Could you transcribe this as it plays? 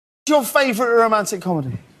your favourite romantic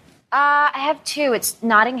comedy? I have two. It's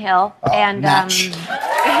Notting Hill and Natch. yeah,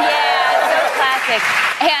 so classic.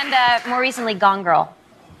 And more recently, Gone Girl.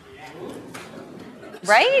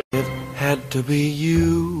 Right? It had to be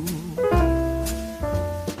you.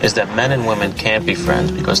 Is that men and women can't be friends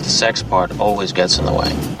because the sex part always gets in the way.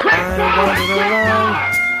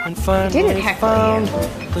 Didn't heckle you.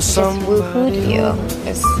 Just woo-hooed you.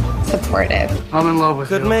 Is supportive. I'm in love with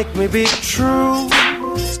Could you. make me be true.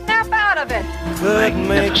 Snap out of it. Could make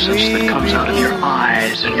Magnificence me that comes be out of your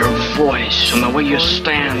eyes and your voice and the way you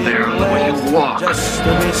stand there and the way you walk. just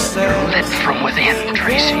to be said. Lit from within,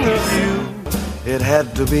 Tracy. It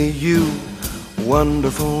had to be you,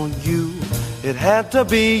 wonderful you. It had to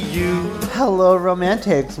be you. Hello,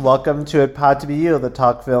 romantics. Welcome to It Pod to Be You, the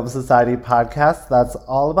Talk Film Society podcast that's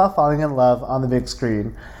all about falling in love on the big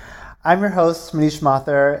screen. I'm your host,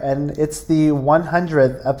 Manish, and it's the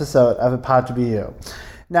 100th episode of It Pod to Be You.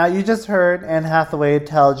 Now, you just heard Anne Hathaway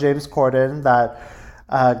tell James Corden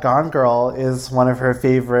that Gone Girl is one of her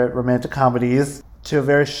favorite romantic comedies to a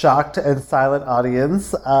very shocked and silent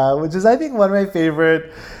audience, which is, I think, one of my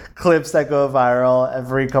favorite clips that go viral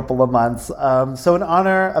every couple of months. So in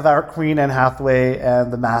honor of our queen Anne Hathaway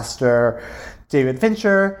and the master David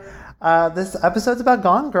Fincher, this episode's about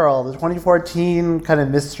Gone Girl, the 2014 kind of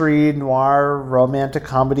mystery, noir, romantic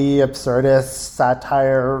comedy, absurdist,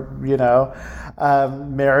 satire,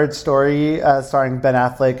 marriage story starring Ben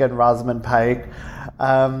Affleck and Rosamund Pike.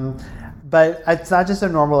 But it's not just a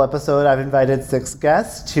normal episode. I've invited 6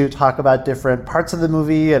 guests to talk about different parts of the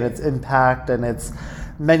movie and its impact and its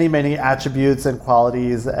many, many attributes and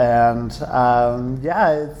qualities. And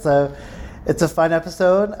it's a fun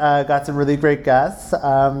episode. Got some really great guests.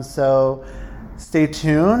 So stay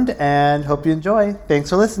tuned and hope you enjoy. Thanks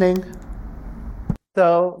for listening.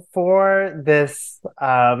 So for this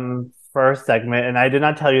first segment, and I did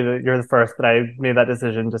not tell you that you're the first, but I made that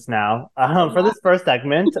decision just now. For this first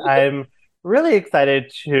segment, I'm really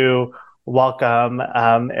excited to welcome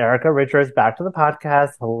Erica Richards back to the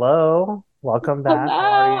podcast. Hello. Welcome back. Hello. How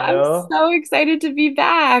are you? I'm so excited to be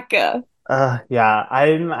back. Yeah,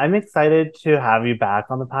 I'm excited to have you back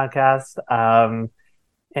on the podcast.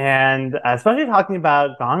 And especially talking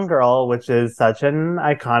about Gone Girl, which is such an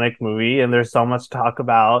iconic movie, and there's so much to talk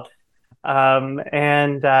about. I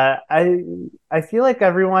feel like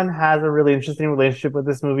everyone has a really interesting relationship with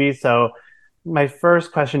this movie. So my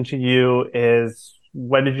first question to you is,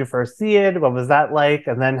 when did you first see it? What was that like?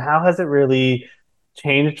 And then how has it really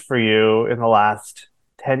changed for you in the last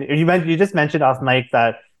 10 years? You just mentioned off mic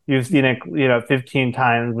that you've seen it, 15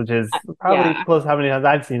 times, which is probably close to how many times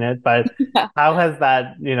I've seen it. But how has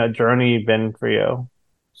that, journey been for you?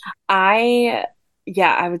 I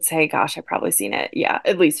would say, gosh, I've probably seen it,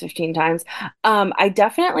 at least 15 times. I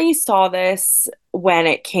definitely saw this when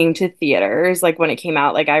it came to theaters, like when it came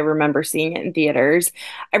out, like I remember seeing it in theaters.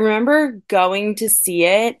 I remember going to see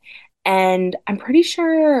it, and I'm pretty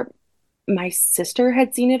sure my sister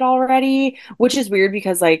had seen it already, which is weird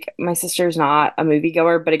because like my sister's not a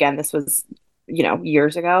moviegoer, but again, this was,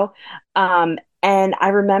 years ago. And I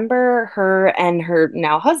remember her and her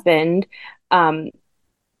now husband,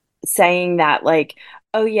 saying that like,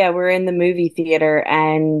 oh yeah, we're in the movie theater,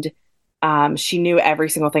 and she knew every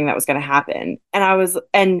single thing that was going to happen.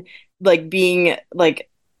 And like being like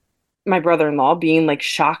my brother-in-law being like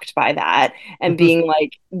shocked by that and being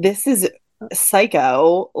like, this is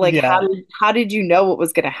psycho. Like, how did you know what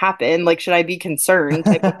was going to happen? Like, should I be concerned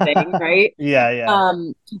type of thing, right? Yeah.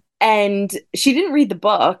 And she didn't read the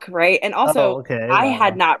book, right? And also, I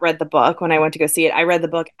had not read the book when I went to go see it. I read the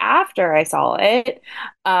book after I saw it.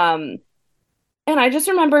 And I just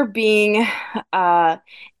remember being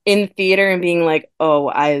in theater and being like, oh,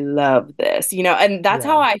 I love this, and that's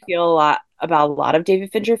how I feel about a lot of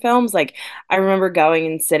David Fincher films. Like, I remember going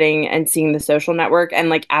and sitting and seeing The Social Network, and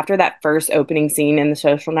like after that first opening scene in The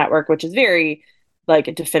Social Network, which is very like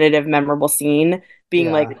a definitive, memorable scene,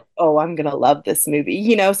 being like, oh, I'm gonna love this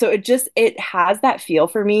movie, so it has that feel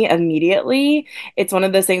for me immediately. It's one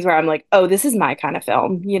of those things where I'm like, oh, this is my kind of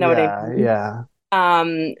film, what I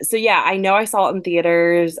mean? So I know I saw it in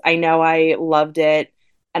theaters. I know I loved it,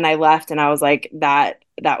 and I left and I was like, that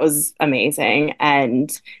was amazing. And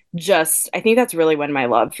just, I think that's really when my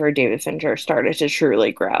love for David Fincher started to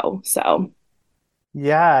truly grow. So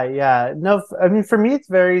yeah. No, I mean, for me, it's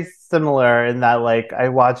very similar in that, like, I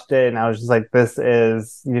watched it and I was just like, this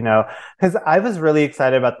is, because I was really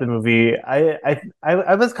excited about the movie.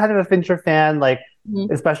 I was kind of a Fincher fan, like,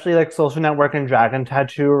 especially like Social Network and Dragon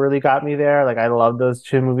Tattoo really got me there. Like, I love those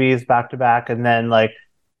two movies back to back. And then, like,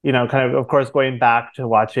 kind of course, going back to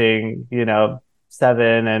watching,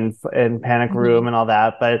 Seven and Panic Room and all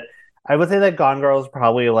that. But I would say that Gone Girl is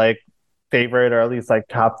probably like favorite, or at least like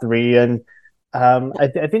top three. And I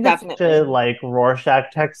think it's such a like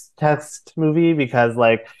Rorschach test movie, because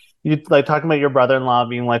like you like talking about your brother-in-law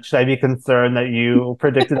being like, should I be concerned that you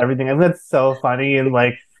predicted everything? And that's so funny. And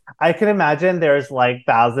like I can imagine there's like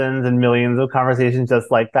thousands and millions of conversations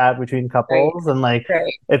just like that between couples. And like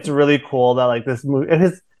it's really cool that like this movie, it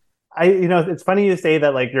is, it's funny you say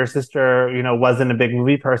that like your sister, wasn't a big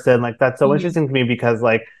movie person. Like that's so interesting to me, because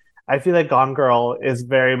like I feel like Gone Girl is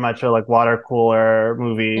very much a like water cooler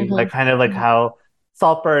movie, like kind of like how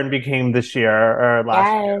Saltburn became this year or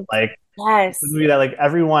last year. Like it's a movie that like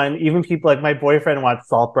everyone, even people like my boyfriend watched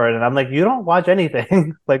Saltburn, and I'm like, you don't watch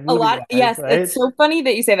anything like a lot. Yes, right? It's so funny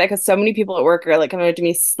that you say that, because so many people at work are like coming up to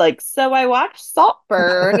me like, so I watched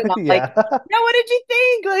Saltburn, and I'm like, no, what did you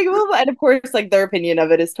think? Like, well, and of course, like their opinion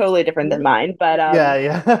of it is totally different than mine. But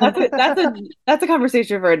that's a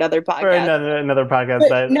conversation for another podcast. For another podcast.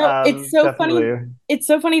 But no, it's so funny. It's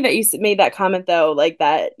so funny that you made that comment though, like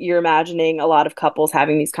that you're imagining a lot of couples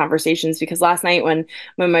having these conversations, because last night when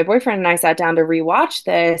my boyfriend and I sat down to rewatch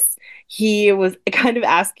this, he was kind of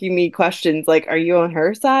asking me questions like, are you on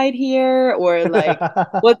her side here? Or like,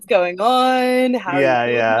 what's going on? How are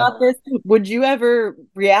you feeling about this? Would you ever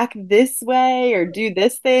react this way or do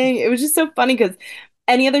this thing? It was just so funny, because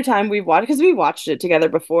any other time we watched it together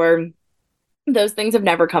before, those things have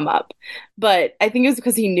never come up. But I think it was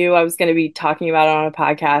because he knew I was going to be talking about it on a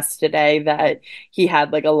podcast today, that he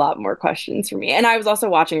had like a lot more questions for me. And I was also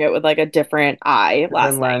watching it with like a different eye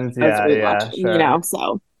last night. Sure.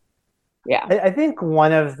 So yeah. I think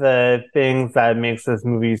one of the things that makes this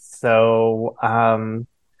movie so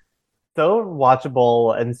so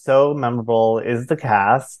watchable and so memorable is the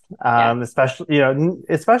cast. Especially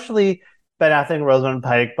Ben Affleck and Rosamund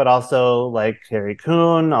Pike, but also like Carrie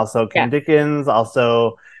Coon, also Kim Dickens,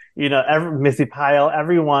 also Missy Pyle,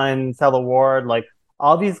 everyone, Stella Ward, like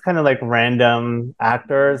all these kind of like random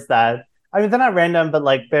actors that, I mean, they're not random, but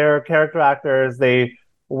like they're character actors. They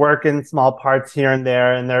work in small parts here and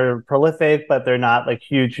there, and they're prolific, but they're not like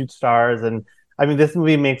huge stars. And I mean, this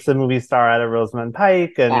movie makes a movie star out of Rosamund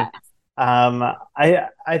Pike, and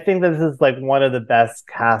I think this is like one of the best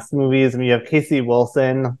cast movies. I mean, you have Casey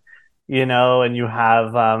Wilson, and you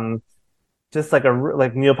have just like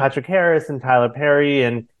like Neil Patrick Harris and Tyler Perry.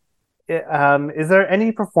 And is there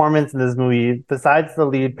any performance in this movie besides the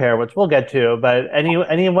lead pair, which we'll get to, but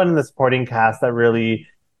anyone in the supporting cast that really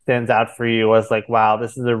stands out for you was like, wow,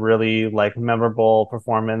 this is a really like memorable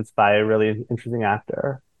performance by a really interesting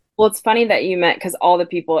actor? Well, it's funny that you met, because all the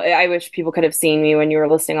people, I wish people could have seen me when you were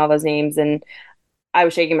listing all those names, and I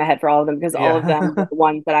was shaking my head for all of them, because all of them were the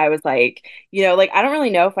ones that I was like, like I don't really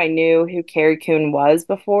know if I knew who Carrie Coon was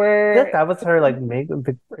before. That was her like big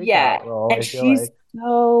breakout role. And she's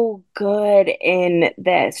so good in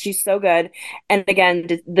this. She's so good. And again,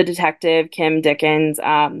 the detective Kim Dickens,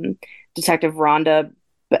 Detective Rhonda.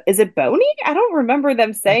 Is it Boney? I don't remember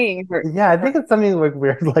them saying her. Yeah, I think it's something like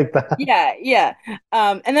weird like that. Yeah.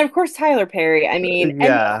 And then of course Tyler Perry. I mean,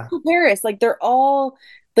 and Paris. Like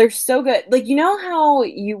they're so good. Like, you know how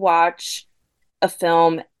you watch a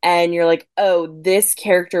film and you're like, oh, this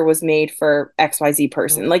character was made for XYZ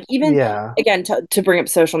person. Like even again to bring up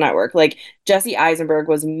Social Network, like Jesse Eisenberg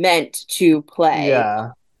was meant to play.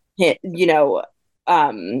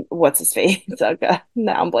 What's his face? Okay.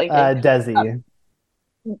 Now I'm blanking. Desi.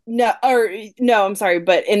 No, I'm sorry,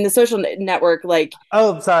 but in the Social Network, like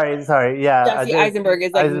sorry, yeah, Jesse Eisenberg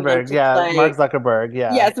is like Eisenberg, play, Mark Zuckerberg,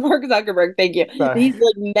 it's Mark Zuckerberg. Thank you. Sorry. He's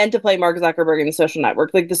like meant to play Mark Zuckerberg in the Social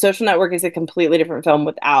Network. Like the Social Network is a completely different film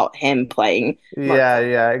without him playing.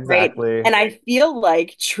 Exactly. Right? And I feel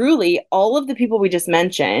like truly all of the people we just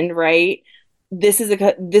mentioned, right?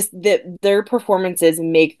 Their performances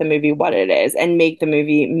make the movie what it is, and make the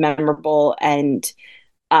movie memorable, and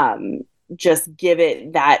just give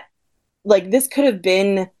it that, like, this could have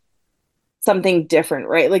been something different,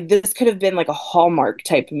 right? Like this could have been like a Hallmark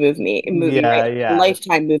type movie, right? A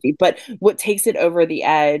Lifetime movie. But what takes it over the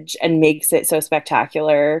edge and makes it so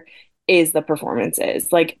spectacular is the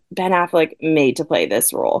performances. Like Ben Affleck made to play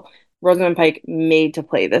this role. Rosamund Pike made to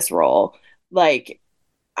play this role. Like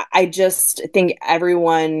I just think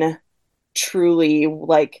everyone truly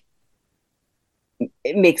like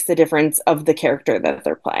it makes the difference of the character that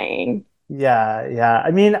they're playing. Yeah. I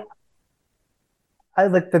mean, I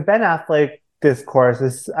like the Ben Affleck discourse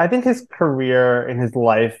is, I think his career and his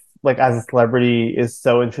life, like as a celebrity, is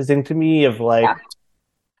so interesting to me, of like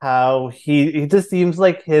how he just seems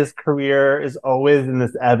like his career is always in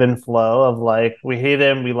this ebb and flow of like, we hate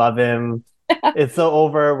him, we love him, it's so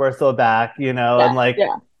over, we're so back, and like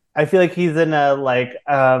I feel like he's in a like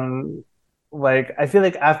like I feel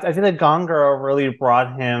like Gone Girl really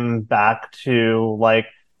brought him back to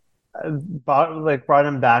brought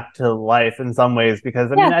him back to life in some ways,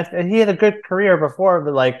 because I mean he had a good career before,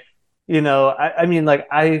 but like, I mean, like,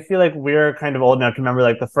 I feel like we're kind of old enough to remember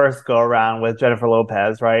like the first go around with Jennifer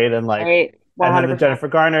Lopez, right? And like, right. and then the Jennifer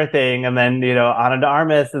Garner thing, and then Ana de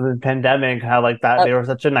Armas and the pandemic, how like that they were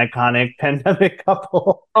such an iconic pandemic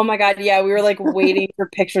couple. Oh my God, yeah, we were like waiting for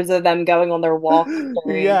pictures of them going on their walk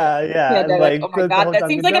during yeah, and pandemic. like Oh my God, that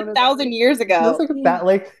seems like 1,000 years ago. Like that,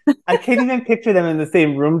 like I can't even picture them in the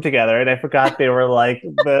same room together, and I forgot they were like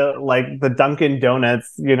the Dunkin'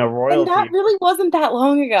 Donuts, royalty. And that really wasn't that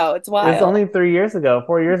long ago. It's wild. It was only 4 years ago.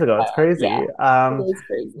 It's crazy. Yeah, it is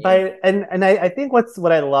crazy. But I think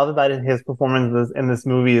what I love about his performance in this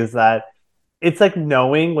movie is that it's like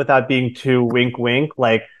knowing without being too wink wink.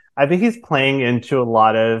 Like, I think he's playing into a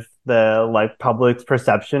lot of the like public's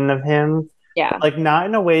perception of him. Yeah. But, like, not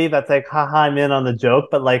in a way that's like, haha, I'm in on the joke,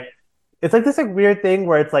 but like it's like this like weird thing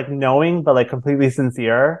where it's like knowing but like completely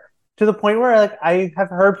sincere, to the point where like I have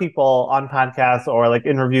heard people on podcasts or like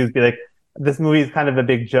in reviews be like, this movie is kind of a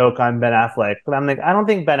big joke on Ben Affleck. But I'm like, I don't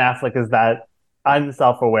think Ben Affleck is that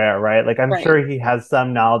unself-aware, right? Like, I'm sure he has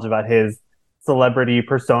some knowledge about his celebrity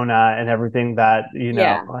persona and everything that,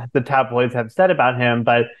 the tabloids have said about him,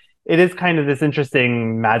 but it is kind of this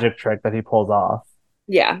interesting magic trick that he pulls off.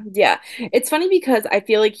 Yeah. It's funny because I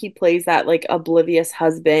feel like he plays that like oblivious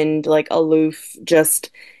husband, like aloof,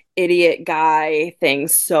 just idiot guy thing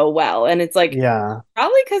so well. And it's like,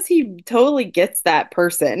 probably because he totally gets that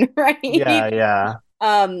person, right? Yeah.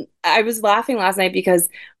 I was laughing last night because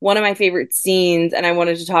one of my favorite scenes, and I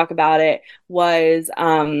wanted to talk about it, was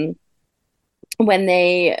when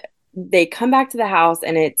they come back to the house,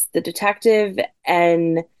 and it's the detective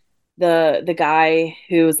and the guy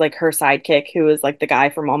who was like her sidekick, who was like the guy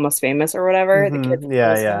from Almost Famous or whatever, the kid from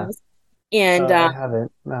Almost Famous. And I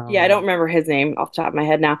haven't. No. Yeah, I don't remember his name off the top of my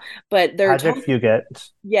head now, but they're Patrick Fugit.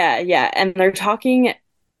 Yeah, and they're talking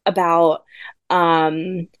about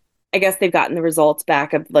I guess they've gotten the results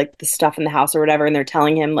back of like the stuff in the house or whatever, and they're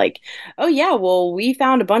telling him like, oh yeah, well, we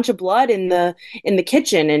found a bunch of blood in the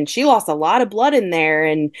kitchen, and she lost a lot of blood in there,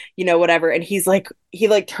 and whatever. And he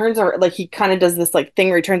like turns around, like he kind of does this like thing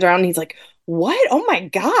where he turns around and he's like, what? Oh my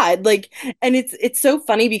God. Like, and it's so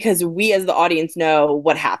funny because we as the audience know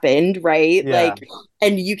what happened, right? Yeah. Like,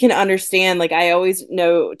 and you can understand, like, I always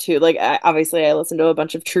know too, like, obviously I listen to a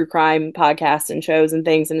bunch of true crime podcasts and shows and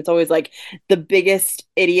things, and it's always like the biggest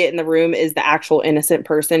idiot in the room is the actual innocent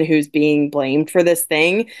person who's being blamed for this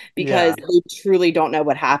thing, because they truly don't know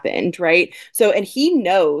what happened, right? So, and he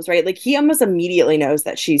knows, right? Like, he almost immediately knows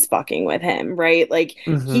that she's fucking with him, right? Like,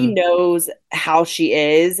 he knows how she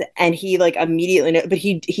is, and he like immediately knows, but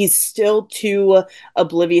he's still too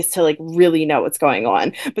oblivious to like really know what's going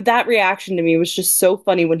on. But that reaction to me was just so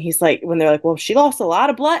funny when they're like, well, she lost a lot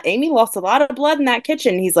of blood. Amy lost a lot of blood in that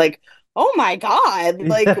kitchen. He's like, oh my God,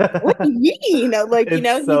 like, what do you mean? Like,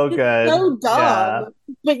 it's so he's good. so dumb. Yeah.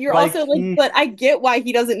 But you're like, also like, but I get why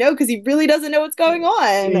he doesn't know, because he really doesn't know what's going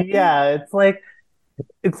on. Yeah, it's like,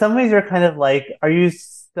 in some ways you're kind of like, are you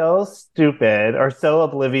so stupid or so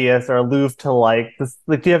oblivious or aloof to like this?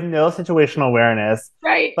 Like, do you have no situational awareness?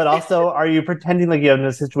 Right. But also, are you pretending like you have no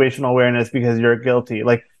situational awareness because you're guilty?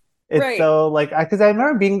 Like, it's so like, because I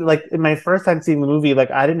remember being like, in my first time seeing the movie, like,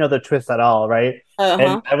 I didn't know the twist at all, right?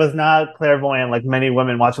 And I was not clairvoyant like many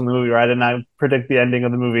women watching the movie, right? I did not predict the ending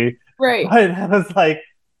of the movie. Right. But I was like,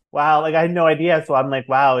 wow, like, I had no idea. So I'm like,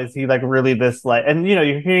 wow, is he like really this like, and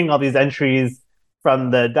you're hearing all these entries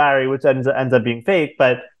from the diary, which ends up being fake,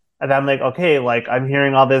 and I'm like, okay, like, I'm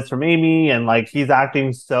hearing all this from Amy, and like, he's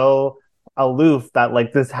acting so aloof that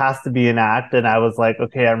like this has to be an act. And I was like,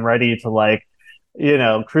 okay, I'm ready to like,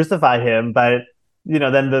 crucify him. But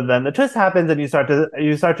then the twist happens, and you start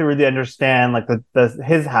to really understand like the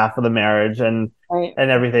his half of the marriage and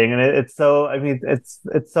everything. And it's so, I mean, it's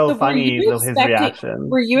so funny, his reaction.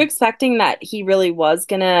 Were you expecting that he really was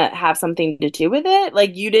gonna have something to do with it?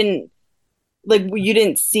 Like, you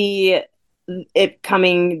didn't see it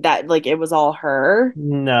coming that like it was all her?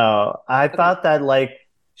 No, I thought that like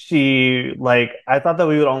I thought that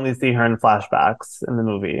we would only see her in flashbacks in the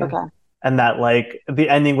movie. Okay. And that like the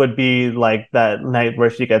ending would be like that night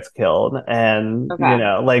where she gets killed, and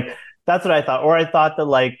like, that's what I thought. Or I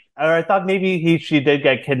thought maybe she did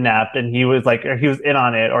get kidnapped, and he was like, or he was in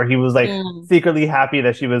on it, or he was like secretly happy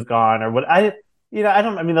that she was gone, or what. I mean,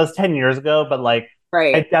 that was 10 years ago, but like,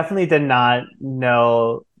 I definitely did not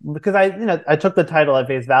know, because I took the title at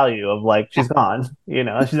face value of like, she's gone, she's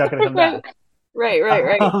not going to come back.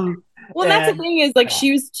 Right. Well, that's the thing is, like,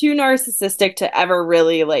 she was too narcissistic to ever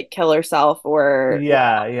really, like, kill herself or,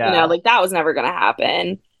 like, that was never gonna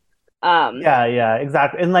happen. Yeah,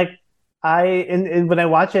 exactly. And, like, and when I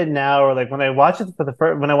watch it now, or, like, when I watched it for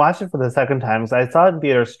the second time, because I saw it in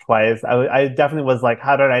theaters twice, I definitely was like,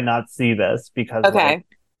 how did I not see this? Because, like,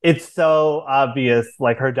 it's so obvious,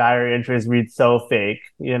 like, her diary entries read so fake,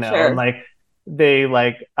 and, like,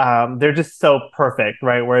 they're just so perfect,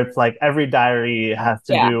 right? Where it's like every diary has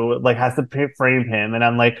to frame him, and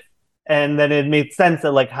I'm like, and then it made sense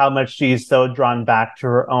that, like, how much she's so drawn back to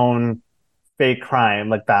her own fake crime,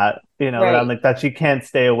 like that, that I'm like, that she can't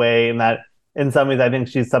stay away, and that in some ways I think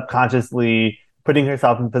she's subconsciously putting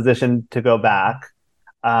herself in position to go back.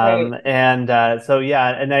 So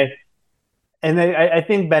yeah, and I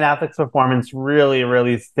think Ben Affleck's performance really,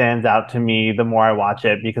 really stands out to me the more I watch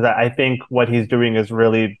it, because I think what he's doing is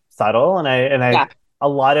really subtle, and a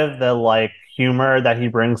lot of the, like, humor that he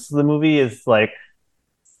brings to the movie is, like,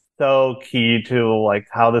 so key to, like,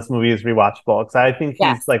 how this movie is rewatchable, because I think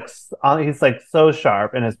he's like so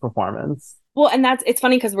sharp in his performance. Well, and it's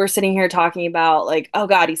funny because we're sitting here talking about, like, oh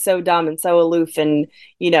God, he's so dumb and so aloof and,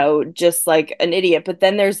 just like an idiot. But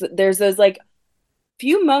then there's those, like,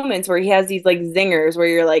 few moments where he has these, like, zingers where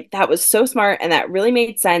you're like, that was so smart and that really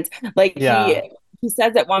made sense. Like, he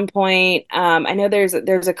says at one point, I know there's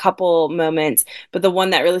a couple moments, but the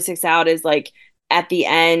one that really sticks out is, like, at the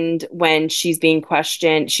end when she's being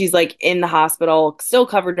questioned, she's, like, in the hospital, still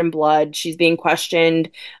covered in blood. She's being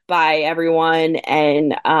questioned by everyone,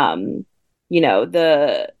 and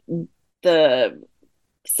the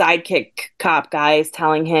sidekick cop guy is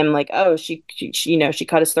telling him, like, oh, she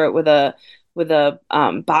cut his throat with a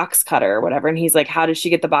box cutter or whatever, and he's like, how did she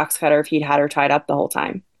get the box cutter if he'd had her tied up the whole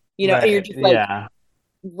time? And you're just like,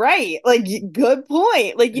 right, like, good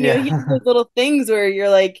point. Like, he has those little things where you're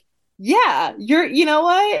like, yeah, you know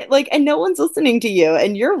what? Like, and no one's listening to you,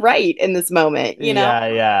 and you're right in this moment,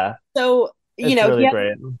 Yeah. So, it's really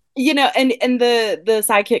great. And the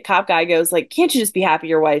sidekick cop guy goes, like, can't you just be happy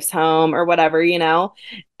your wife's home or whatever, and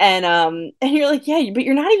you're like, yeah, but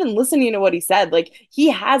you're not even listening to what he said. Like, he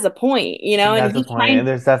has a point, and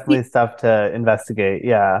there's definitely stuff to investigate.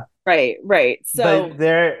 Yeah. Right. So, but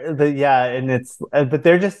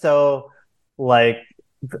they're just so, like,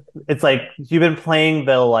 it's like, you've been playing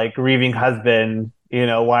the, like, grieving husband,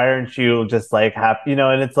 why aren't you just, like, happy,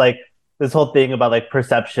 and it's like this whole thing about, like,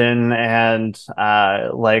 perception and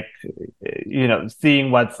like,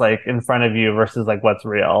 seeing what's, like, in front of you versus, like, what's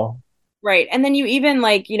real. Right. And then you even,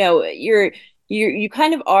 like, you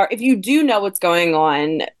kind of are, if you do know what's going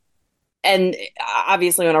on, and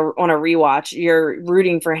obviously on a rewatch, you're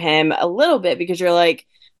rooting for him a little bit, because you're like,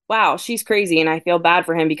 wow, she's crazy, and I feel bad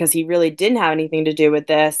for him because he really didn't have anything to do with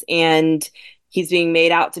this, and he's being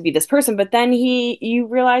made out to be this person. But then you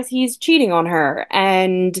realize he's cheating on her,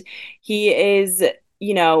 and he is,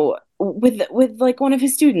 with like one of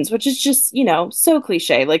his students, which is just, so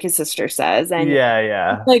cliche, like his sister says. And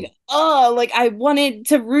like, oh, like, I wanted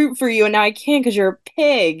to root for you and now I can't because you're a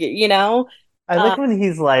pig, I like when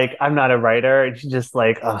he's like, I'm not a writer, and she's just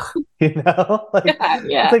like, ugh, like,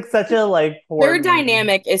 it's like such a, like, their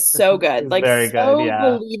dynamic is so good, like, very so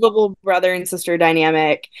good, believable brother and sister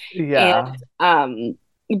dynamic, and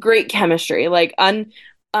great chemistry, like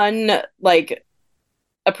like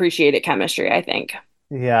appreciated chemistry, I think.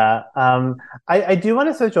 Yeah. I do want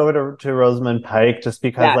to switch over to Rosamund Pike, just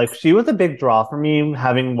because like, she was a big draw for me,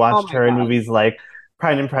 having watched her in movies like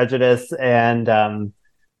Pride and Prejudice and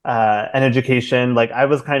Education. Like, I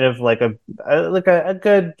was kind of like a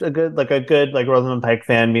good Rosamund Pike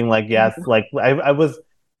fan, being like, yes, like, I was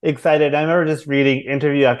excited. I remember just reading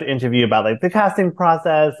interview after interview about, like, the casting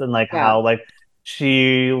process and, like, how, like,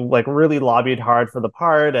 she, like, really lobbied hard for the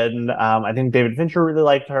part, and I think David Fincher really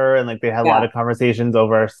liked her, and, like, they had a lot of conversations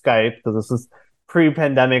over Skype, because this was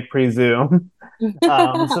pre-pandemic, pre-Zoom.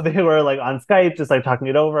 So they were, like, on Skype, just, like, talking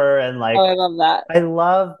it over, and, like, I love that. I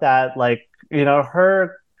love that, like,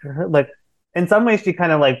 her like, in some ways she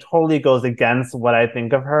kind of, like, totally goes against what I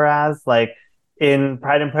think of her as. Like, in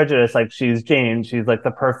Pride and Prejudice, like, she's Jane, she's, like, the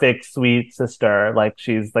perfect sweet sister, like,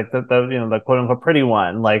 she's, like, the the quote unquote pretty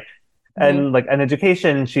one, like, and like, in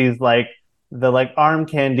Education, she's like the, like, arm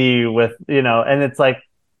candy with, and it's like,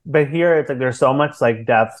 but here it's like there's so much, like,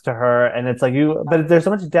 depth to her, and it's like, but there's so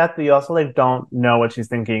much depth that you also, like, don't know what she's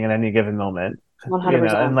thinking in any given moment.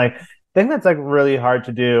 100%. And, like, I think that's, like, really hard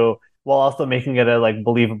to do while also making it a, like,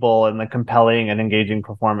 believable and, like, compelling and engaging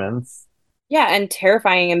performance. Yeah, and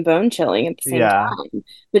terrifying and bone chilling at the same time.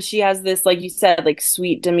 But she has this, like you said, like,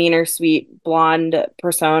 sweet demeanor, sweet blonde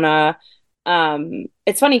persona.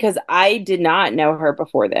 It's funny because I did not know her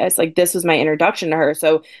before this. Like this was my introduction to her.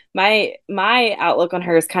 So my outlook on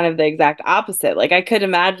her is kind of the exact opposite. Like I could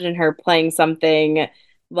imagine her playing something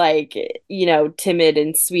like, timid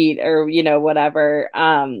and sweet or, whatever.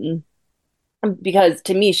 Because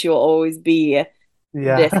to me she will always be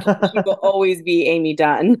this. She will always be Amy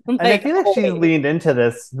Dunn. And I feel like she's leaned into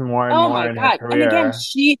this more and more in her career. And again,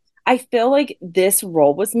 I feel like this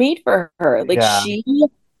role was made for her. Like she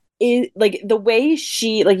is like the way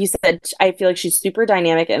she, like you said, I feel like she's super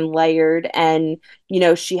dynamic and layered, and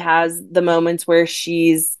she has the moments where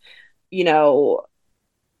she's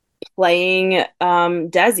playing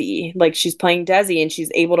Desi, like she's playing Desi and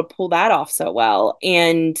she's able to pull that off so well.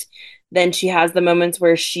 And then she has the moments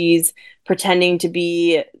where she's pretending to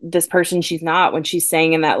be this person she's not, when she's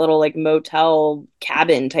staying in that little like motel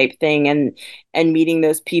cabin type thing and meeting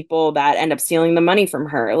those people that end up stealing the money from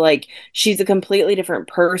her. Like she's a completely different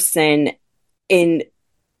person in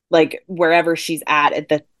like wherever she's at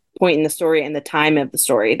the point in the story and the time of the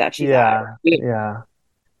story that she's at.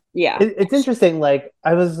 Yeah. It's interesting. Like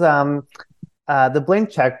I was, the Blank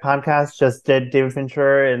Check podcast just did David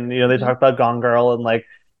Fincher, and they talked about Gone Girl, and like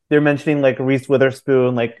they're mentioning like Reese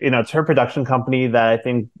Witherspoon, like it's her production company that I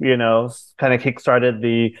think kind of kickstarted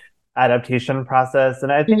the adaptation process,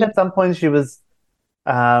 and I think at some point she was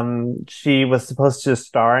supposed to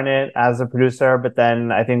star in it as a producer, but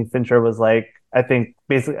then I think Fincher was like, I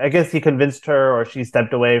guess he convinced her or she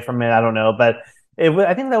stepped away from it. I don't know, but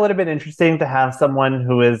I think that would have been interesting to have someone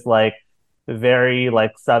who is like very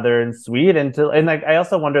like Southern sweet, and like I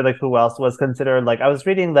also wonder like who else was considered. Like I was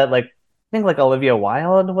reading that like I think like Olivia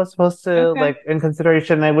Wilde was supposed to like in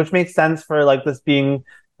consideration, which makes sense for like this being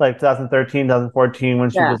like 2013, 2014 when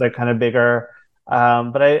she was like kind of bigger.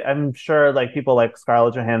 But I'm sure like people like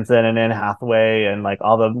Scarlett Johansson and Anne Hathaway and like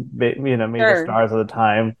all the major stars of the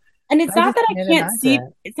time. And it's not that I can't see.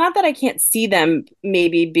 It's not that I can't see them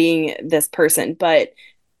maybe being this person, but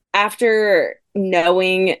after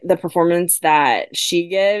knowing the performance that she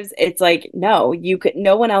gives, it's like no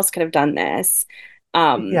one else could have done this.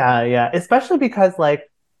 Especially because like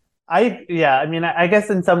I guess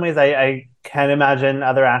in some ways I can imagine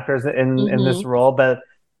other actors in this role, but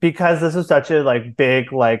because this was such a like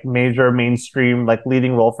big like major mainstream like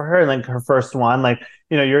leading role for her, and like her first one, like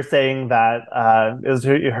you're saying that it was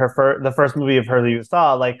the first movie of her that you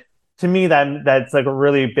saw, like to me that's like a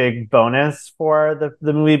really big bonus for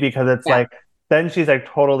the movie, because it's like then she's like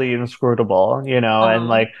totally inscrutable, and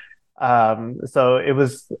like so it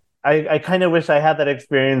was. I kind of wish I had that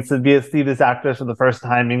experience to see this actress for the first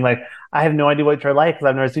time, being like, I have no idea what you're like because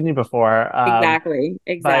I've never seen you before. Exactly.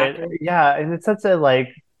 But, and it's such a like,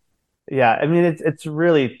 I mean, it's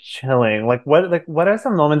really chilling. Like, what are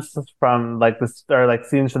some moments from like this or like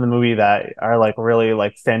scenes from the movie that are like really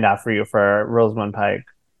like stand out for you for Rosamund Pike?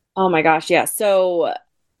 Oh my gosh, yeah. So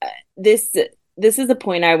this is a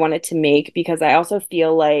point I wanted to make, because I also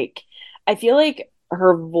feel like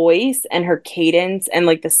her voice and her cadence and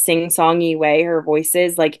like the sing-songy way her voice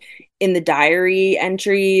is, like in the diary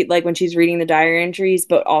entry, like when she's reading the diary entries,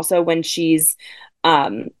 but also when she's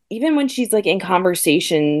even when she's like in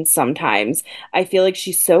conversation sometimes, I feel like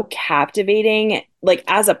she's so captivating like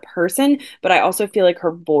as a person, but I also feel like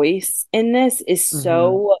her voice in this is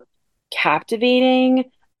so captivating.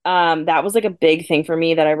 That was like a big thing for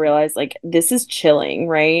me, that I realized like this is chilling,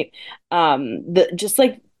 right? Just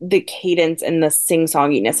like the cadence and the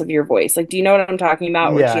sing-songiness of your voice. Like, do you know what I'm talking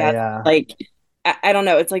about? Where she has like I don't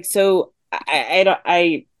know, it's like so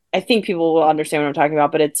I think people will understand what I'm talking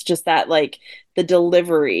about, but it's just that like the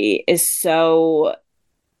delivery is so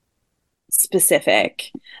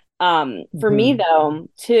specific. For me though,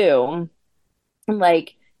 too,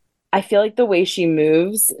 like I feel like the way she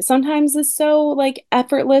moves sometimes is so like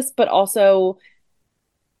effortless, but also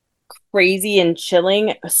crazy and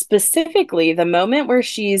chilling. Specifically, the moment where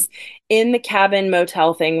she's in the cabin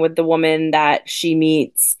motel thing with the woman that she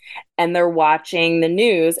meets, and they're watching the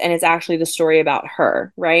news, and it's actually the story about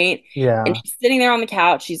her, right? Yeah. And she's sitting there on the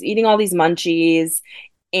couch, she's eating all these munchies,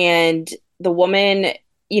 and the woman,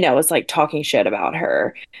 is like talking shit about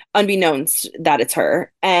her, unbeknownst that it's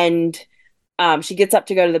her. And she gets up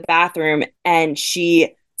to go to the bathroom, and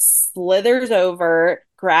she slithers over,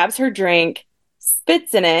 grabs her drink,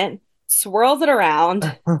 spits in it, swirls it around,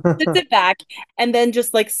 puts it back, and then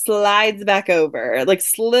just like slides back over, like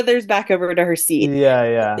slithers back over to her seat.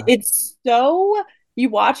 Yeah. It's so, you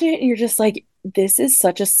watch it and you're just like, this is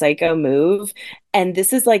such a psycho move. And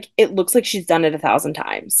this is like, it looks like she's done it 1,000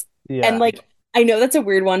 times. Yeah. And like, I know that's a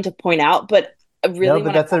weird one to point out, but really,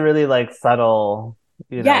 but that's a really like subtle,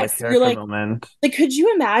 yes, like, character moment. Like, could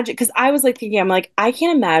you imagine? Because I was like thinking, I'm like, I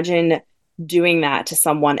can't imagine doing that to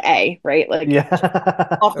someone, right? Like,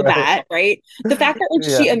 off the bat, right? The fact that like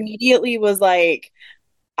she immediately was like,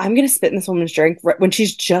 I'm gonna spit in this woman's drink when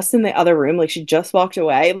she's just in the other room, like she just walked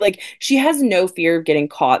away. Like she has no fear of getting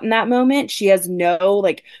caught in that moment. She has no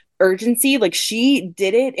like urgency. Like she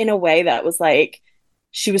did it in a way that was like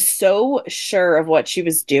she was so sure of what she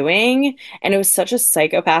was doing, and it was such a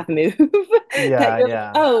psychopath move that you're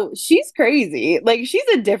like, oh, she's crazy. Like she's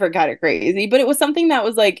a different kind of crazy, but it was something that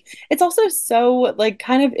was like it's also so like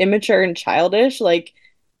kind of immature and childish. Like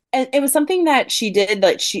and it was something that she did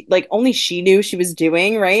like she like only she knew she was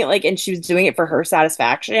doing, right? Like and she was doing it for her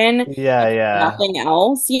satisfaction. Nothing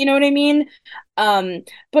else, you know what I mean?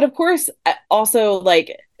 But of course also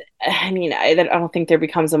like I mean I don't think there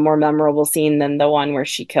becomes a more memorable scene than the one where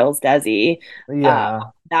she kills Desi.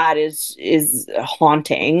 That is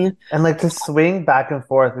haunting. And like to swing back and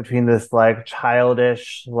forth between this like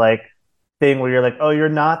childish like thing where you're like, oh, you're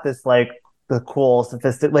not this like the cool,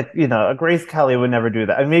 sophisticated, like, you know, a Grace Kelly would never do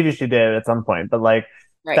that. I mean, maybe she did at some point, but like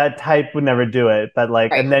that type would never do it. But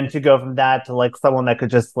like, and then to go from that to like someone that could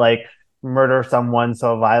just like murder someone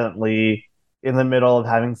so violently in the middle of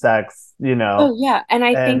having sex, you know. Oh yeah, and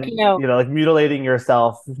I think you know, like mutilating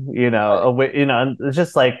yourself, you know, you know, and it's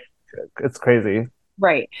just like it's crazy,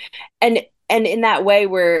 right? And in that way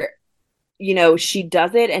where you know she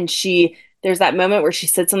does it, and there's that moment where she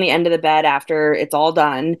sits on the end of the bed after it's all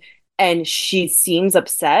done and she seems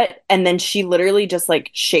upset and then she literally just like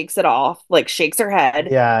shakes it off, like shakes her head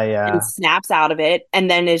and snaps out of it and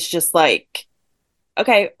then is just like,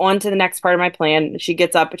 okay, on to the next part of my plan. She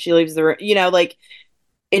gets up and she leaves the room, you know, like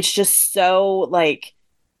it's just so like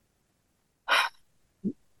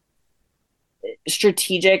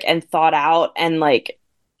strategic and thought out and like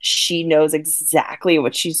she knows exactly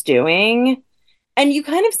what she's doing. And you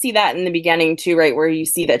kind of see that in the beginning too, right? Where you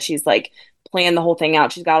see that she's like planned the whole thing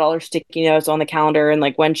out. She's got all her sticky notes on the calendar and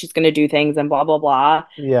like when she's going to do things and blah, blah, blah.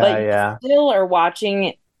 But you still are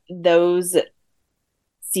watching those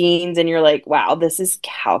scenes and you're like, wow, this is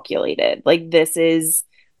calculated. Like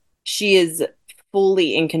she is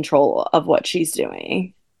fully in control of what she's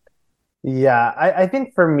doing. Yeah, I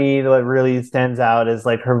think for me, what really stands out is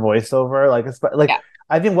like her voiceover.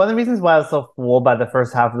 I think one of the reasons why I was so fooled by the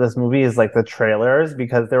first half of this movie is like the trailers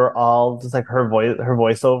because they were all just like her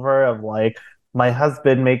voiceover of like my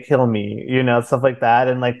husband may kill me, you know, stuff like that.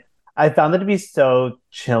 And like I found it to be so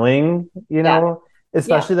chilling, you know,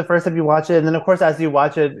 especially the first time you watch it. And then of course as you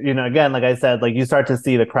watch it, you know, again, like I said, like you start to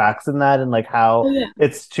see the cracks in that and like how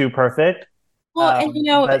it's too perfect. Well, and you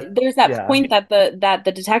know, there's that point that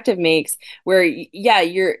the detective makes where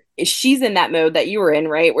she's in that mode that you were in,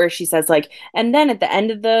 right? Where she says like, and then at the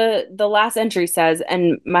end of the last entry says,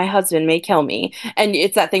 and my husband may kill me. And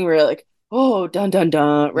it's that thing where you're like, oh, dun dun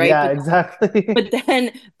dun, right? Yeah, exactly.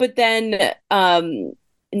 But then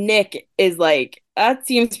Nick is like, that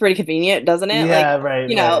seems pretty convenient, doesn't it? Yeah, like, right.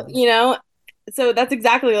 You know, so that's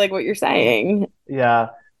exactly like what you're saying. Yeah.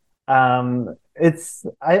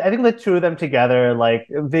 I think the two of them together, like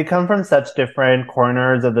they come from such different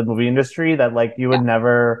corners of the movie industry that like you would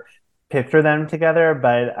never picture them together.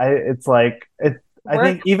 But I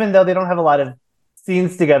think even though they don't have a lot of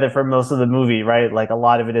scenes together for most of the movie, right? Like a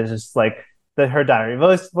lot of it is just like her diary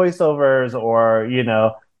voiceovers or, you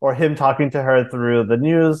know, or him talking to her through the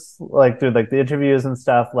news, like through like the interviews and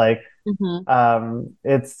stuff. Like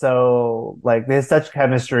it's so like they have such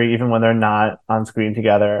chemistry even when they're not on screen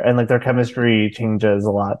together, and like their chemistry changes a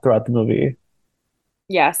lot throughout the movie.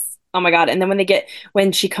 Yes. Oh my God. And then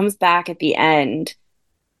when she comes back at the end,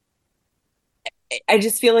 I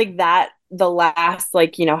just feel like that the last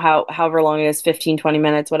like, you know, however long it is, 15, 20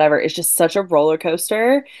 minutes, whatever, it's just such a roller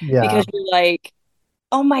coaster because you're like,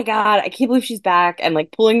 oh my God, I can't believe she's back and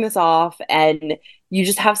like pulling this off. And you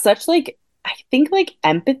just have such like, I think like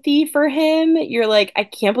empathy for him. You're like, I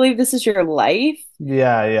can't believe this is your life.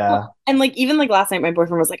 Yeah. And like, even like last night, my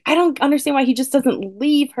boyfriend was like, I don't understand why he just doesn't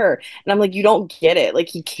leave her. And I'm like, you don't get it. Like,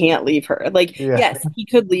 he can't leave her. Like, yes, he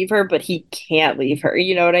could leave her, but he can't leave her.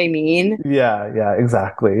 You know what I mean? Yeah,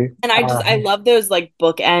 exactly. And I love those like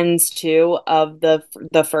bookends too of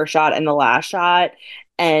the first shot and the last shot.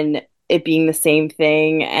 And it being the same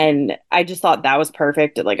thing. And I just thought that was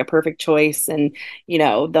perfect, like a perfect choice. And, you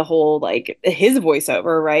know, the whole, like his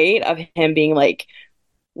voiceover, right. Of him being like,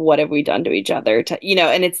 what have we done to each other? You know,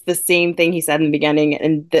 and it's the same thing he said in the beginning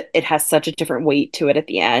and it has such a different weight to it at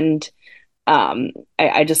the end. I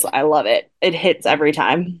love it. It hits every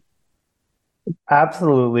time.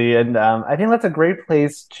 Absolutely. And I think that's a great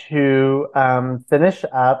place to finish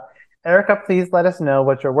up. Erica, please let us know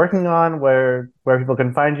what you're working on, where people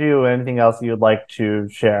can find you, anything else you'd like to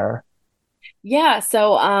share. Yeah,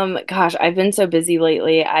 so gosh, I've been so busy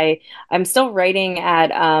lately. I'm still writing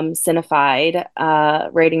at Cinefied,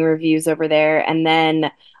 writing reviews over there, and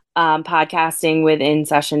then podcasting with In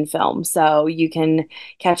Session Film. So you can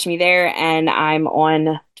catch me there, and I'm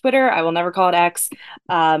on Twitter. I will never call it X.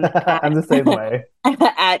 I'm the same way.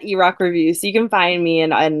 At eRock Review. So you can find me,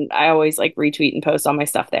 and I always like retweet and post all my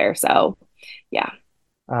stuff there. So yeah.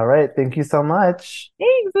 All right, thank you so much.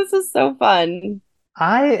 Thanks. This is so fun.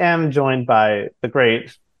 I am joined by the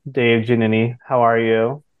great Dave Giannini. How are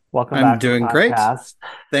you? Welcome back to the doing great. podcast.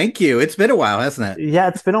 Thank you. It's been a while, hasn't it? Yeah,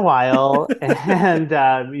 it's been a while. And,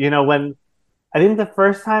 when I think the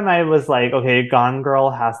first time I was like, okay, Gone Girl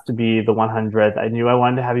has to be the 100th, I knew I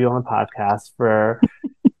wanted to have you on the podcast for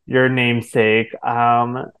your namesake.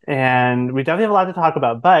 And we definitely have a lot to talk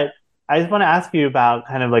about. But I just want to ask you about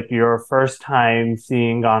kind of like your first time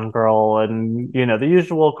seeing Gone Girl and, the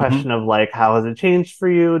usual question of like, how has it changed for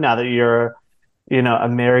you now that you're, a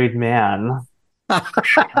married man? Am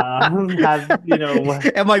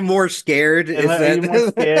I more scared? Are you more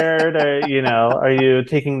scared? Or, are you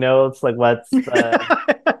taking notes? Like, what's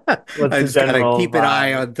the I just gotta keep an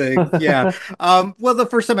eye on things. Yeah. Well, the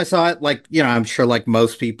first time I saw it, like, I'm sure like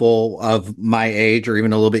most people of my age or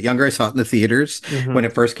even a little bit younger, I saw it in the theaters when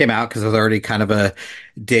it first came out because I was already kind of a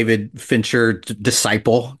David Fincher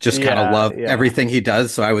disciple, just kind of love everything he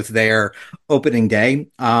does. So I was there opening day.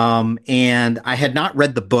 And I had not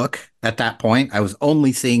read the book at that point. I was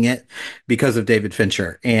only seeing it because of David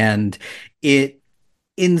Fincher. And it,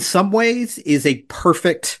 in some ways, is a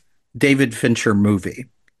perfect David Fincher movie.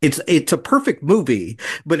 It's a perfect movie,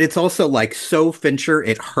 but it's also like so Fincher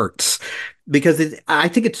it hurts because I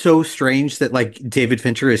think it's so strange that like David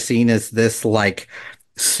Fincher is seen as this like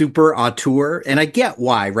super auteur, and I get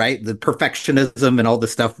why, right? The perfectionism and all the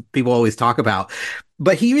stuff people always talk about.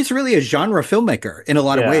 But he is really a genre filmmaker in a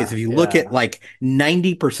lot of ways. If you look at like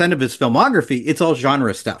 90% of his filmography, it's all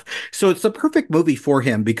genre stuff. So it's the perfect movie for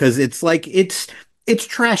him because it's like it's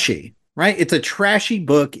trashy. Right? It's a trashy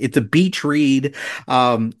book. It's a beach read.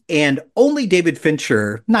 And only David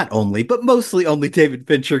Fincher, not only, but mostly only David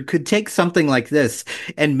Fincher could take something like this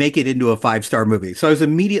and make it into a 5-star movie. So I was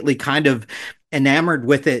immediately kind of enamored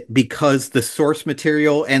with it because the source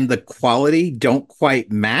material and the quality don't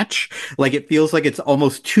quite match. Like it feels like it's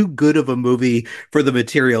almost too good of a movie for the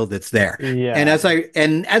material that's there. Yeah. And as I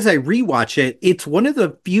rewatch it, it's one of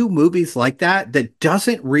the few movies like that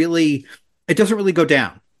doesn't really go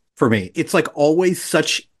down. For me, it's like always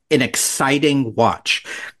such an exciting watch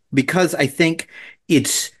because I think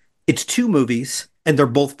it's 2 movies and they're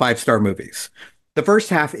both 5-star movies. The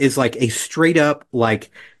first half is like a straight up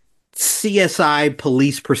like CSI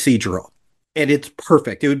police procedural and it's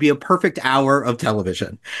perfect. It would be a perfect hour of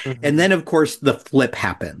television. And then of course the flip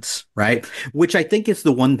happens, right? Which I think is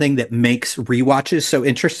the one thing that makes rewatches so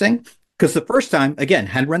interesting. Because the first time, again,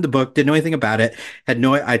 hadn't read the book, didn't know anything about it,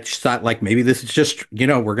 I just thought like, maybe this is just,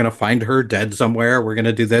 we're going to find her dead somewhere. We're going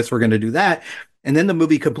to do this. We're going to do that. And then the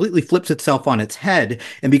movie completely flips itself on its head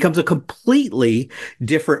and becomes a completely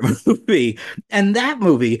different movie. And that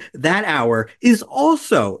movie, that hour is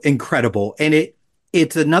also incredible. And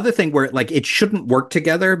it's another thing where like it shouldn't work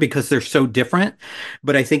together because they're so different.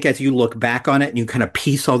 But I think as you look back on it and you kind of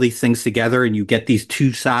piece all these things together and you get these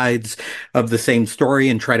 2 sides of the same story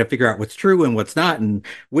and try to figure out what's true and what's not and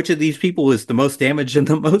which of these people is the most damaged and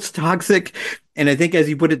the most toxic. And I think as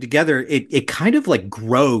you put it together, it kind of like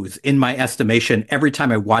grows in my estimation every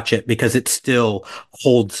time I watch it because it still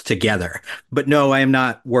holds together. But no, I am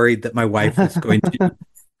not worried that my wife is going to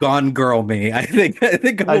Gone Girl me. I think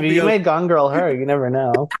you made Gone Girl her. You never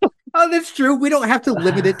know. Oh, that's true. We don't have to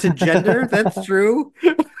limit it to gender. That's true.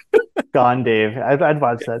 Gone Dave. I'd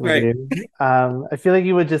watch that movie. Right. I feel like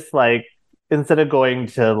you would just like instead of going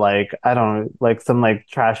to like I don't know like some like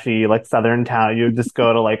trashy like southern town, you would just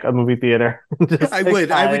go to like a movie theater. I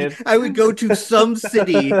would go to some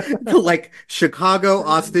city like Chicago,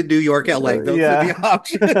 Austin, New York, LA. Those are the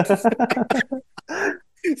options.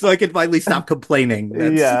 So I can finally stop complaining.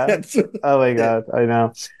 Oh my God, I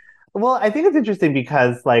know. Well, I think it's interesting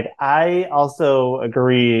because, like, I also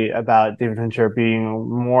agree about David Fincher being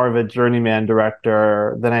more of a journeyman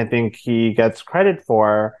director than I think he gets credit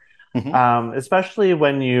for. Especially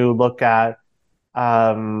when you look at,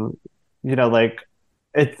 like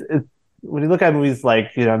it's when you look at movies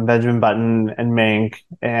like Benjamin Button and Mank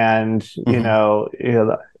and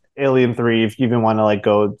Alien 3, if you even want to like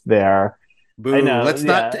go there. Boo, let's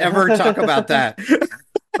not ever talk about that.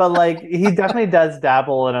 But like he definitely does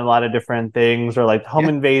dabble in a lot of different things, or like Home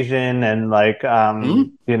Invasion and like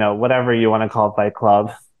whatever you want to call Fight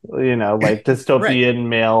Club, like dystopian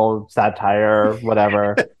male satire,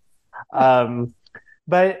 whatever.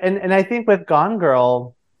 But I think with Gone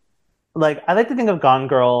Girl, like I like to think of Gone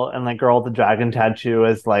Girl and like Girl with the Dragon Tattoo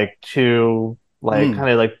as like two like kind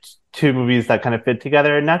of like two movies that kind of fit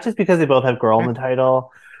together, not just because they both have girl in the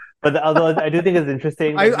title. But although I do think it's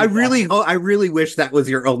interesting, I really wish that was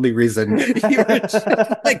your only reason.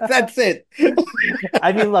 Like that's it.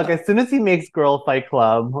 I mean, look, as soon as he makes Girl Fight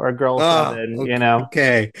Club or Girl Seven, okay, you know,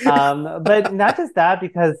 okay. But not just that,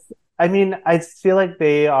 because I mean, I feel like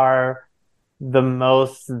they are the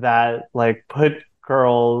most that like put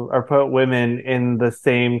girls or put women in the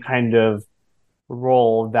same kind of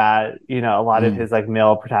role that a lot of his like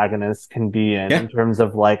male protagonists can be in terms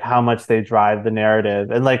of like how much they drive the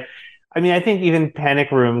narrative. And like I mean, I think even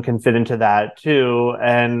Panic Room can fit into that too.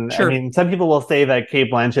 And I mean, some people will say that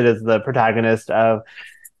Cate Blanchett is the protagonist of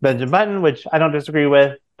Benjamin Button, which I don't disagree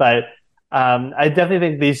with, but I definitely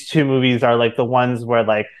think these two movies are like the ones where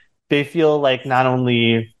like they feel like not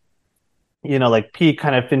only like peak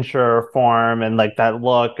kind of Fincher form and like that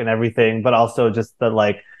look and everything, but also just the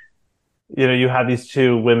like you have these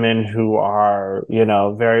two women who are,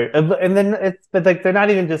 very, and then but like, they're not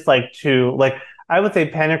even just like two, like, I would say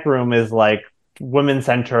Panic Room is like women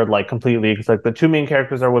centered, like completely, because like the two main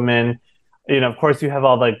characters are women. Of course you have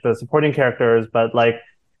all like the supporting characters, but like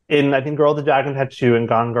I think Girl with the Dragon Tattoo and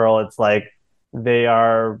Gone Girl, it's like they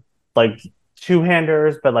are like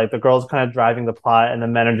two-handers, but like the girl's kind of driving the plot and the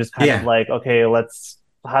men are just kind of like, okay,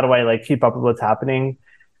 how do I like keep up with what's happening?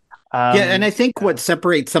 And I think what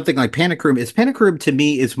separates something like Panic Room to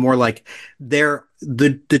me is more like the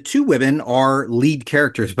two women are lead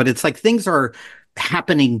characters, but it's like things are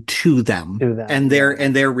happening to them and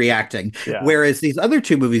they're reacting. Yeah. Whereas these other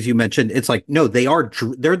two movies you mentioned, it's like, no,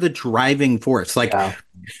 they're the driving force. Like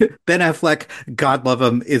Ben Affleck, God love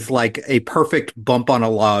him, is like a perfect bump on a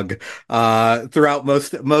log throughout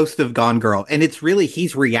most of Gone Girl. And it's really,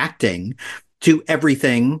 he's reacting to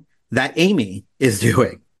everything that Amy is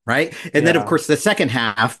doing. Right. And then, of course, the second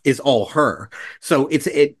half is all her. So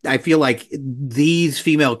I feel like these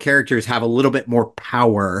female characters have a little bit more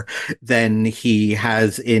power than he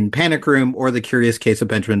has in Panic Room or The Curious Case of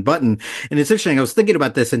Benjamin Button. And it's interesting. I was thinking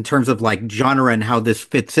about this in terms of like genre and how this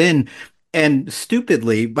fits in. And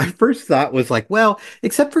stupidly, my first thought was like, well,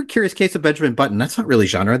 except for Curious Case of Benjamin Button, that's not really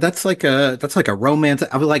genre. That's like a romance.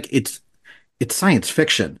 I was like, it's science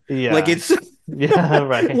fiction. Yeah. Like it's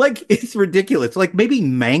right. Like it's ridiculous. Like maybe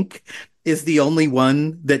Mank is the only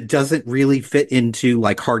one that doesn't really fit into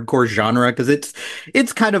like hardcore genre because it's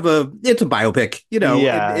kind of it's a biopic,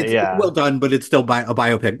 it's well done, but it's still a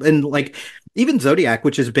biopic. And like even Zodiac,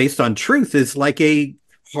 which is based on truth, is like a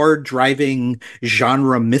hard driving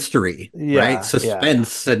genre mystery, right?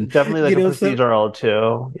 Suspense and definitely like a procedural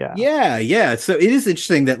too. Yeah. So it is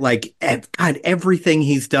interesting that like God, everything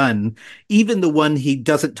he's done, even the one he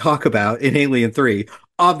doesn't talk about in Alien 3,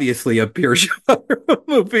 obviously a pure genre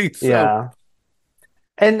movie. So. Yeah.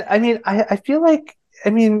 And I mean, I feel like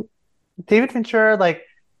David Fincher, like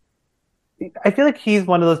I feel like he's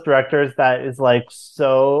one of those directors that is like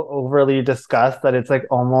so overly discussed that it's like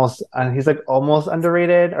almost he's like almost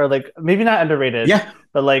underrated, or like maybe not underrated,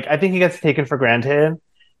 but like I think he gets taken for granted,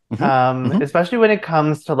 especially when it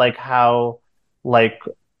comes to like how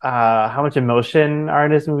much emotion are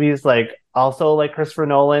in his movies. Like also like Christopher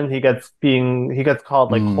Nolan, he gets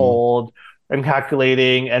called like cold and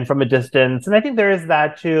calculating and from a distance, and I think there is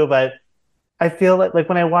that too, but I feel like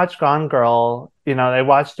when I watched Gone Girl, I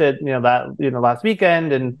watched it, last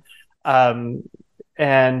weekend, and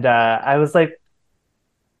I was like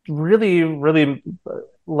really, really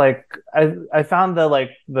like I found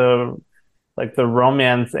the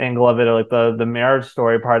romance angle of it, or like the marriage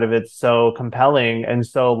story part of it, so compelling, and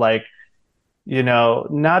so like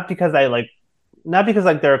not because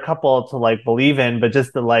they're a couple to like believe in, but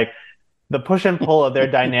just the push and pull of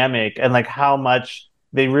their dynamic and like how much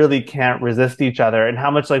they really can't resist each other, and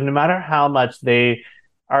how much like no matter how much they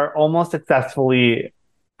are almost successfully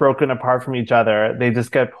broken apart from each other, they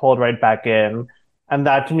just get pulled right back in. And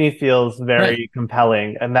that to me feels very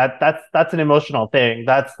compelling. And that's an emotional thing.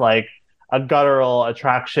 That's like a guttural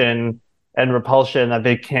attraction and repulsion that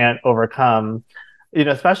they can't overcome.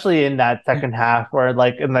 Especially in that second half, or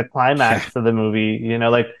like in the climax of the movie,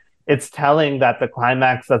 like it's telling that the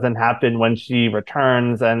climax doesn't happen when she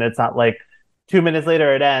returns, and it's not like 2 minutes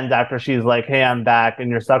later it ends after she's like, hey, I'm back and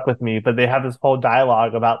you're stuck with me. But they have this whole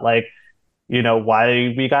dialogue about like,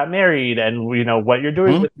 why we got married, and what you're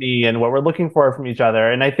doing with me and what we're looking for from each other.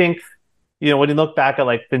 And I think, when you look back at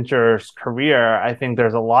like Fincher's career, I think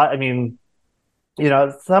there's a lot. I mean,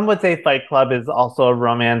 some would say Fight Club is also a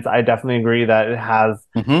romance. I definitely agree that it has.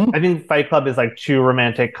 I think Fight Club is like two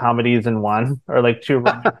romantic comedies in one, or like two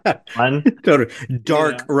romantic one. Totally.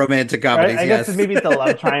 Dark romantic comedies. I guess maybe it's a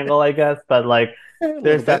love triangle, I guess, but like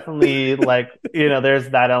there's definitely like, there's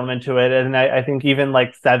that element to it. And I think even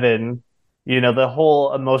like Seven, the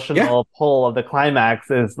whole emotional pull of the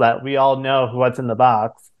climax is that we all know what's in the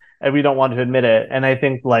box and we don't want to admit it. And I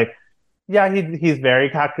think like, yeah, he's very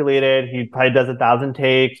calculated. He probably does 1,000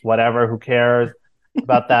 takes, whatever, who cares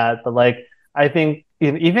about that? But like, I think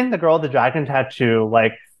even the girl with the dragon tattoo,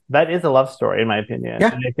 like that is a love story in my opinion.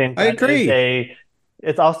 Yeah, and I think I agree.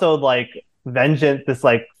 It's also like vengeance, this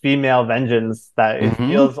like female vengeance that it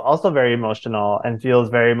feels also very emotional and feels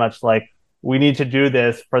very much like we need to do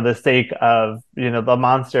this for the sake of, the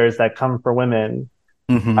monsters that come for women.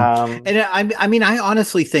 And I mean, I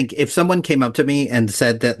honestly think if someone came up to me and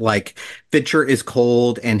said that like Fincher is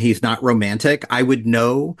cold and he's not romantic, I would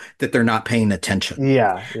know that they're not paying attention.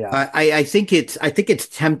 Yeah. I think it's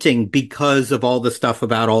tempting because of all the stuff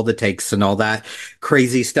about all the takes and all that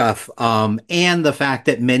crazy stuff, and the fact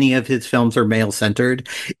that many of his films are male centered.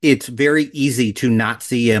 It's very easy to not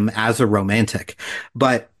see him as a romantic.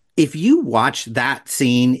 But if you watch that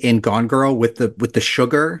scene in Gone Girl with the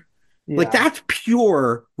sugar. Like that's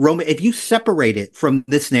pure romance. If you separate it from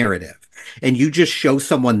this narrative and you just show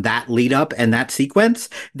someone that lead up and that sequence,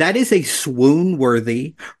 that is a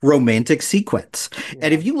swoon-worthy romantic sequence.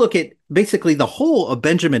 And if you look at basically the whole of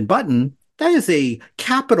Benjamin Button, that is a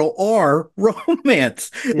capital R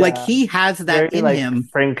romance. Like he has that in him.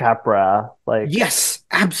 Frank Capra, like yes,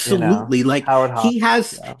 absolutely. Like he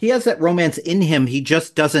has that romance in him. He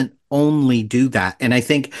just doesn't only do that. And I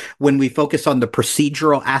think when we focus on the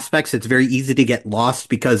procedural aspects, it's very easy to get lost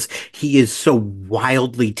because he is so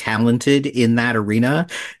wildly talented in that arena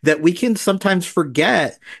that we can sometimes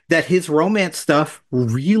forget that his romance stuff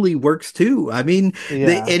really works too. I mean,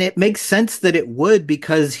 and it makes sense that it would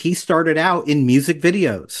because he started out in music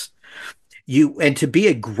videos. And to be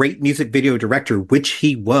a great music video director, which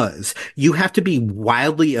he was, you have to be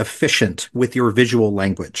wildly efficient with your visual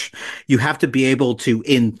language. You have to be able to,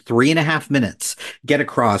 in 3.5 minutes, get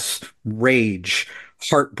across rage,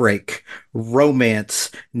 heartbreak, romance,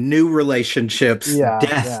 new relationships,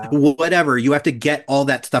 death, whatever. You have to get all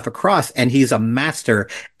that stuff across. And he's a master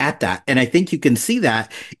at that. And I think you can see that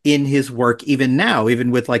in his work even now,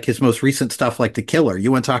 even with like his most recent stuff like The Killer. You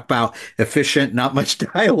want to talk about efficient, not much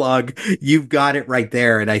dialogue. You've got it right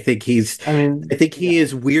there. And I think he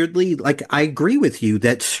is weirdly, like, I agree with you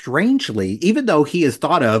that strangely, even though he is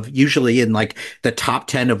thought of usually in like the top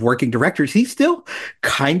 10 of working directors, he's still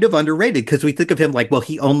kind of underrated because we think of him like, well,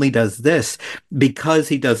 he only does this because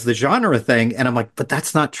he does the genre thing. And I'm like, but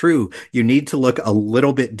that's not true. You need to look a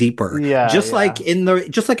little bit deeper. Like in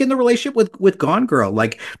the relationship with Gone Girl,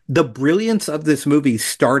 like the brilliance of this movie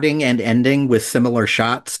starting and ending with similar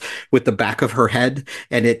shots with the back of her head.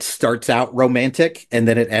 And it starts out romantic and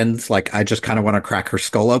then it ends like, I just kind of want to crack her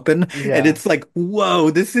skull open. And it's like,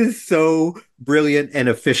 whoa, this is so brilliant and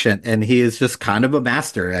efficient, and he is just kind of a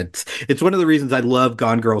master. It's one of the reasons I love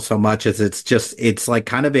Gone Girl so much is it's like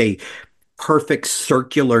kind of a perfect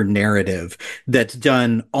circular narrative that's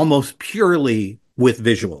done almost purely with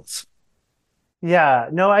visuals. Yeah,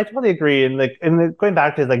 no, I totally agree. And going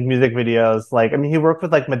back to his like music videos, like I mean, he worked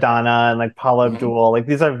with like Madonna and like Paula Abdul. Like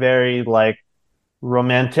these are very like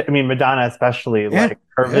romantic. I mean, Madonna especially. Like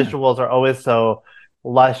her visuals are always so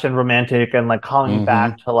lush and romantic and like calling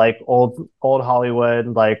back to like old Hollywood,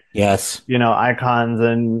 like icons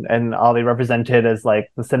and all they represented as like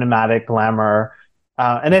the cinematic glamour.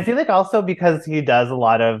 And I feel like also because he does a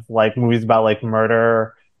lot of like movies about like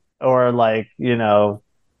murder or like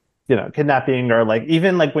kidnapping, or like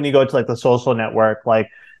even like when you go to like The Social Network, like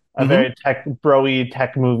a very bro-y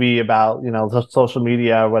tech movie about the social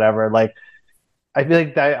media or whatever, like I feel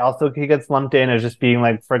like that also he gets lumped in as just being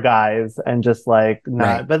like for guys and just like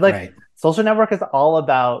not, but like Social Network is all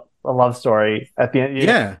about a love story at the end.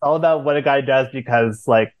 It's all about what a guy does because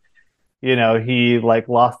like he like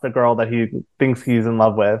lost the girl that he thinks he's in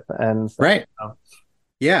love with, and so,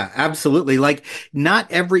 yeah, absolutely. Like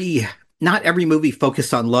not every movie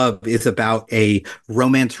focused on love is about a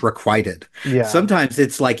romance requited. Sometimes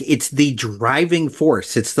it's like, it's the driving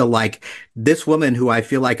force. It's the like, this woman who I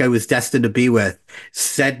feel like I was destined to be with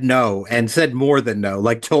said no, and said more than no,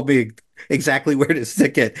 like told me exactly where to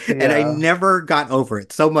stick it. And I never got over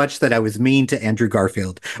it so much that I was mean to Andrew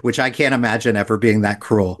Garfield, which I can't imagine ever being that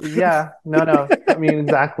cruel. No. I mean,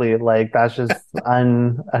 exactly. Like that's just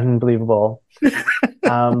unbelievable.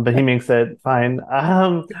 But he makes it fine.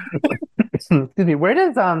 Excuse me. Where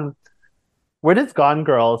does Where does Gone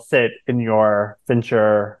Girl sit in your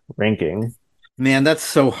Fincher ranking? Man, that's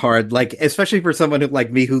so hard. Like, especially for someone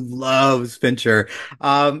like me who loves Fincher.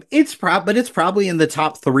 But it's probably in the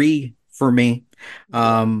top three for me.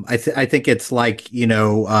 I think it's like,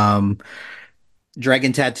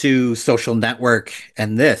 Dragon Tattoo, Social Network,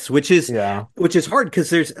 and this, which is hard because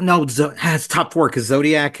there's has top four because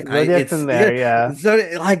Zodiac's in there, yeah.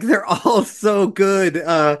 Like they're all so good.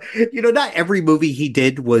 Not every movie he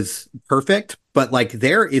did was perfect, but like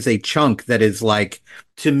there is a chunk that is like,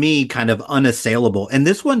 to me, kind of unassailable, and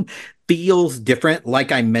this one feels different.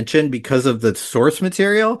 Like I mentioned, because of the source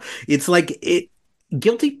material, it's like it.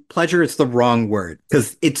 Guilty pleasure is the wrong word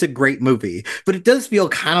because it's a great movie, but it does feel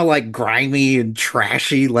kind of like grimy and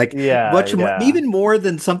trashy, like even more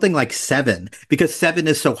than something like Seven, because Seven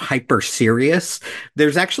is so hyper serious.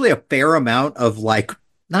 There's actually a fair amount of like,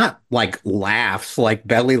 not like laughs, like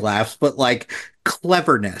belly laughs, but like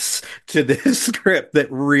cleverness to this script that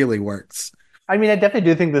really works. I mean, I definitely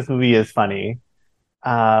do think this movie is funny.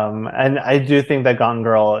 And I do think that Gone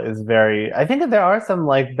Girl is I think that there are some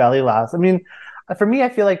like belly laughs. I mean, for me, I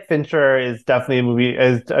feel like Fincher is definitely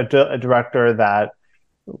a director that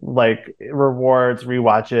like rewards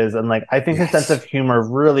rewatches, and like I think his sense of humor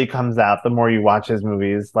really comes out the more you watch his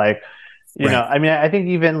movies. Like, you know, I mean, I think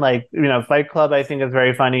even like, Fight Club, I think is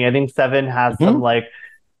very funny. I think Seven has some like,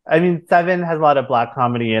 I mean, Seven has a lot of black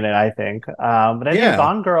comedy in it, I think. But I think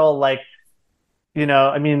Gone Girl, like,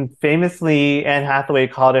 I mean, famously, Anne Hathaway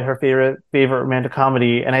called it her favorite romantic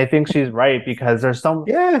comedy, and I think she's right because there's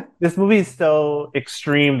this movie is so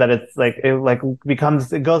extreme that it's like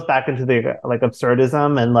it goes back into the like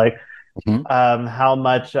absurdism and like how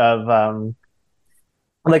much of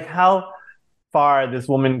like how far this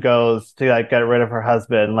woman goes to like get rid of her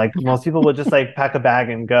husband. Like most people would just like pack a bag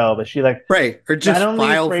and go, but she like or just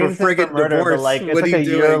file for friggin' divorce. But like it's like a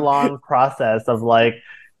year-long process of like,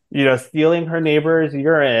 stealing her neighbor's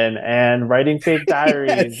urine and writing fake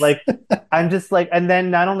diaries. Like, I'm just like, and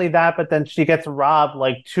then not only that, but then she gets robbed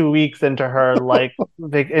like 2 weeks into her, like,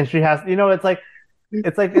 and she has,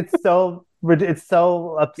 it's so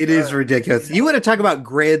absurd. It is ridiculous. You want to talk about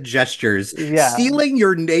grand gestures. Stealing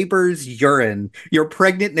your neighbor's urine, your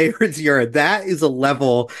pregnant neighbor's urine. That is a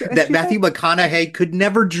level that Matthew McConaughey could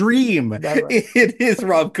never dream in his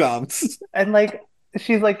rom-coms. And like,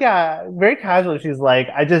 she's like, very casually, she's like,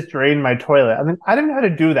 I just drained my toilet. I mean, I don't know how to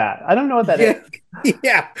do that. I don't know what that is.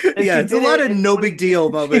 It's a lot of no big deal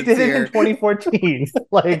moments here. She did it in 2014,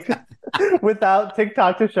 like, without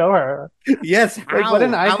TikTok to show her. Yes, how? Like, what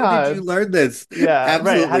an icon. How did you learn this?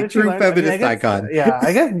 Absolutely, true feminist icon.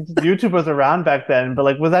 I guess YouTube was around back then, but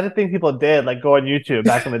like, was that a thing people did? Like, go on YouTube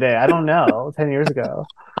back in the day? I don't know, 10 years ago.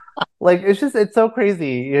 Like, it's so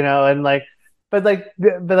crazy, and like, But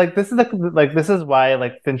this is why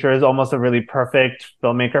like Fincher is almost a really perfect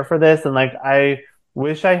filmmaker for this, and like I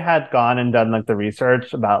wish I had gone and done like the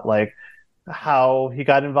research about like how he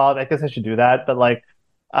got involved. I guess I should do that, but like,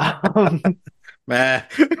 but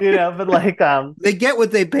like they get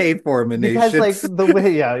what they pay for, Manish. Because like the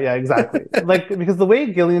way, exactly. Like because the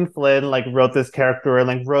way Gillian Flynn like wrote this character and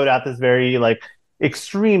like wrote out this very like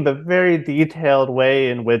extreme but very detailed way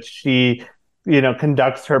in which she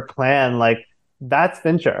conducts her plan, like. That's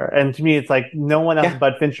Fincher. And to me, it's like no one else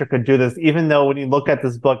but Fincher could do this, even though when you look at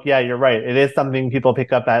this book, you're right. It is something people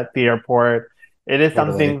pick up at the airport. It is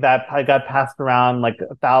something that got passed around like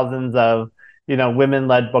thousands of,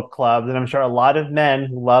 women-led book clubs. And I'm sure a lot of men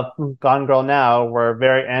who love Gone Girl now were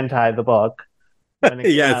very anti the book.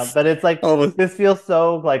 Yes. But it's like, this feels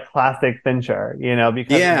so like classic Fincher,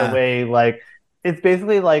 because of the way like, it's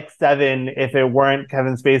basically like Seven if it weren't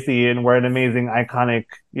Kevin Spacey and were an amazing, iconic,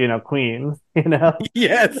 queen,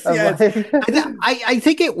 Yes. I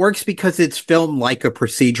think it works because it's filmed like a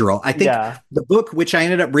procedural. I think the book, which I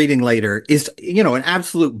ended up reading later, is, an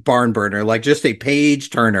absolute barn burner, like just a page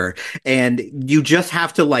turner. And you just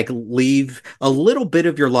have to like leave a little bit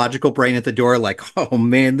of your logical brain at the door, like, oh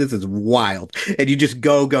man, this is wild. And you just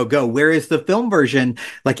go. Whereas the film version,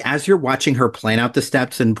 like as you're watching her plan out the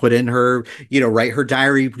steps and put in her, write her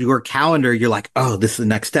diary, do her calendar, you're like, oh, this is the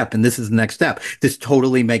next step. And this is the next step. This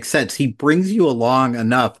totally makes sense. He brings you along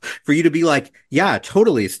enough for you to be like, yeah,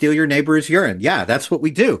 totally. Steal your neighbor's urine. Yeah, that's what we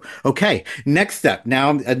do. Okay. Next step.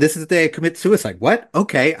 Now, this is the day I commit suicide. What?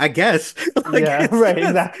 Okay. I guess. Like,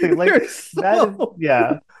 exactly. Like,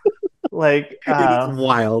 like, it's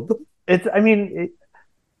wild.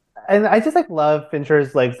 And I just like love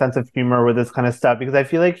Fincher's like sense of humor with this kind of stuff because I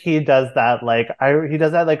feel like he does that like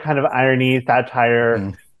kind of irony,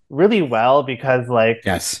 satire really well because like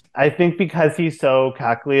yes, I think because he's so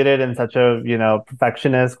calculated and such a,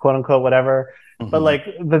 perfectionist, quote unquote, whatever. But like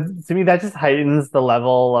to me that just heightens the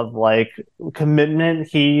level of like commitment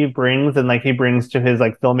he brings and like he brings to his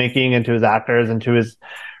like filmmaking and to his actors and to his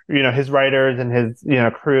his writers and his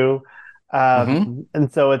crew.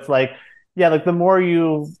 And so it's like, yeah, like the more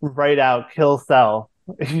you write out kill self,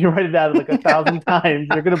 if you write it out like 1,000 times,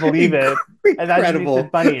 you're gonna believe it. And that just makes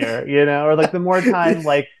it funnier, or like the more time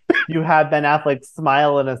like you have Ben Affleck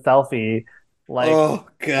smile in a selfie, like oh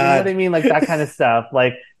god, you know what I mean, like that kind of stuff.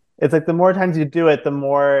 Like it's like the more times you do it, the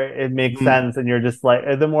more it makes sense, and you're just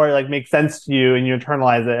like the more it like makes sense to you, and you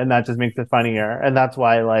internalize it, and that just makes it funnier. And that's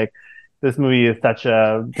why like this movie is such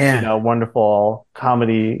a wonderful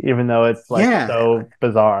comedy, even though it's like so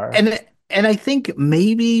bizarre. And I think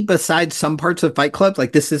maybe besides some parts of Fight Club,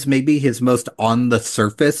 like this is maybe his most on the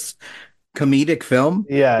surface comedic film.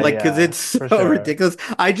 Because it's so ridiculous.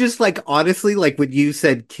 I just like honestly, like when you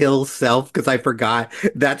said kill self, because I forgot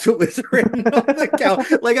that's what was written on the couch.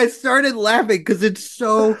 Like I started laughing because it's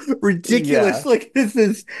so ridiculous. Like this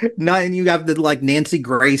is not, and you have the like Nancy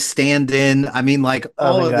Grace stand in. I mean, like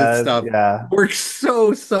all of this stuff works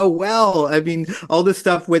so well. I mean, all this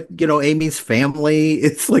stuff with Amy's family.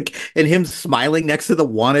 It's like, and him smiling next to the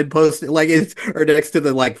wanted poster, like it's or next to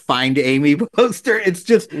the like find Amy poster. It's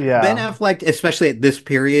just Ben Affleck, especially at this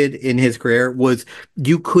period in his career,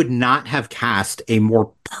 you could not have cast a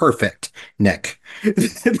more perfect Nick.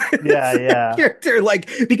 Character, like,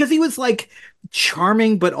 because he was like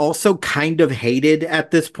charming but also kind of hated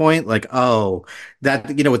at this point, like that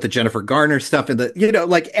with the Jennifer Garner stuff and the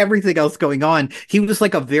like everything else going on, he was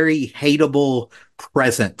like a very hateable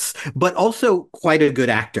presence but also quite a good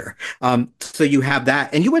actor. So you have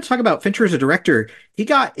that, and you want to talk about Fincher as a director. He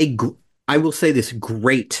got I will say this,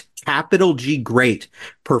 great, capital G great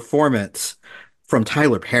performance from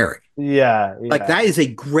Tyler Perry. Like that is a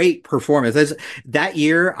great performance. That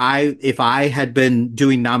year, if I had been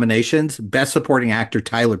doing nominations, best supporting actor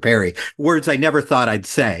Tyler Perry. Words I never thought I'd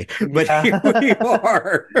say, but here we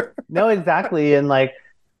are. No, exactly. And like,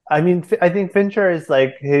 I mean, I think Fincher is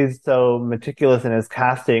like, he's so meticulous in his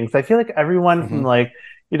casting. So I feel like everyone from like,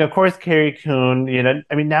 of course, Carrie Coon,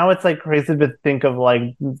 I mean, now it's like crazy to think of like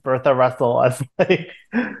Bertha Russell as like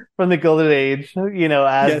from the Gilded Age, as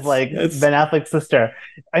Ben Affleck's sister.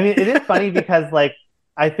 I mean, it is funny because like,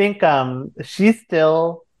 I think she's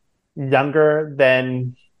still younger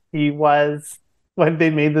than he was when they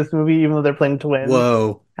made this movie, even though they're playing twins.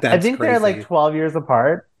 Whoa, that's I think crazy. they're like 12 years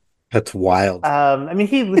apart. That's wild. I mean,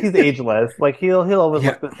 he's ageless. Like he'll always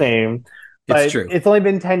look the same. But it's true. It's only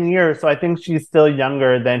been 10 years, so I think she's still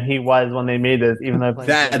younger than he was when they made this, even though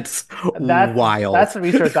that's wild. That's the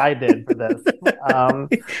research I did for this.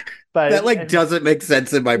 But that like doesn't make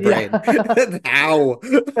sense in my brain. How?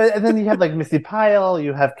 And then you have like Missy Pyle,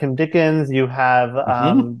 you have Kim Dickens, you have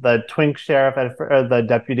the twink sheriff, the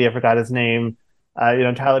deputy, I forgot his name.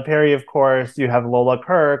 Tyler Perry, of course. You have Lola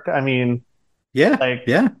Kirk. I mean,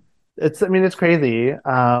 it's crazy. It's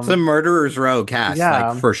a murderer's row cast,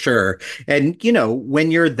 like for sure. And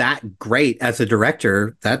when you're that great as a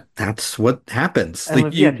director, that's what happens. And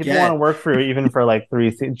like, people want to work for you even for like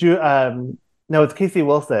 3 scenes. No, it's Casey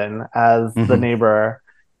Wilson as the neighbor.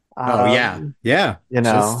 It's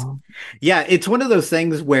one of those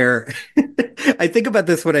things where I think about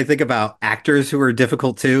this when I think about actors who are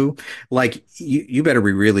difficult too. Like you better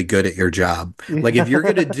be really good at your job. Like if you're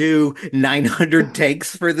gonna do 900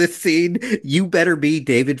 takes for this scene, you better be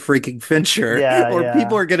David freaking Fincher,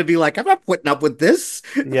 people are gonna be like, I'm not putting up with this.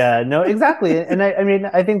 No, exactly. And I mean,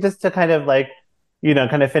 I think just to kind of like,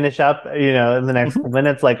 kind of finish up, in the next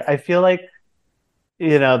minutes, like I feel like,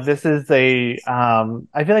 this is I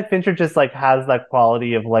feel like Fincher just like has that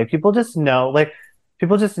quality of like people just know that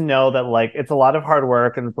like it's a lot of hard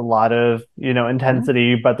work and it's a lot of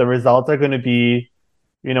intensity, but the results are going to be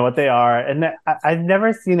what they are. And I've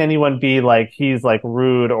never seen anyone be like he's like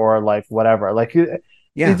rude or like whatever. Like he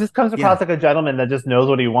just comes across like a gentleman that just knows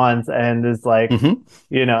what he wants and is like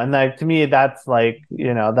and like to me that's like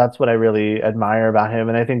that's what I really admire about him.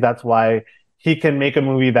 And I think that's why he can make a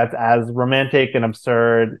movie that's as romantic and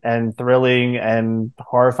absurd and thrilling and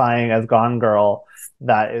horrifying as Gone Girl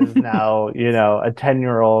that is now, a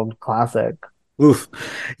 10-year-old classic. Oof.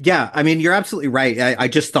 Yeah, I mean, you're absolutely right. I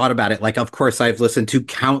just thought about it. Like, of course, I've listened to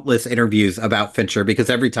countless interviews about Fincher because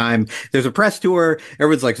every time there's a press tour,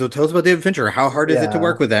 everyone's like, so tell us about David Fincher. How hard is it to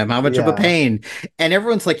work with him? How much of a pain? And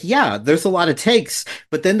everyone's like, yeah, there's a lot of takes.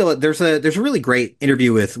 But then there's a really great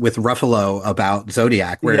interview with Ruffalo about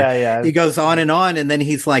Zodiac where he goes on. And then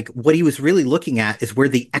he's like, what he was really looking at is where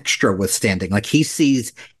the extra was standing. Like he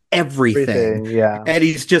sees everything. Yeah. And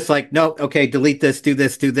he's just like, no, okay, delete this, do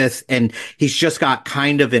this, do this. And he's just got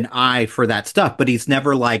kind of an eye for that stuff, but he's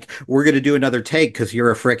never like, we're going to do another take because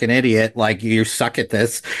you're a freaking idiot. Like, you suck at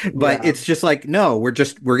this. But it's just like, no, we're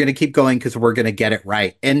going to keep going because we're going to get it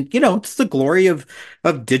right. And, you know, it's the glory of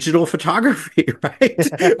digital photography,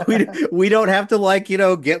 right? we don't have to, like, you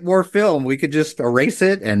know, get more film. We could just erase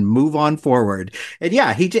it and move on forward. And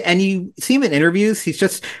yeah, and you see him in interviews,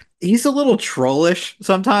 he's a little trollish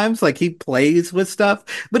sometimes. Like, he plays with stuff,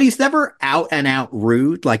 but he's never out and out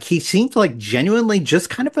rude. Like, he seems like genuinely just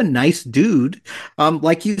kind of a nice dude.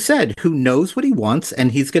 Like you said, who knows what he wants,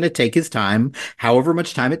 and he's going to take his time, however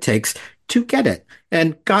much time it takes to get it.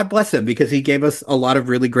 And God bless him, because he gave us a lot of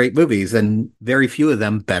really great movies, and very few of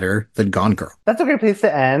them better than Gone Girl. That's a great place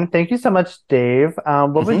to end. Thank you so much, Dave.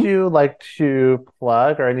 What would you like to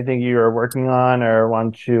plug, or anything you are working on or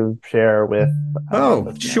want to share with?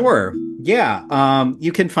 Sure. Yeah.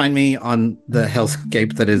 You can find me on the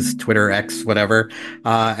hellscape that is Twitter, X, whatever,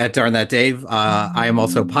 at Darn That Dave. I am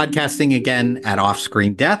also podcasting again at Off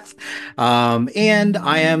Screen Death. And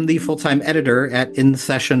I am the full-time editor at In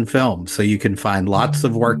Session Film. So you can find lots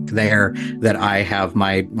of work there that I have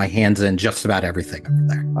my hands in just about everything over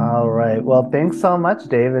there. All right. Well, thanks so much,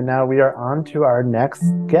 Dave. And now we are on to our next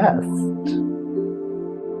guest.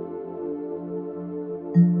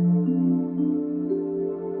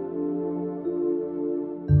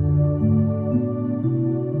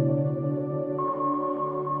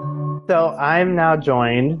 So I'm now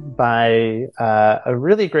joined by a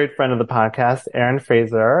really great friend of the podcast, Erin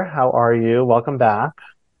Fraser. How are you? Welcome back.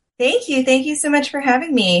 Thank you. Thank you so much for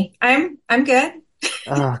having me. I'm good.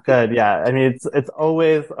 Oh, good. Yeah. I mean, it's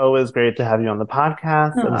always great to have you on the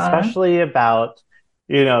podcast, and especially about,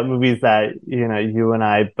 you know, movies that, you know, you and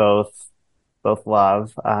I both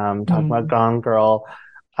love. Talking about Gone Girl.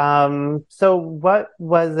 So what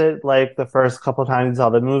was it like the first couple times you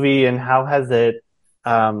saw the movie, and how has it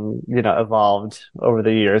evolved over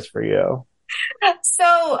the years for you?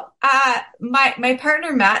 So, my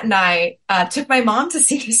partner Matt and I took my mom to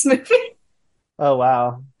see this movie. Oh,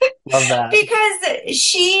 wow. Love that. Because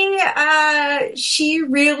she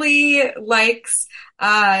really likes,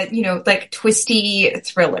 like twisty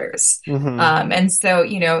thrillers. And so,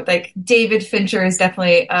 you know, like David Fincher is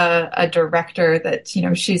definitely a director that, you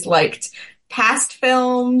know, she's liked past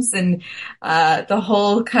films, and the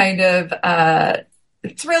whole kind of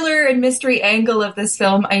thriller and mystery angle of this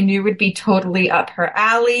film I knew would be totally up her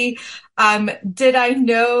alley. Did I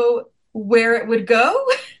know where it would go?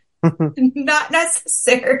 Not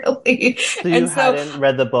necessarily. So you hadn't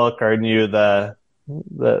read the book or knew the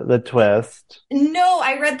twist? No,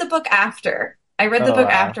 I read the book after.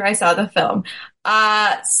 After I saw the film.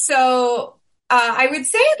 So I would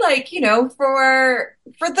say, like, you know, for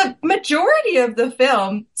the majority of the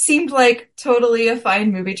film, seemed like totally a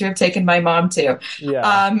fine movie to have taken my mom to.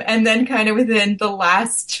 Yeah. And then kind of within the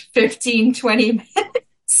last 15, 20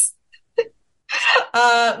 minutes,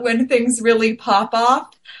 when things really pop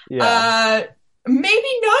off, maybe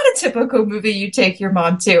not a typical movie you take your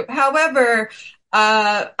mom to. However,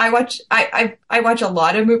 I watch a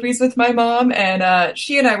lot of movies with my mom, and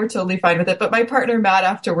she and I were totally fine with it. But my partner Matt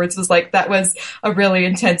afterwards was like, "That was a really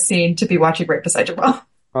intense scene to be watching right beside your mom."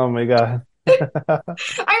 Oh my god!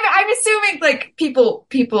 I'm assuming like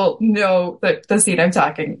people know the scene I'm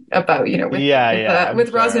talking about. You know,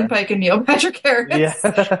 with Rosamund Pike and Neil Patrick Harris.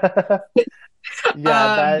 Yeah.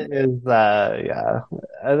 That is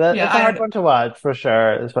it's a hard one to watch for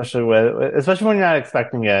sure, especially when you're not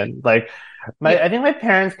expecting it. Like, I think my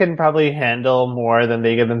parents can probably handle more than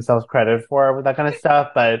they give themselves credit for with that kind of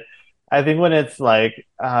stuff. But I think when it's like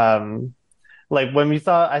when I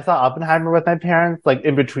saw Oppenheimer with my parents, like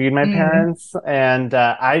in between my parents, and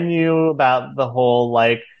I knew about the whole,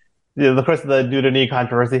 like, you know, of course the nudity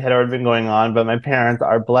controversy had already been going on, but my parents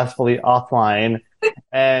are blissfully offline.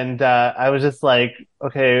 And I was just like,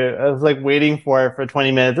 okay, I was like waiting for it for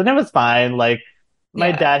 20 minutes, and it was fine. Like,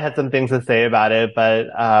 my dad had some things to say about it, but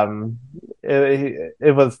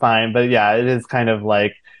it was fine. But yeah, it is kind of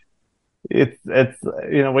like, it's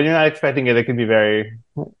you know, when you're not expecting it, it can be very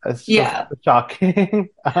shocking.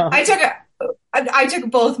 I took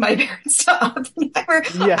both my parents to Oppenheimer.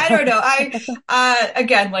 I don't know.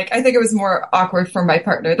 Again, like, I think it was more awkward for my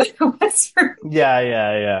partner than it was for me.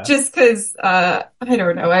 Yeah. Just because, I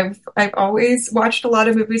don't know. I've always watched a lot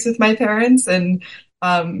of movies with my parents, and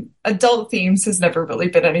adult themes has never really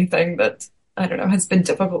been anything that, I don't know, has been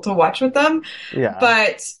difficult to watch with them. Yeah.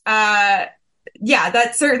 But, that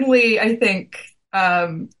certainly, I think,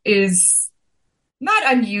 is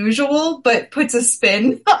not unusual, but puts a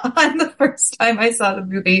spin on the first time I saw the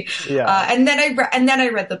movie. Yeah. And then I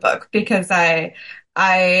read the book because I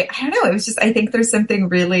don't know. It was just, I think there's something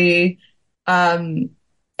really,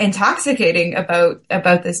 intoxicating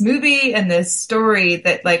about this movie and this story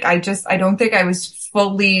that like, I don't think I was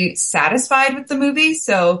fully satisfied with the movie.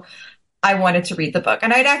 So I wanted to read the book,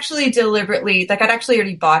 and I'd actually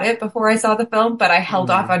already bought it before I saw the film, but I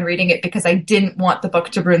held off on reading it because I didn't want the book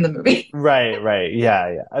to ruin the movie. Right.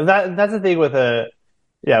 Yeah. That's the thing with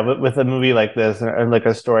with a movie like this, or like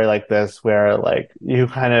a story like this, where like you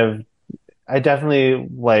kind of, I definitely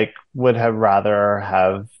like would have rather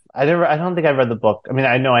have, I don't think I've read the book. I mean,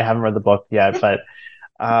 I know I haven't read the book yet, but,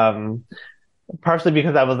 partially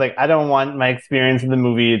because I was like, I don't want my experience in the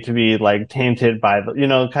movie to be like tainted by the,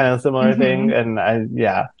 kind of similar thing. And and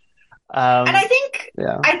I think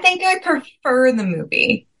I prefer the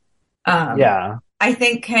movie. I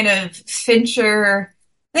think kind of Fincher,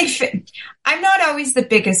 I'm not always the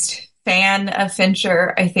biggest fan of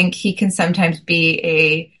Fincher. I think he can sometimes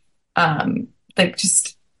be like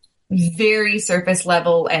just very surface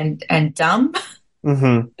level and dumb.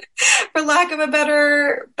 For lack of a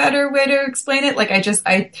better way to explain it. Like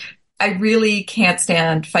I really can't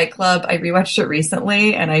stand Fight Club. I rewatched it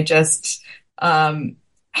recently and I just hasn't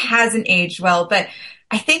aged well. But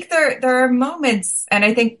I think there are moments, and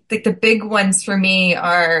I think like the big ones for me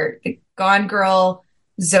are the Gone Girl,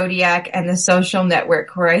 Zodiac, and The Social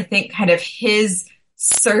Network, where I think kind of his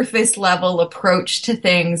surface level approach to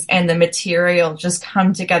things and the material just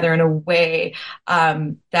come together in a way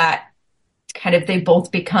that kind of they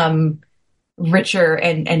both become richer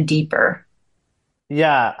and deeper.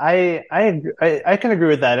 Yeah, I can agree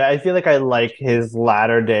with that. I feel like I like his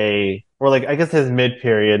latter day, or like I guess his mid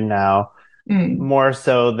period now, more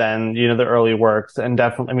so than the early works. And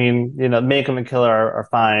definitely, I mean, Macon and Killer are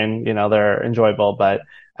fine, they're enjoyable, but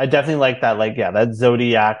I definitely like that, that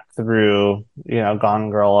Zodiac through Gone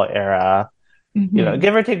Girl era,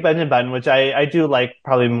 give or take Benjamin Button, which I do like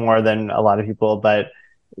probably more than a lot of people, but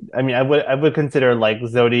I mean, I would consider like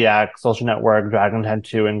Zodiac, Social Network, Dragon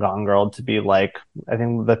Tattoo, and Gone Girl to be like, I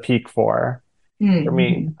think the peak for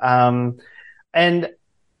me. And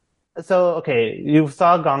so, okay, you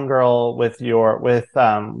saw Gone Girl with your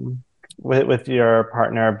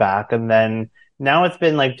partner back, and then now it's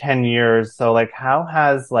been like 10 years. So like, how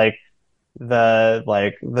has like the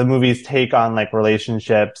movie's take on like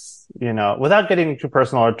relationships, without getting too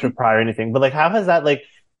personal or too prior or anything, but like, how has that like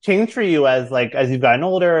changed for you as you've gotten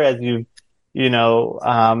older, as you've,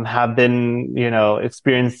 have been,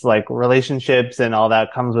 experienced like relationships and all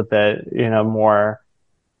that comes with it, more,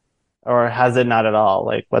 or has it not at all?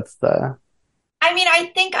 Like, what's the... I mean,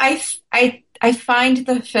 I think I find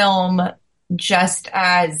the film just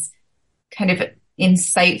as kind of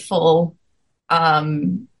insightful,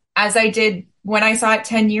 as I did when I saw it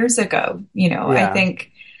 10 years ago.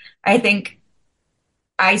 I think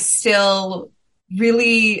I still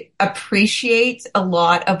really appreciate a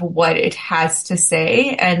lot of what it has to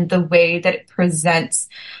say and the way that it presents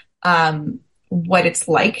what it's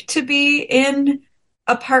like to be in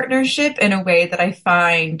a partnership in a way that I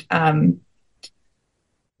find not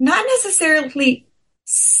necessarily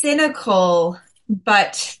cynical,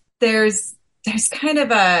 but there's kind of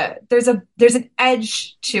there's an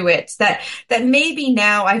edge to it that maybe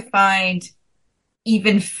now I find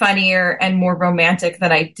even funnier and more romantic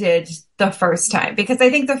than I did the first time. Because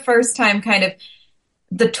I think the first time kind of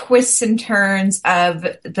the twists and turns of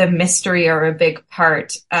the mystery are a big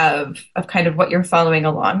part of kind of what you're following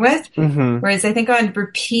along with. Whereas I think on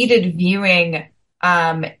repeated viewing,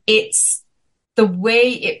 it's the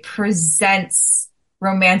way it presents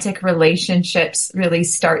romantic relationships really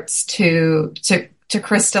starts to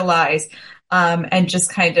crystallize. And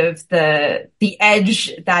just kind of the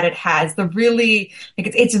edge that it has, the really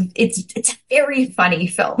like it's a very funny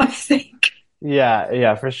film, I think.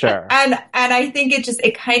 Yeah, for sure. And I think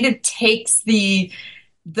it kind of takes the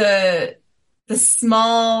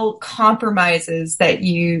small compromises that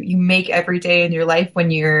you make every day in your life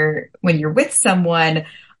when you're with someone,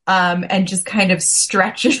 and just kind of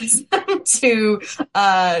stretches them to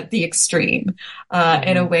the extreme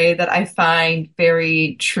in a way that I find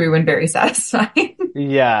very true and very satisfying.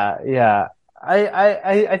 Yeah.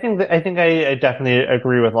 I think I definitely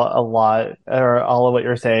agree with a lot or all of what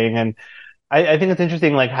you're saying, and I think it's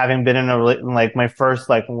interesting, like having been in like my first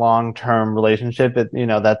like long-term relationship,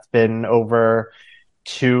 that's been over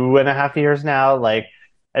 2.5 years now. Like,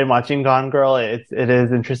 and watching Gone Girl, it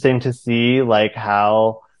is interesting to see like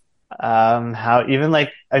how even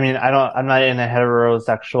like, I mean, I'm not in a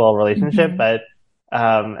heterosexual relationship, but,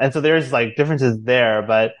 and so there's like differences there,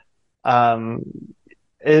 but,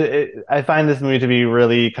 I find this movie to be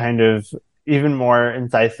really kind of even more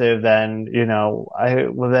incisive than,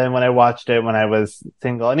 than when I watched it when I was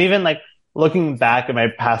single. And even like looking back at my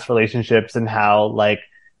past relationships and how like,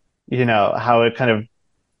 how it kind of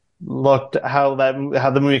looked, how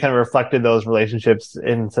the movie kind of reflected those relationships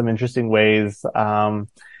in some interesting ways. I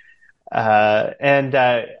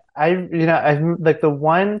like the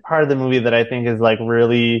one part of the movie that I think is like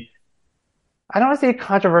really, I don't want to say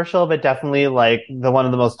controversial, but definitely like one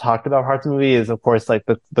of the most talked about parts of the movie is of course like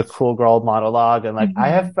the cool girl monologue. And like I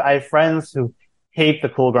have friends who hate the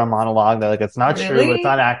cool girl monologue. They're like, it's not true. It's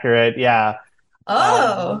not accurate. Yeah.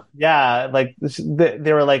 Oh. Yeah. Like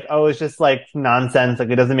they were like, oh, it's just like nonsense. Like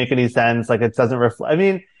it doesn't make any sense. Like it doesn't reflect. I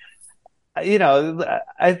mean, but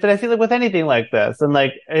I feel like with anything like this, and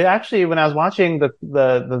like it actually, when I was watching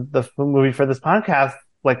the movie for this podcast,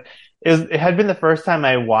 like it had been the first time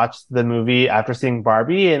I watched the movie after seeing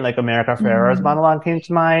Barbie, and like America Ferrera's monologue came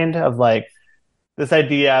to mind of like this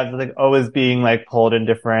idea of like always being like pulled in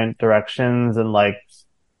different directions and like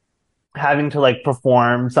having to like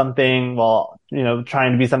perform something while,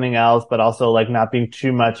 trying to be something else, but also like not being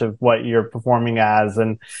too much of what you're performing as.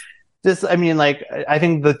 And just, I mean, like, I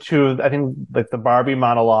think like the Barbie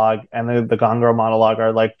monologue and the Gone Girl monologue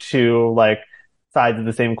are like two like sides of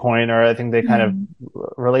the same coin, or I think they kind of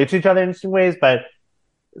relate to each other in interesting ways. But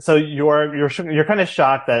so you're kind of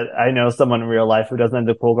shocked that I know someone in real life who doesn't have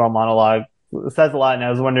the cool girl monologue. It says a lot. And I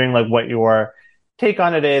was wondering like what your take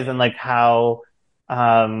on it is, and like how,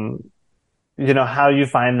 how you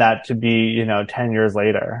find that to be, 10 years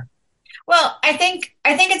later. Well, I think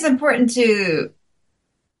it's important to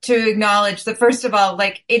acknowledge that, first of all,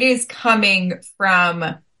 like it is coming from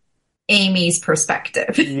Amy's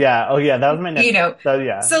perspective. Yeah. Oh yeah. That was my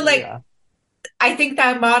next, So like, yeah. I think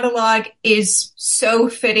that monologue is so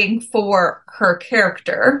fitting for her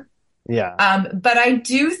character. Yeah. But I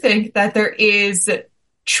do think that there is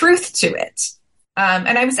truth to it.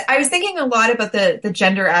 And I was thinking a lot about the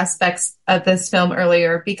gender aspects of this film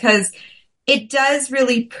earlier, because it does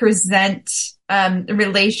really present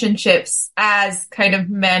relationships as kind of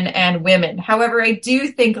men and women. However, I do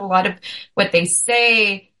think a lot of what they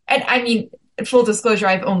say, and I mean, full disclosure,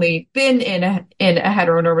 I've only been in a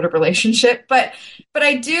heteronormative relationship, but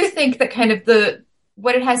I do think that kind of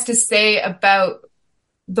what it has to say about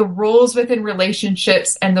the roles within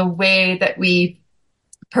relationships and the way that we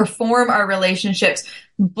perform our relationships,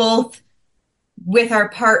 both with our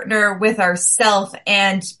partner, with ourselves,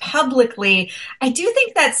 and publicly. I do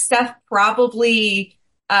think that stuff probably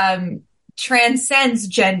transcends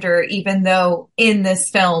gender, even though in this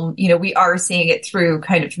film, we are seeing it through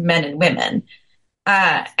kind of men and women.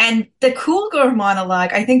 And the cool girl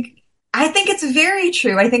monologue, I think it's very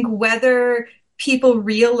true. I think whether people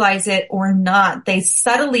realize it or not, they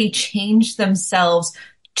subtly change themselves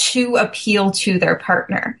to appeal to their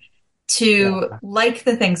partner, to like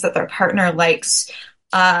the things that their partner likes.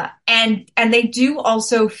 And they do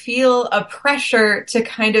also feel a pressure to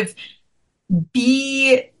kind of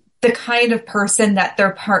be the kind of person that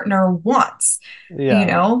their partner wants,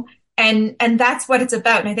 and that's what it's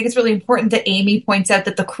about. And I think it's really important that Amy points out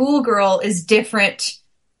that the cool girl is different.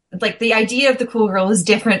 Like the idea of the cool girl is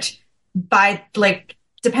different by like,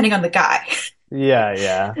 depending on the guy.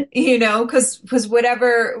 Yeah. Because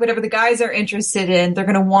whatever the guys are interested in, they're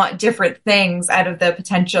going to want different things out of the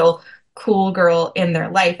potential cool girl in their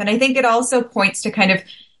life. And I think it also points to kind of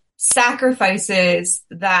sacrifices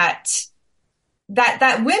that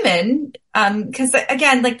women, because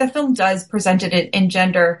again, like the film does present it in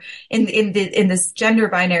gender, in this gender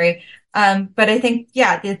binary. But I think,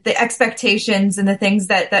 the expectations and the things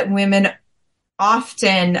that women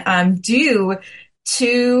often do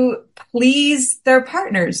to please their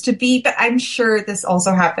partners, but I'm sure this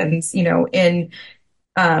also happens, in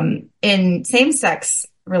same-sex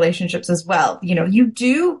relationships as well. You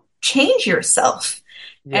do change yourself,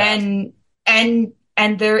 and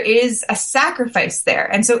there is a sacrifice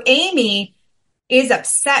there. And so Amy is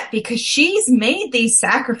upset because she's made these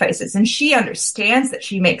sacrifices and she understands that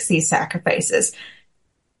she makes these sacrifices.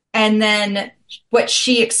 And then what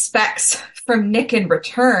she expects from Nick in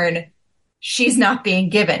return, she's not being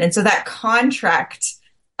given. And so that contract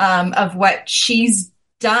of what she's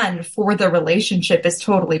done for the relationship is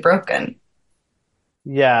totally broken.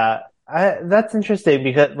 Yeah, that's interesting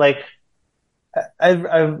because like I've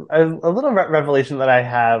a little revelation that I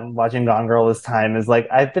have watching Gone Girl this time is like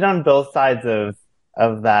I've been on both sides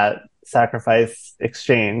of that sacrifice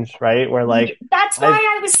exchange, right? Where like that's why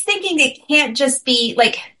I was thinking it can't just be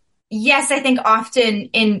like, yes, I think often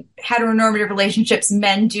in heteronormative relationships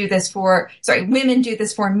women do this for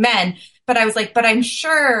men, but I was like, but I'm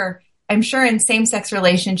sure I'm sure in same-sex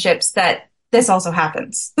relationships that this also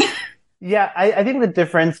happens. Yeah, I think the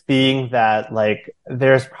difference being that, like,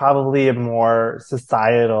 there's probably a more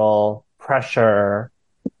societal pressure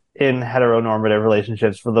in heteronormative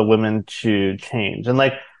relationships for the women to change. And,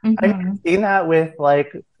 like, I've seen that with,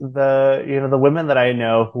 like, the women that I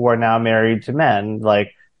know who are now married to men,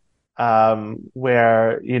 like,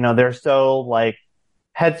 where, they're so, like,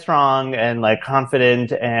 headstrong and, like,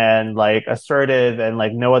 confident and, like, assertive and,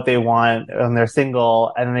 like, know what they want, and they're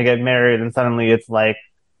single, and then they get married and suddenly it's like,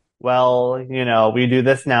 well, we do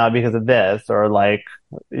this now because of this, or like,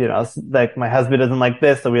 like my husband doesn't like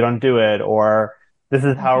this, so we don't do it, or this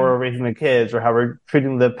is how we're raising the kids, or how we're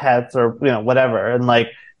treating the pets, or, whatever. And like,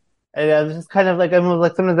 and I was just kind of like,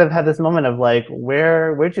 sometimes I've had this moment of like,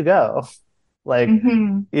 where'd you go? Like,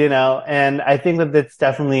 and I think that it's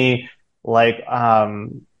definitely like,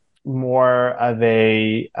 more of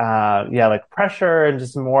a, like pressure and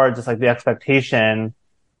just more just like the expectation.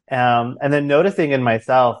 And then noticing in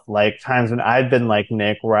myself, like times when I've been like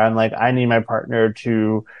Nick, where I'm like, I need my partner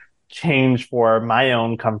to change for my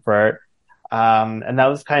own comfort. And that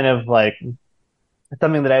was kind of like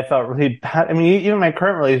something that I felt really bad. I mean, even my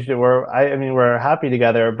current relationship where we're happy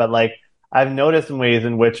together, but like I've noticed in ways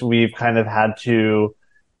in which we've kind of had to,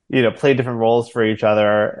 play different roles for each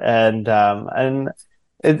other. And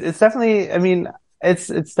it's definitely,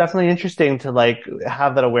 it's definitely interesting to like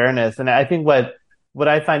have that awareness. And I think what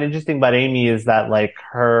I find interesting about Amy is that like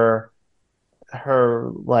her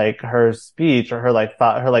speech, or her like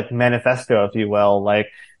thought, her like manifesto, if you will, like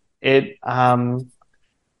it,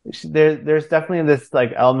 there's definitely this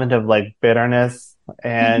like element of like bitterness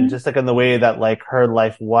and just like in the way that like her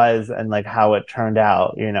life was and like how it turned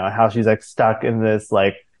out, how she's like stuck in this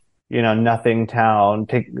like, nothing town,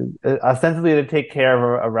 ostensibly to take care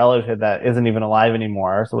of a relative that isn't even alive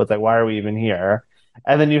anymore. So it's like, why are we even here?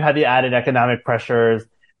 And then you had the added economic pressures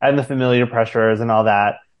and the familiar pressures and all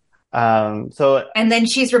that. And then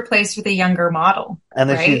she's replaced with a younger model. And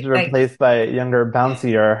then right? she's replaced by a younger,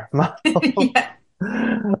 bouncier model.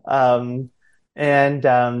 And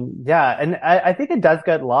I think it does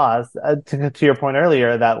get lost, to your point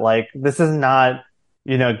earlier, that like, this is not,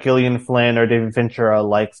 Gillian Flynn or David Fincher,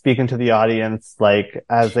 like speaking to the audience, like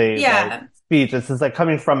as a like, speech. This is like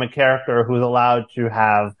coming from a character who's allowed to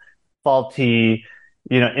have faulty,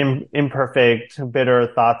 imperfect, bitter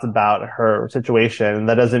thoughts about her situation.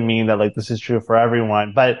 That doesn't mean that like this is true for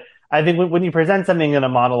everyone. But I think when you present something in a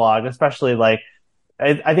monologue, especially like,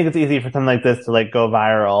 I think it's easy for something like this to like go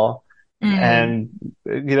viral and,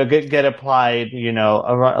 get applied,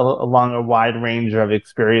 along a wide range of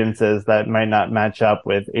experiences that might not match up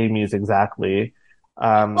with Amy's exactly.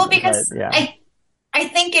 Because I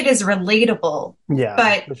think it is relatable. Yeah,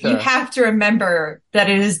 but sure. You have to remember that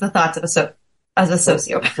it is the thoughts of a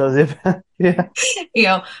sociopath.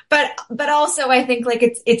 Yeah. But also I think like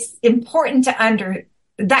it's important to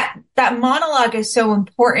that monologue is so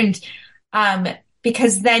important,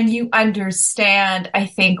 because then you understand, I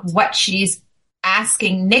think, what she's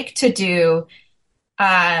asking Nick to do,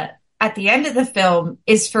 at the end of the film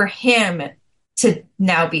is for him to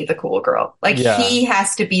now be the cool girl. Like he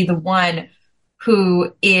has to be the one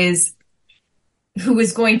who is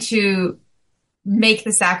going to make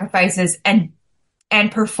the sacrifices and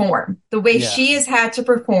perform the way she has had to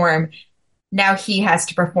perform. Now he has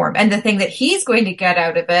to perform. And the thing that he's going to get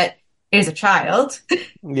out of it is a child.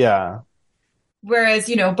 Yeah.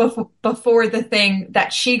 Whereas, before the thing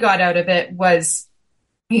that she got out of it was,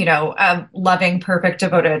 a loving, perfect,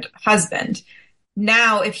 devoted husband.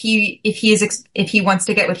 Now, if he wants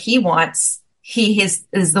to get what he wants, he is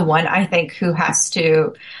the one, I think, who has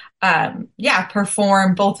to,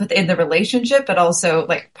 perform both within the relationship, but also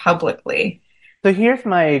like publicly. So here's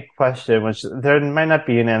my question, which there might not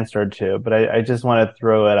be an answer to, but I just want to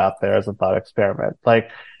throw it out there as a thought experiment. Like,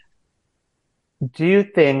 do you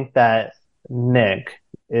think that Nick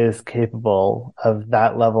is capable of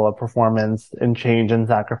that level of performance and change and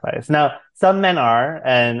sacrifice? Now, some men are,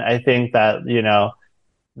 and I think that,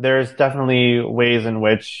 there's definitely ways in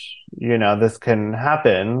which, this can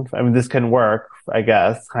happen. I mean, this can work, I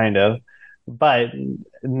guess, kind of. But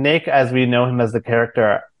Nick, as we know him as the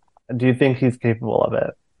character, do you think he's capable of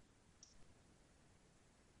it?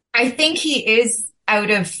 I think he is out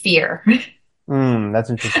of fear. That's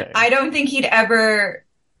interesting. I don't think he'd ever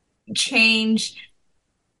change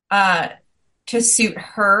to suit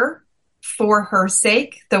her for her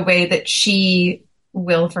sake the way that she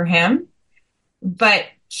will for him. But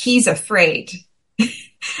he's afraid.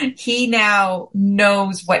 He now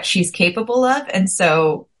knows what she's capable of, and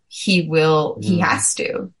so he has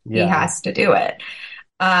to do it.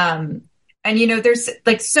 And, you know, there's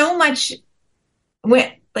like so much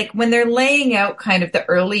when they're laying out kind of the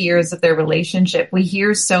early years of their relationship, we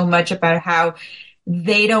hear so much about how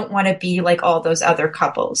they don't want to be like all those other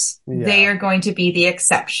couples. Yeah. They are going to be the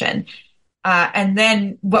exception. And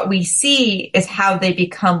then what we see is how they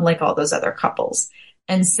become like all those other couples.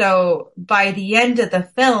 And so by the end of the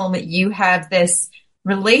film, you have this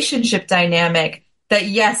relationship dynamic that,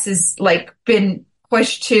 yes, is like been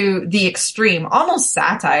pushed to the extreme, almost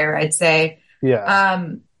satire, I'd say. Yeah.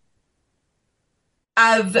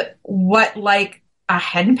 Of what like a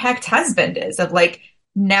henpecked husband is, of like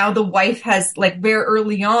now the wife has like where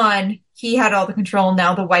early on he had all the control.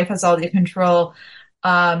 Now the wife has all the control.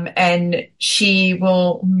 And she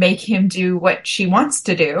will make him do what she wants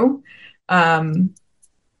to do. And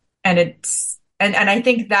I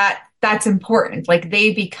think that that's important. Like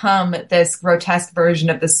they become this grotesque version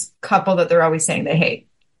of this couple that they're always saying they hate.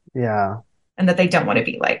 Yeah. And that they don't want to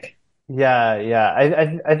be like. Yeah.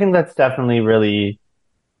 Yeah. I think that's definitely really,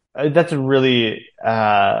 I think that's a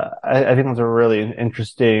really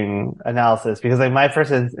interesting analysis, because like my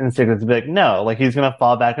first instinct is to be like, no, like he's going to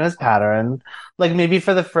fall back in his pattern. Like maybe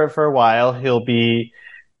for a while he'll be,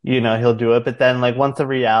 he'll do it. But then like once the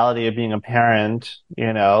reality of being a parent,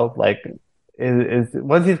 like is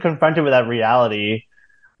once he's confronted with that reality,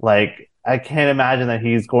 like I can't imagine that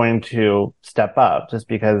he's going to step up just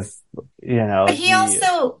because, But he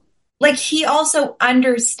also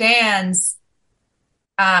understands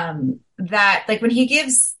that like when he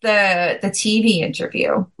gives the TV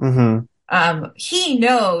interview, he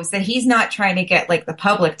knows that he's not trying to get like the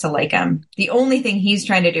public to like him. The only thing he's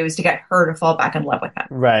trying to do is to get her to fall back in love with him.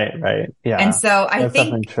 Right. Yeah. And so I that's think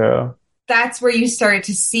definitely true. That's where you start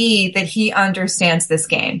to see that he understands this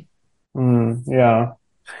game. Yeah.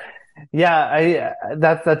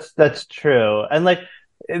 That's true. And like,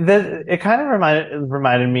 it kind of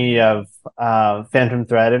reminded me of Phantom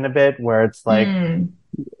Thread in a bit, where it's like,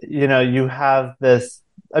 you have this.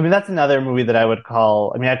 I mean, that's another movie that I would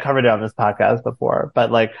call. I mean, I covered it on this podcast before, but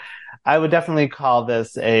like, I would definitely call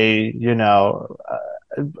this these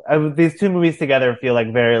two movies together feel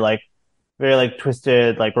like very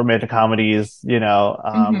twisted, like romantic comedies,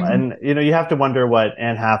 and you have to wonder what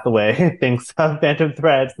Anne Hathaway thinks of Phantom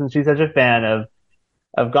Thread, since she's such a fan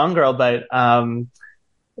of Gone Girl, but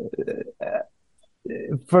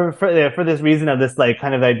for this reason of this like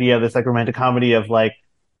kind of idea of this like romantic comedy of like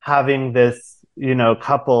having this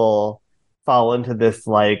couple fall into this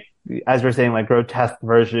like, as we're saying, like grotesque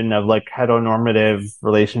version of like heteronormative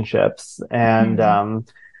relationships. And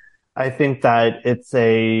I think that it's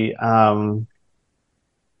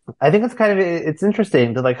it's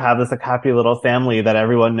interesting to like have this like happy little family that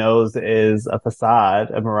everyone knows is a facade,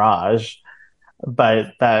 a mirage,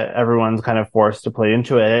 but that everyone's kind of forced to play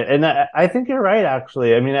into it. And I think you're right,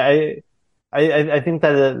 actually. I mean, I think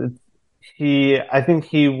that I think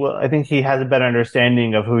he has a better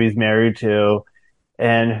understanding of who he's married to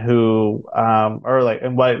and who, or like,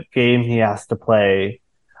 and what game he has to play.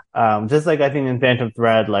 Just like I think in Phantom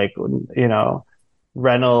Thread, like,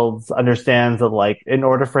 Reynolds understands that like, in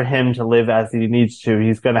order for him to live as he needs to,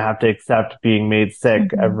 he's going to have to accept being made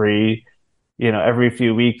sick every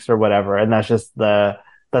few weeks or whatever. And that's just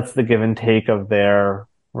that's the give and take of their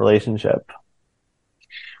relationship.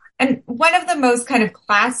 And one of the most kind of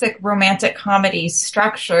classic romantic comedy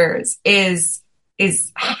structures is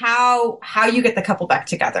how you get the couple back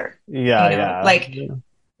together. Yeah.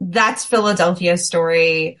 That's Philadelphia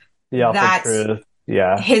Story. Yeah, that's Truth.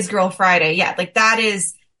 Yeah. His Girl Friday. Yeah, like that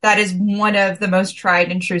is one of the most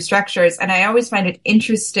tried and true structures. And I always find it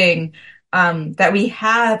interesting that we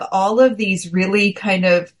have all of these really kind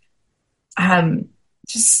of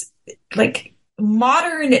just like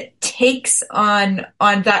modern takes on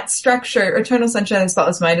that structure. Eternal Sunshine of the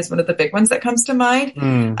Spotless Mind is one of the big ones that comes to mind,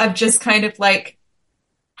 of just kind of like,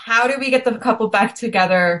 how do we get the couple back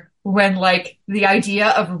together when like the idea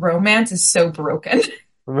of romance is so broken?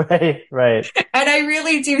 Right. And I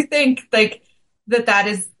really do think like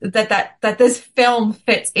that this film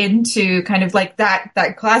fits into kind of like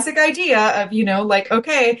that classic idea of, like,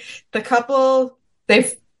 okay, the couple,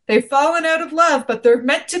 they've fallen out of love, but they're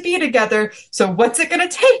meant to be together. So what's it going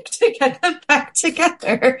to take to get them back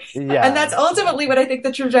together? Yeah. And that's ultimately what I think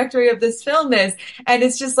the trajectory of this film is. And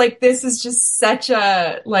it's just like, this is just such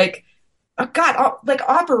a like, like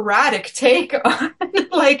operatic take on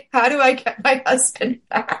like, how do I get my husband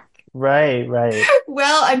back? Right.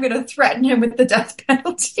 Well, I'm going to threaten him with the death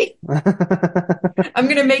penalty. I'm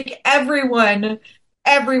going to make everyone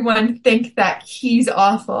think that he's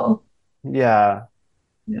awful. Yeah.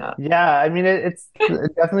 I mean, it's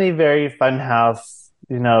definitely very Funhouse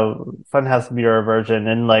mirror version.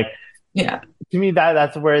 And like, Yeah. To me,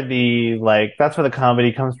 that's where that's where the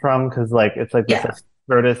comedy comes from, because it's like this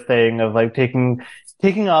absurdist thing of like taking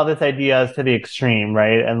all this ideas to the extreme,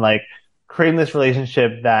 right? And like creating this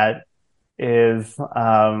relationship that is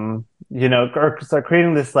or start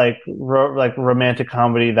creating this like romantic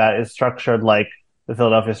comedy that is structured like the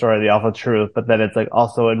Philadelphia Story, the Awful Truth, but then it's like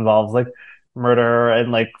also involves like murder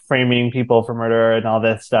and like framing people for murder and all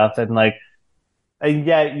this stuff, and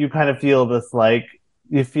yet you kind of feel this like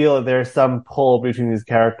you feel there's some pull between these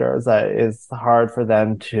characters that is hard for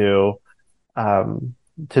them to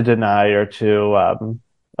deny or to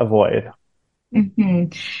avoid. Mm-hmm.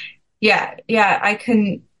 Yeah,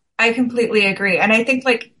 I completely agree. And I think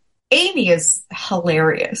like Amy is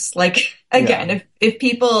hilarious. Like, again, if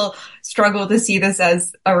people struggle to see this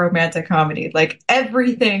as a romantic comedy, like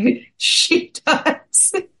everything she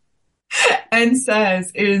does and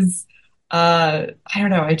says is, I don't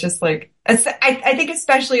know. I just like, I think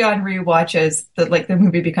especially on rewatches that like the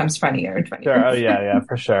movie becomes funnier and funnier. Sure. Oh yeah,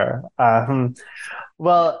 for sure. Erin,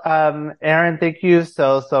 thank you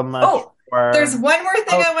so much. Oh, there's one more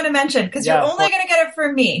thing I want to mention, because you're only going to get it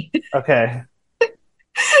from me. Okay.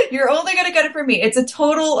 You're only going to get it from me. It's a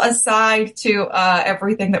total aside to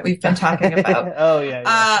everything that we've been talking about. Oh,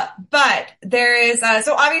 yeah. But there is,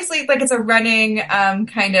 so obviously, like, it's a running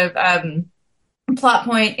kind of plot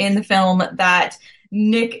point in the film that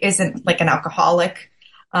Nick isn't, like, an alcoholic.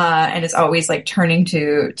 And is always like turning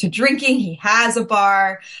to drinking. He has a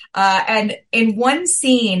bar. And in one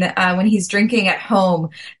scene, when he's drinking at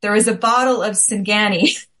home, there is a bottle of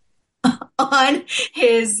Singani on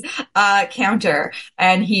his counter,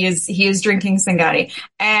 and he is drinking Singani.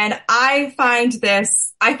 And I find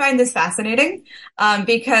this fascinating,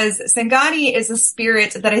 because Singani is a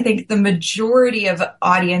spirit that I think the majority of the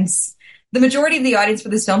audience for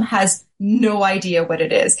this film has no idea what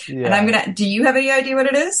it is. Yeah. And do you have any idea what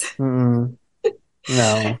it is? No.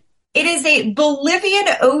 It is a Bolivian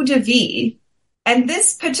eau de vie, and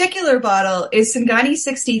this particular bottle is Singani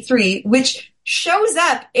 63, which shows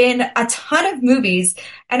up in a ton of movies.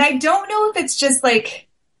 And I don't know if it's just like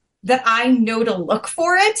that I know to look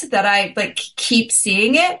for it, that I like keep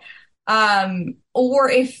seeing it.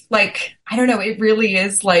 Or if like, I don't know, it really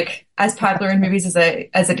is like as popular in movies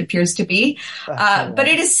as it appears to be. But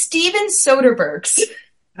it is Steven Soderbergh's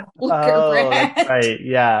liquor brand. That's right.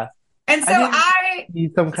 Yeah. And so I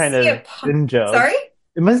need some kind of in-joke. Sorry?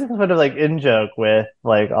 It must be some kind of like in-joke with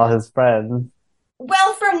like all his friends.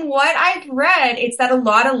 Well, from what I've read, it's that a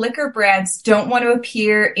lot of liquor brands don't want to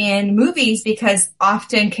appear in movies because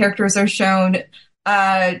often characters are shown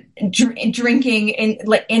drinking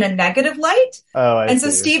in a negative light. Oh, I see. So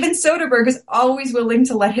Steven Soderbergh is always willing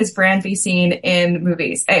to let his brand be seen in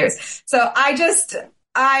movies. Anyways, so I'm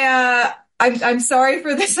sorry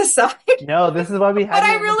for this aside. No, this is why we have. But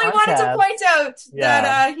I really wanted to point out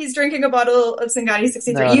that he's drinking a bottle of Singani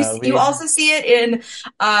 63. You also see it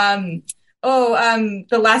in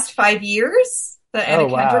The Last 5 Years, the Anna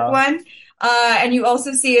Kendrick one. And you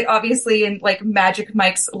also see it obviously in like Magic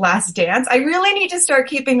Mike's Last Dance. I really need to start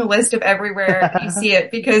keeping a list of everywhere you see it,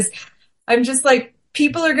 because I'm just like,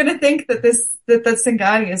 people are going to think that that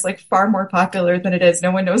Singani is like far more popular than it is. No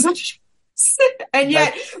one knows what it is. And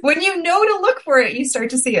yet when you know to look for it, you start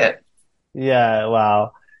to see it. Yeah.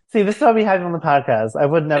 Wow. See, this is why we have you on the podcast. I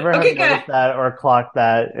would never have noticed that or clocked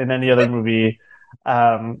that in any other movie.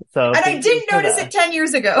 And I didn't notice it 10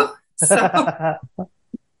 years ago. So.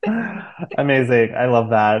 Amazing. I love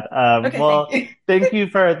that. Thank you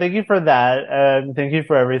for that. And thank you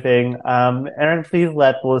for everything. Erin, please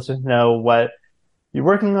let the listeners know what you're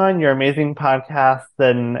working on, your amazing podcast,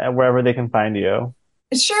 and wherever they can find you.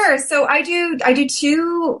 Sure. So I do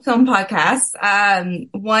 2 film podcasts.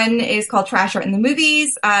 One is called Trash Art in the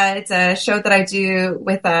Movies. It's a show that I do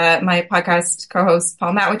with my podcast co-host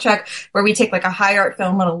Paul Matwichuk, where we take like a high art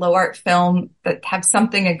film and a low art film that have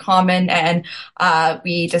something in common, and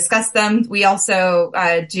we discuss them. We also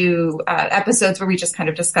do episodes where we just kind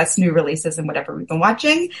of discuss new releases and whatever we've been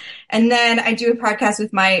watching. And then I do a podcast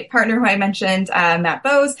with my partner who I mentioned, Matt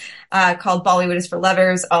Bose, called Bollywood is for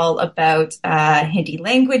Lovers, all about Hindi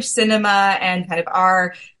language cinema and kind of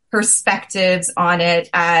our perspectives on it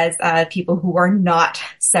as people who are not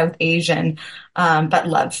South Asian but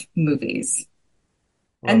love movies.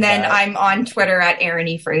 And then I'm on Twitter at Erin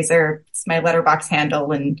E. Fraser. It's my letterbox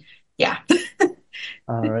handle, and yeah.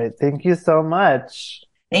 All right. Thank you so much.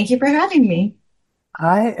 Thank you for having me.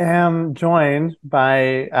 I am joined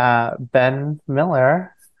by Ben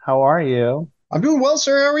Miller. How are you? I'm doing well,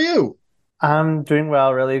 sir. How are you? I'm doing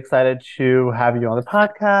well. Really excited to have you on the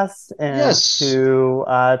podcast and to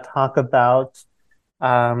talk about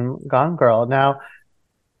Gone Girl. Now,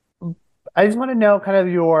 I just want to know kind of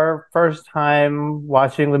your first time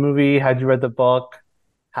watching the movie. Had you read the book?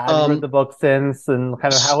 Have you read the book since? And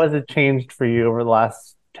kind of how has it changed for you over the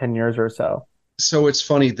last 10 years or so? So it's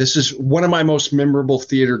funny. This is one of my most memorable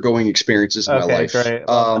theater going experiences in my life. Great.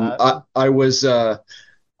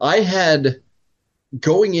 I had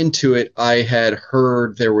going into it, I had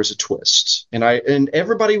heard there was a twist, and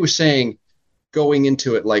everybody was saying going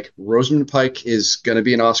into it, like, Rosamund Pike is going to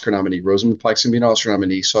be an Oscar nominee. Rosamund Pike's going to be an Oscar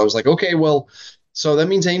nominee. So I was like, okay, well, so that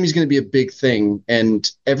means Amy's going to be a big thing. And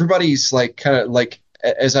everybody's like, kind of like,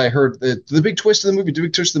 as I heard the big twist of the movie, the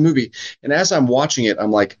big twist of the movie. And as I'm watching it, I'm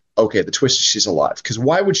like, okay, the twist is she's alive. Because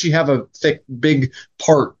why would she have a thick, big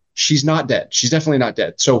part? She's not dead. She's definitely not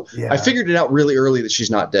dead. So I figured it out really early that she's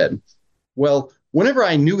not dead. Well, whenever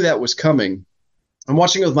I knew that was coming, I'm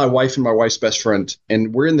watching it with my wife and my wife's best friend,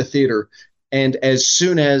 and we're in the theater. And as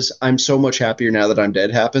soon as I'm so much happier now that I'm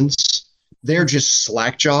dead happens, they're just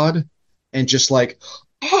slack-jawed and just like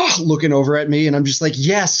looking over at me. And I'm just like,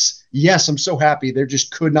 yes, I'm so happy. They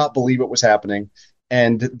just could not believe what was happening.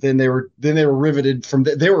 And then they were riveted from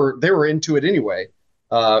they were into it anyway.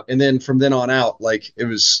 And then from then on out, like it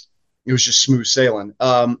was just smooth sailing.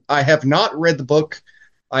 I have not read the book.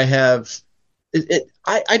 I have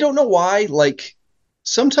I don't know why, like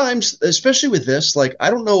sometimes, especially with this, like I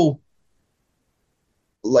don't know.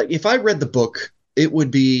 Like if I read the book, I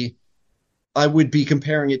would be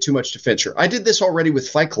comparing it too much to Fincher. I did this already with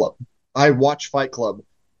Fight Club. I watched Fight Club,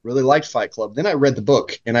 really liked Fight Club. Then I read the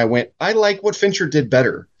book and I went, I like what Fincher did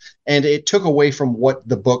better. And it took away from what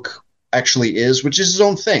the book actually is, which is his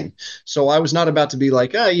own thing. So I was not about to be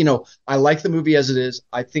like, I like the movie as it is.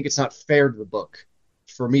 I think it's not fair to the book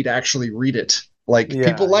for me to actually read it. Like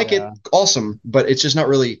people like it, awesome, but it's just not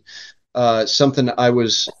really something I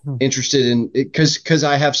was interested in because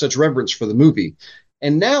I have such reverence for the movie.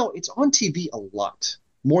 And now it's on TV a lot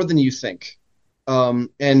more than you think.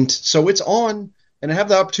 And so it's on and I have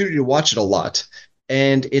the opportunity to watch it a lot.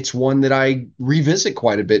 And it's one that I revisit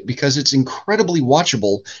quite a bit because it's incredibly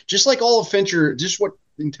watchable, just like all of Fincher, just what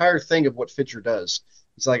the entire thing of what Fincher does.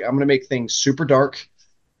 It's like, I'm going to make things super dark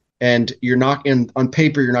and you're not on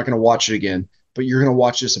paper, you're not going to watch it again, but you're going to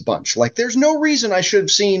watch this a bunch. Like there's no reason I should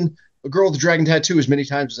have seen A Girl with a Dragon Tattoo as many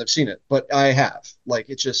times as I've seen it, but I have. Like,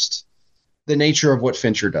 it's just the nature of what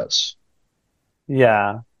Fincher does.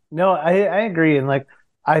 Yeah. No, I agree. And like,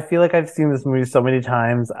 I feel like I've seen this movie so many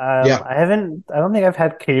times. I don't think I've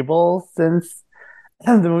had cable since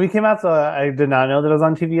the movie came out, so I did not know that it was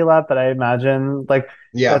on TV a lot, but I imagine like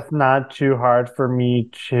that's not too hard for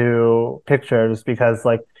me to picture just because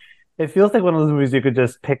like it feels like one of those movies you could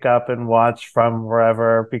just pick up and watch from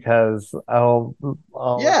wherever because all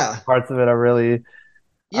parts of it are really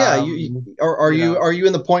are you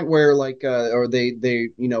in the point where like or they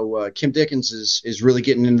Kim Dickens is really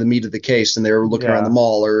getting into the meat of the case and they're looking around the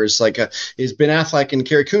mall, or is like is Ben Affleck and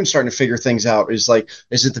Carrie Coon starting to figure things out? Is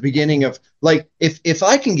it the beginning of like if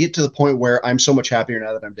I can get to the point where I'm so much happier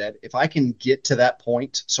now that I'm dead, if I can get to that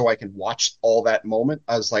point so I can watch all that moment,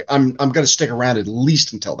 I was like I'm gonna stick around at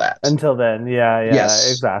least until that. Until then,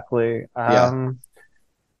 exactly. I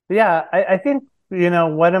think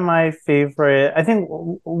one of my favorite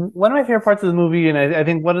parts of the movie, and I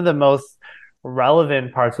think one of the most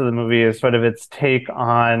relevant parts of the movie is sort of its take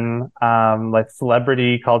on like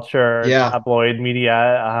celebrity culture, tabloid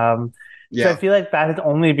media. So I feel like that has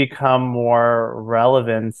only become more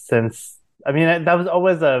relevant since, I mean, that was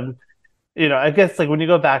always I guess like when you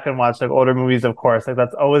go back and watch like older movies, of course, like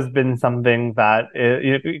that's always been something that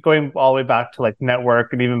going all the way back to like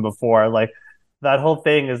Network and even before, like that whole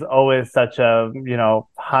thing is always such a,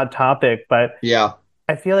 hot topic, but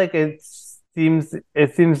I feel like it seems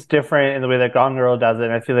different in the way that Gone Girl does it.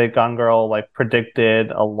 And I feel like Gone Girl like predicted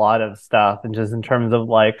a lot of stuff, and just in terms of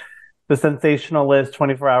like the sensationalist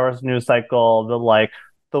 24 hours news cycle, the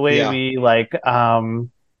way we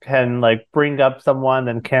can like bring up someone,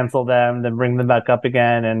 then cancel them, then bring them back up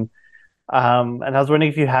again. And I was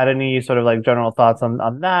wondering if you had any sort of like general thoughts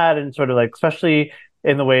on that, and sort of like, especially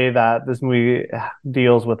in the way that this movie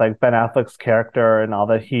deals with like Ben Affleck's character and all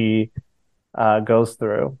that he goes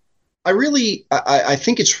through. I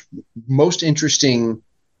think it's most interesting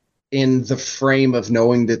in the frame of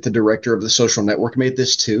knowing that the director of The Social Network made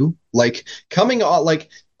this too. Like coming on, like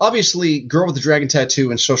obviously Girl with the Dragon Tattoo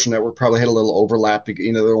and Social Network probably had a little overlap,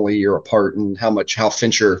 they're only a year apart, and how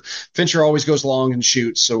Fincher always goes long and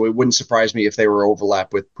shoots. So it wouldn't surprise me if they were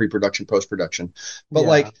overlap with pre-production, post-production. But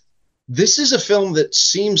like, this is a film that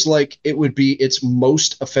seems like it would be its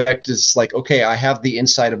most effective. It's like, okay, I have the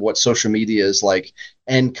insight of what social media is like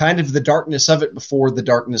and kind of the darkness of it before the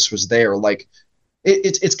darkness was there. Like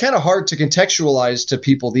it's kind of hard to contextualize to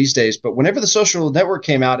people these days, but whenever the social network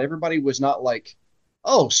came out, everybody was not like,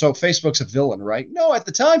 oh, so Facebook's a villain, right? No, at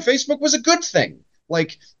the time, Facebook was a good thing.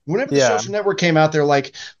 Like, whenever the social network came out, they're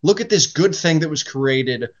like, look at this good thing that was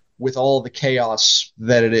created with all the chaos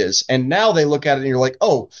that it is. And now they look at it and you're like,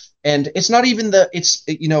 oh, and it's not even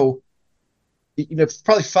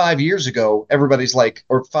probably 5 years ago, everybody's like,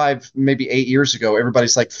 or 5, maybe 8 years ago,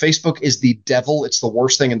 everybody's like, Facebook is the devil. It's the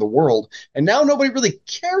worst thing in the world. And now nobody really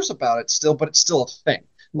cares about it still, but it's still a thing.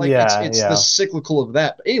 Like, it's the cyclical of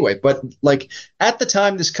that. But anyway, but like at the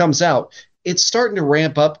time this comes out, it's starting to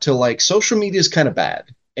ramp up to like social media is kind of bad.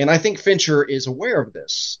 And I think Fincher is aware of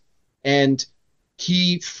this. And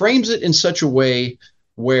he frames it in such a way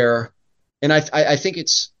where, and I think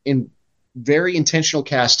it's in very intentional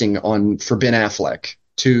casting for Ben Affleck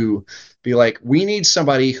to be like, we need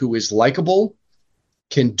somebody who is likable,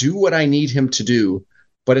 can do what I need him to do,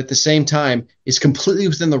 but at the same time is completely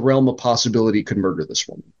within the realm of possibility could murder this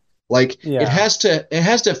woman. Like it has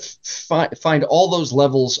to find all those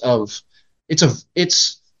levels of it's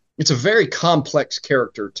a very complex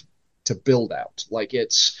character to build out. Like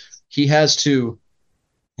he has to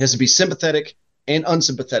be sympathetic and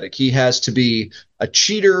unsympathetic. He has to be a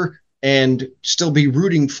cheater and still be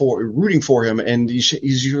rooting for him. And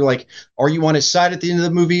you're like, are you on his side at the end of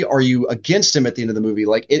the movie? Are you against him at the end of the movie?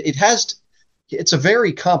 Like it's a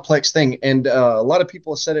very complex thing. And a lot of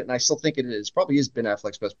people have said it, and I still think it is. Probably is Ben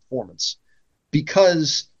Affleck's best performance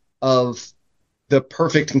because of the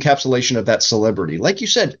perfect encapsulation of that celebrity. Like you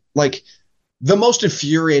said, like the most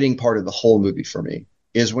infuriating part of the whole movie for me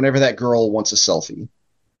is whenever that girl wants a selfie.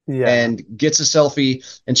 And gets a selfie,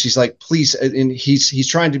 and she's like, please, and he's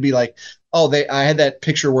trying to be like, oh, I had that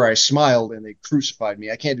picture where I smiled and they crucified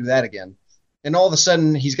me, I can't do that again. And all of a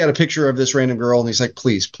sudden he's got a picture of this random girl and he's like,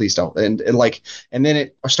 please don't. And then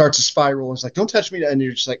it starts to spiral and it's like, don't touch me. And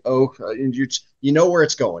you're just like, oh, and you know where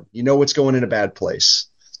it's going, it's going in a bad place.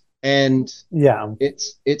 And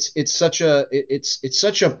it's such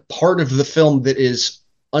a part of the film that is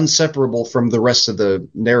inseparable from the rest of the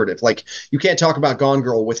narrative. Like you can't talk about Gone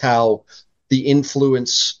Girl with how the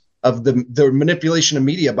influence of the manipulation of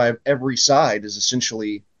media by every side is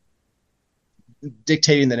essentially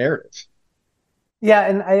dictating the narrative. Yeah,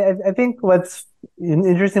 and I think what's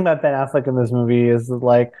interesting about Ben Affleck in this movie is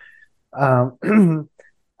like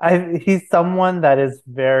he's someone that is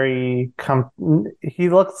very he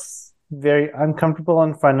looks very uncomfortable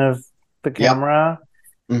in front of the camera.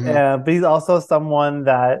 But he's also someone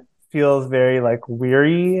that feels very like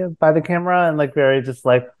weary by the camera and like very just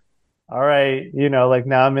like, all right, like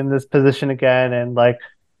now I'm in this position again. And like,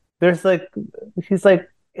 there's like, he's like,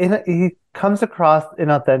 he comes across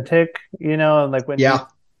inauthentic, and like when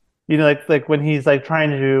like when he's like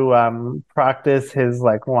trying to practice his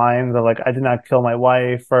like lines of like, I did not kill my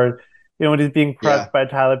wife, or, when he's being prepped by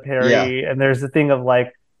Tyler Perry. And there's the thing of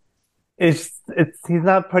like, he's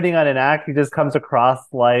not putting on an act. He just comes across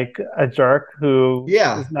like a jerk who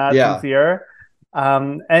is not sincere.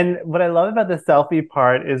 And what I love about the selfie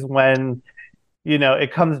part is when,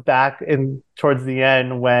 it comes back in towards the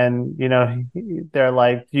end when, they're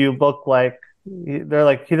like, they're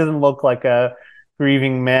like, he doesn't look like a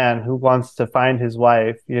grieving man who wants to find his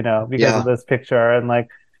wife, because of this picture. And like,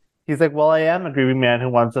 he's like, well, I am a grieving man who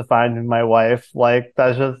wants to find my wife. Like,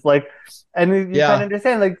 that's just like, and you kind of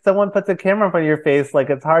understand, like, someone puts a camera in front of your face, like,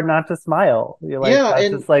 it's hard not to smile. You're like, that's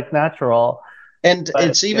just like natural. And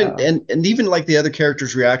it's even, and even like the other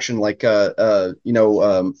character's reaction, like,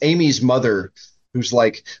 Amy's mother, who's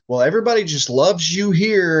like, well, everybody just loves you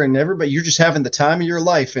here and you're just having the time of your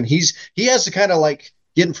life. And he has to kind of like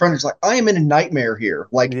get in front of, like, I am in a nightmare here.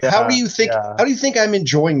 Like, how do you think I'm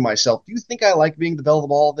enjoying myself? Do you think I like being the belle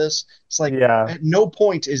of all of this? It's like, at no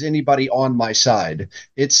point is anybody on my side.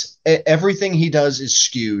 It's everything he does is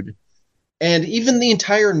skewed. And even the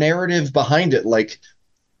entire narrative behind it, like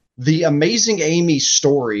the Amazing Amy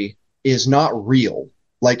story is not real.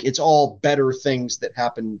 Like, it's all better things that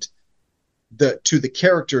happened to the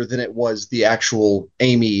character than it was the actual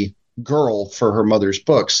Amy girl for her mother's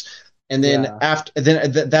books. And then that's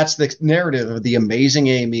the narrative of the Amazing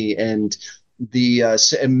Amy and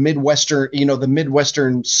the Midwestern, the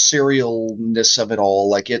Midwestern serialness of it all.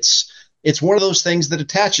 Like it's one of those things that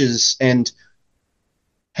attaches, and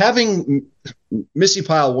having Missy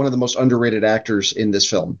Pyle, one of the most underrated actors in this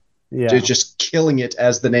film, just killing it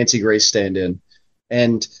as the Nancy Grace stand-in,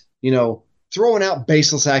 and throwing out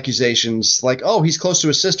baseless accusations like, oh, he's close to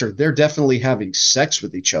his sister, they're definitely having sex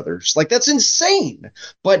with each other. It's like, that's insane.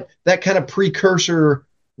 But that kind of precursor,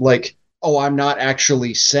 like, oh, I'm not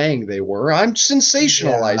actually saying they were, I'm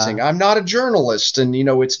sensationalizing. I'm not a journalist. And,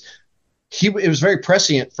 it was very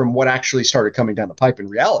prescient from what actually started coming down the pipe in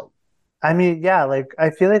reality. I mean, yeah, like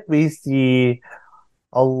I feel like we see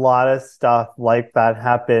a lot of stuff like that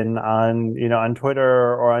happen on, on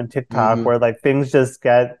Twitter or on TikTok, where like things just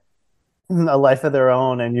get a life of their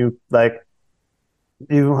own, and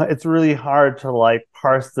it's really hard to like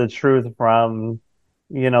parse the truth from,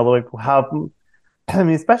 like how, I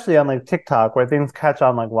mean, especially on like TikTok where things catch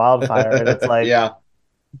on like wildfire, and it's like, yeah.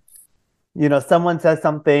 Someone says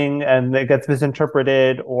something and it gets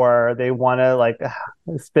misinterpreted, or they want to like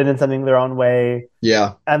spin in something their own way.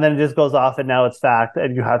 Yeah. And then it just goes off and now it's fact,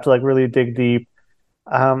 and you have to like really dig deep.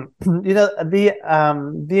 The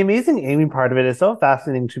Amazing Amy part of it is so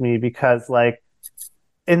fascinating to me because like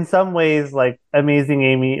in some ways, like Amazing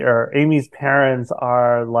Amy or Amy's parents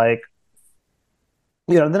are like,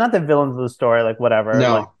 they're not the villains of the story, like whatever.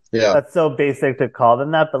 No. Like, yeah. That's so basic to call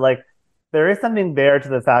them that, but like there is something there to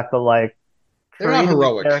the fact that like they're not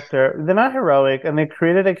heroic. They're not heroic, and they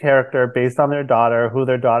created a character based on their daughter who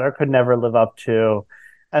their daughter could never live up to.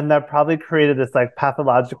 And that probably created this like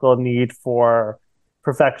pathological need for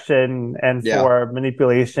perfection and for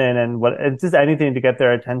manipulation and just anything to get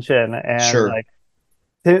their attention. And like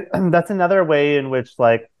that's another way in which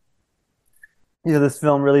like this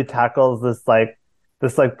film really tackles this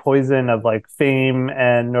poison of like fame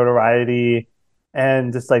and notoriety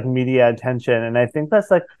and just like media attention. And I think that's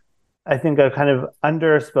like a kind of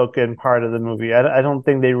underspoken part of the movie. I don't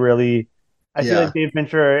think they really I feel like David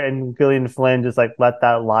Fincher and Gillian Flynn just like let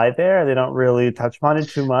that lie there. They don't really touch upon it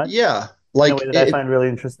too much. Yeah. Like in a way that I find really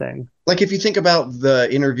interesting. Like if you think about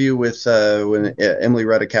the interview with Emily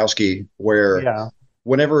Ratajkowski, where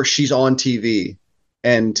whenever she's on TV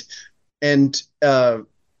and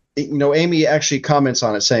Amy actually comments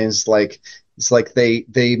on it, saying it's like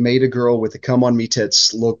they made a girl with the come on me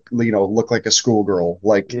tits look like a schoolgirl.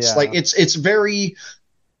 Like it's like it's very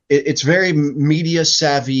media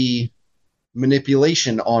savvy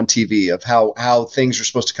manipulation on TV of how things are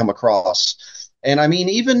supposed to come across. And I mean,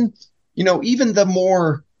 even the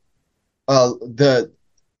more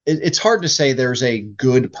it's hard to say there's a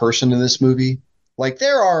good person in this movie. Like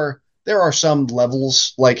there are some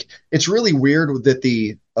levels. Like it's really weird that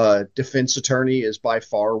the defense attorney is by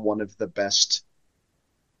far one of the best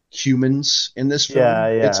humans in this film.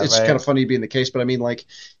 It's kind of funny being the case, but I mean, like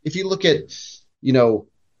if you look at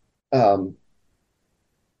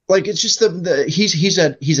like it's just he's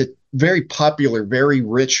a very popular, very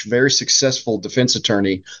rich, very successful defense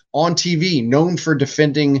attorney on TV, known for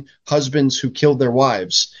defending husbands who killed their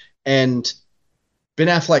wives. And Ben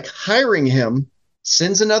Affleck hiring him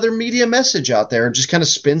sends another media message out there and just kind of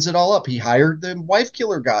spins it all up. He hired the wife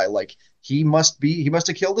killer guy. Like he must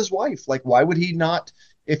have killed his wife. Like why would he not?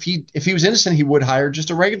 If he was innocent, he would hire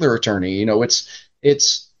just a regular attorney.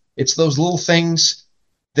 It's those little things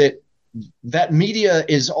that media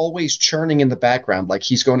is always churning in the background. Like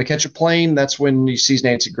he's going to catch a plane. That's when he sees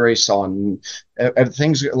Nancy Grace on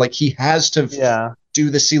things. Like he has to do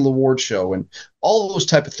the Seal Award show and all those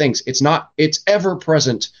type of things. It's ever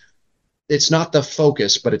present. It's not the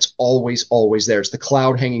focus, but it's always there. It's the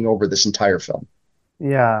cloud hanging over this entire film.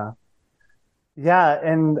 Yeah. Yeah.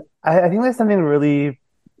 And I think there's something really,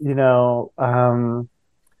 there's something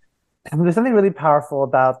really powerful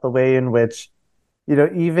about the way in which,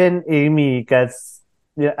 even Amy gets,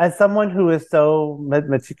 as someone who is so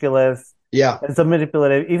meticulous and so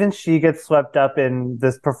manipulative, even she gets swept up in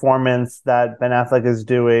this performance that Ben Affleck is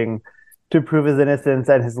doing to prove his innocence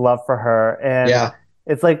and his love for her. And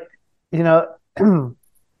it's like, like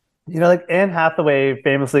Anne Hathaway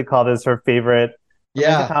famously called this her favorite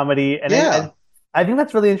comedy. And I think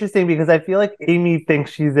that's really interesting because I feel like Amy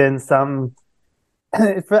thinks she's in some,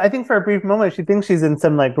 I think for a brief moment, she thinks she's in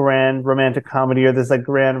some like grand romantic comedy or this like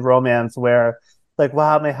grand romance where like,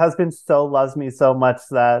 wow, my husband so loves me so much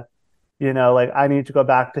that, like I need to go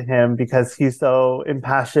back to him because he's so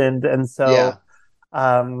impassioned and so,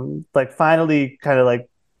 like finally kind of like,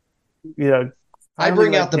 I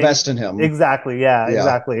bring out the best in him. Exactly. Yeah,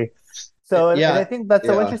 exactly. So and I think that's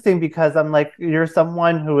so interesting because I'm like, you're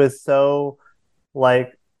someone who is so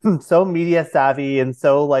like, so media savvy and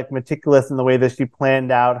so like meticulous in the way that she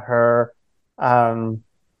planned out her, her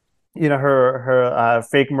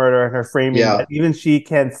fake murder and her framing. That even she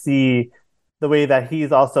can't see the way that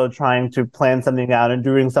he's also trying to plan something out and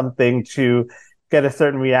doing something to get a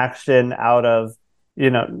certain reaction out of,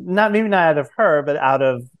 not out of her, but out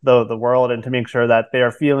of the world, and to make sure that they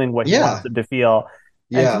are feeling what he wants them to feel.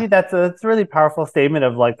 And to me, that's a really powerful statement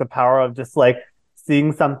of like the power of just like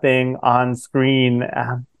seeing something on screen,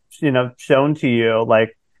 shown to you.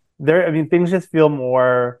 Like things just feel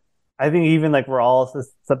more, I think even like we're all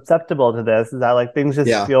susceptible to this, is that like things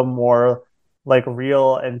just feel more like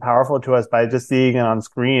real and powerful to us by just seeing it on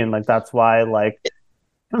screen. Like that's why like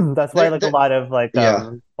a lot of like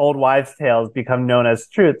old wives' tales become known as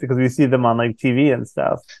truth, because we see them on like TV and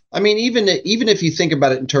stuff. I mean, even if you think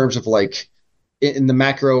about it in terms of like in the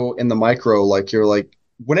macro and the micro, like you're like,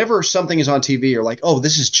 whenever something is on TV, you're like, oh,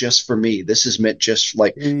 this is just for me. This is meant just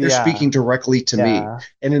like they're speaking directly to me.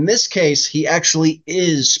 And in this case, he actually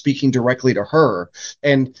is speaking directly to her.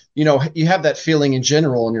 And, you know, you have that feeling in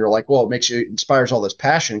general and you're like, well, it inspires all this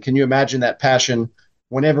passion. Can you imagine that passion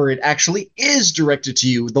whenever it actually is directed to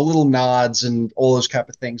you? The little nods and all those type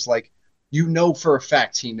of things. Like, you know, for a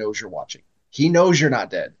fact, he knows you're watching. He knows you're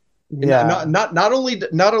not dead. Yeah. Not only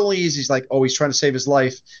is he's like, oh, he's trying to save his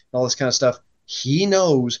life and all this kind of stuff. He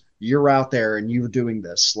knows you're out there and you're doing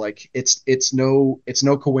this. Like it's no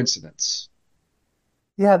coincidence.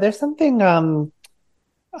 Yeah, there's something I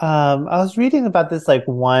was reading about this like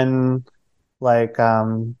one like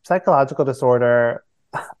psychological disorder.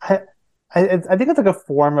 I think it's like a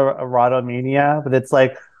form of erotomania, but it's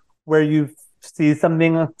like where you see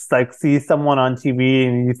someone on TV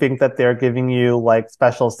and you think that they're giving you like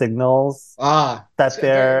special signals. That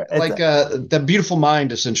they're like the beautiful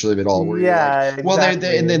mind essentially of it all. Where exactly. Well,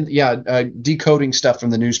 and then decoding stuff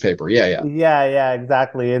from the newspaper. Yeah,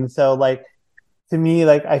 exactly. And so like to me,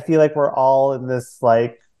 like I feel like we're all in this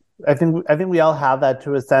like I think we all have that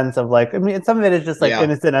to a sense of like, I mean, some of it is just like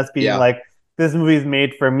innocent us being like, this movie's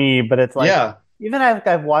made for me, but it's like even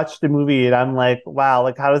I've watched the movie and I'm like, wow,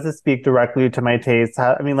 like how does this speak directly to my taste?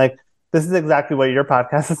 I mean, like this is exactly what your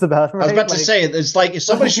podcast is about, right? I was about to say, it's like if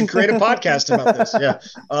somebody should create a podcast about this.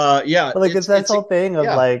 But like it's that whole thing of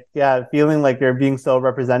like, feeling like you're being so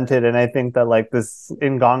represented. And I think that like this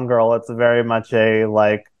in Gone Girl, it's very much a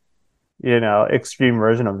like, you know, extreme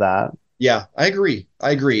version of that. Yeah, I agree.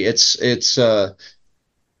 It's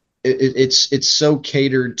so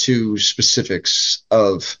catered to specifics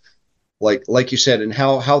of like you said, and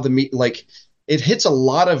how the meat, like it hits a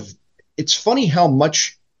lot of, it's funny how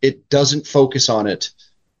much it doesn't focus on it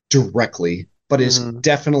directly, but is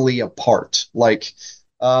definitely a part. Like,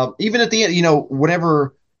 even at the end, you know,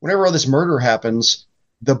 whenever all this murder happens,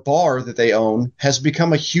 the bar that they own has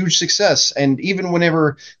become a huge success. And even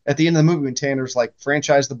whenever at the end of the movie, when Tanner's like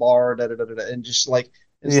franchise the bar, and just like,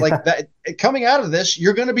 it's like that coming out of this,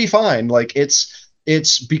 you're going to be fine. Like it's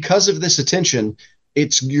because of this attention,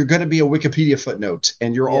 you're going to be a Wikipedia footnote,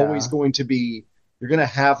 and you're always going to be, you're going to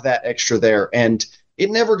have that extra there, and it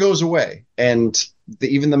never goes away. And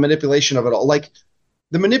even the manipulation of it all, like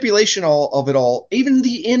the manipulation of it all, even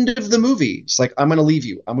the end of the movie, it's like, I'm going to leave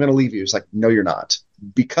you. It's like, no, you're not,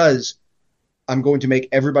 because I'm going to make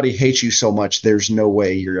everybody hate you so much. There's no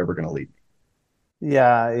way you're ever going to leave me.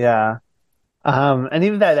 Yeah. And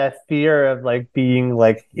even that fear of like being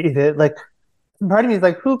like hated, like part of me is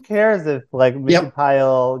like, who cares if like Mickey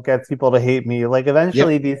Pyle gets people to hate me? Like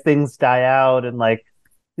eventually these things die out, and like,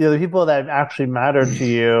 you know, the people that actually matter to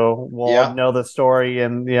you will know the story,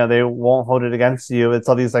 and you know they won't hold it against you. It's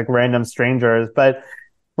all these like random strangers. But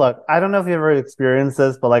look, I don't know if you ever experienced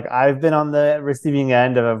this, but like I've been on the receiving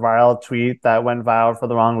end of a viral tweet that went viral for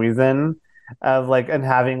the wrong reason, of like, and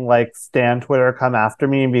having like Stan Twitter come after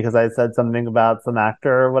me because I said something about some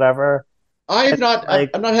actor or whatever. I've not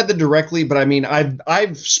had that directly, but I mean,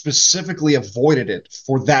 I've specifically avoided it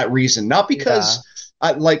for that reason, not because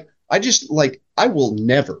I will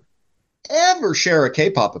never ever share a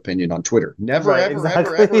K-pop opinion on Twitter. Never,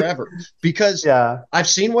 ever, because I've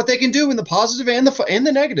seen what they can do in the positive and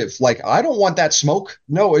the negative. Like, I don't want that smoke.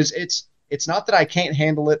 No, it's not that I can't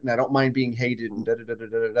handle it and I don't mind being hated and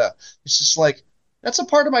It's just like, that's a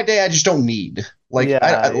part of my day I just don't need. Like,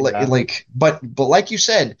 but like you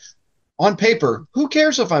said, on paper, who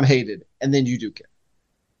cares if I'm hated? And then you do care.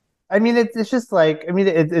 I mean, it's just like, I mean,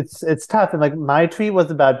 it's tough. And like my tweet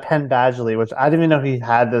was about Penn Badgley, which I didn't even know he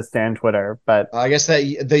had this Stan Twitter, but I guess that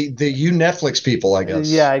the you Netflix people, I guess.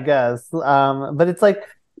 Yeah, I guess. But it's like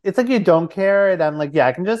you don't care, and I'm like,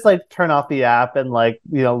 I can just like turn off the app and like,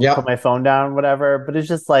 you know, put my phone down, whatever. But it's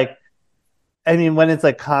just like, I mean, when it's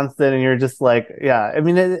like constant and you're just like, I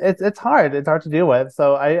mean, it's hard. It's hard to deal with.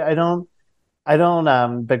 So I don't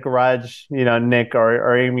begrudge, you know, Nick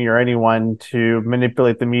or Amy or anyone to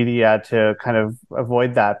manipulate the media to kind of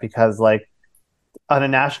avoid that, because like on a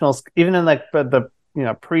national, even in like the you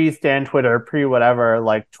know, pre-Stan Twitter, pre-whatever,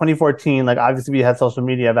 like 2014, like obviously we had social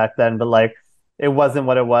media back then, but like it wasn't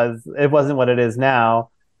what it is now.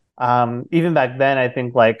 Even back then, I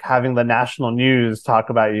think like having the national news talk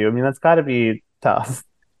about you, I mean, that's got to be tough.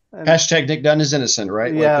 Hashtag Nick Dunn is innocent,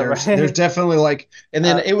 right? Yeah, like there's definitely like, and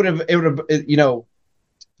then it would have, you know,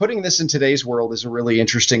 putting this in today's world is a really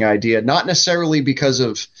interesting idea. Not necessarily because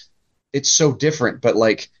of it's so different, but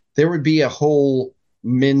like there would be a whole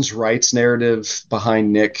men's rights narrative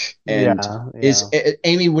behind Nick, and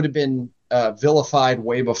Amy would have been vilified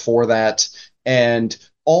way before that, and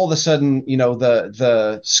all of a sudden,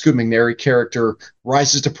 the Scoot McNairy character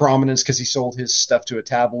rises to prominence because he sold his stuff to a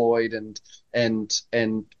tabloid, and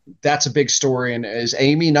that's a big story. And is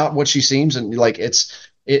Amy not what she seems? And like it's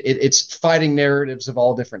fighting narratives of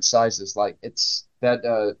all different sizes. Like it's that.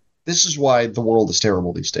 This is why the world is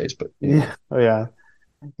terrible these days. But yeah,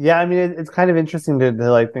 I mean, it's kind of interesting to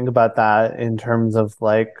like think about that in terms of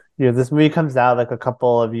like this movie comes out like a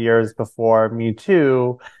couple of years before Me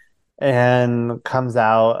Too. And comes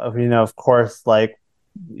out of, of course, like,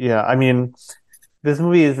 I mean, this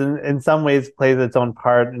movie is in some ways plays its own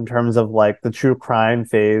part in terms of like the true crime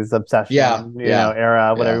phase, obsession,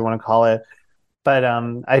 era, whatever you want to call it. But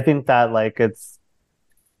I think that like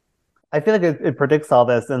I feel like it predicts all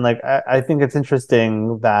this. And like, I think it's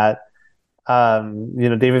interesting that,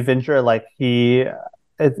 David Fincher, like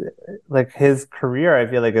like his career, I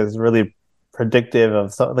feel like is really predictive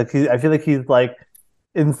of, so like, I feel like he's like,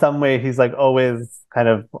 in some way, he's like always kind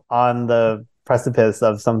of on the precipice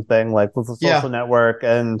of something like with the Social Network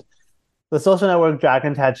and the Social Network,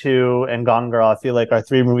 Dragon Tattoo, and Gone Girl. I feel like are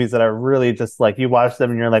three movies that are really just like you watch them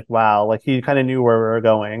and you're like, wow, like he kind of knew where we were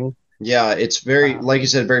going. Yeah, it's very, like you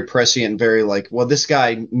said, very prescient, very like, well, this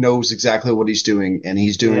guy knows exactly what he's doing, and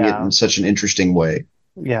he's doing it in such an interesting way.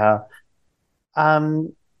 Yeah.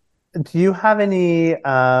 Do you have any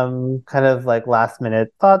kind of like last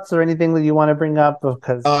minute thoughts or anything that you want to bring up?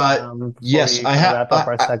 Because yes, I have. Wrap up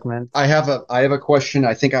our segment. I have a question.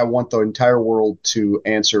 I think I want the entire world to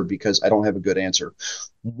answer because I don't have a good answer.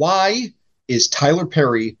 Why is Tyler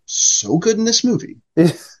Perry so good in this movie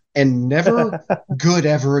and never good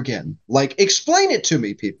ever again? Like, explain it to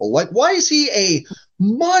me, people. Like, why is he a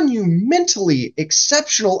monumentally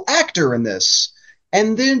exceptional actor in this,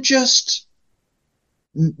 and then just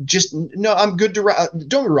no, I'm good to don't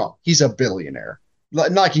get me wrong, he's a billionaire,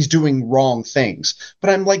 not like he's doing wrong things, but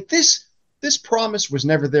I'm like, this promise was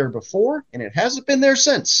never there before and it hasn't been there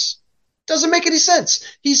since. Doesn't make any sense.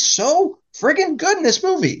 He's so friggin' good in this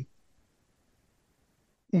movie.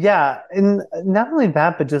 Yeah, and not only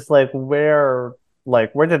that, but just like where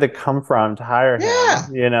did it come from to hire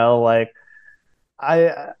him? Like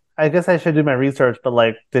I guess I should do my research, but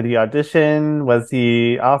like, did he audition? Was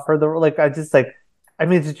he offered the like? I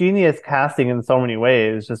mean, it's genius casting in so many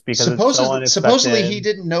ways, just because supposedly he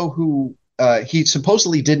didn't know who he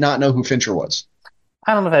supposedly did not know who Fincher was.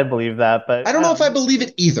 I don't know if I believe that, but I don't know if I believe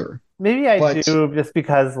it either. Maybe I do, just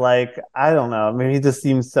because like I don't know. Maybe he just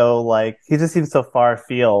seems so far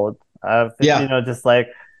afield. Just like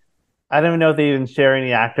I don't even know if they even share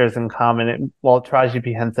any actors in common. Well, Taraji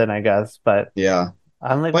P. Henson, I guess, but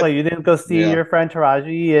I'm like, you didn't go see your friend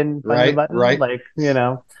Taraji and right, like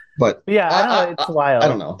But yeah, I don't know. It's wild. I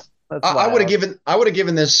don't know. I would have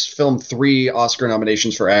given this film 3 Oscar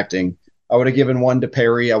nominations for acting. I would have given one to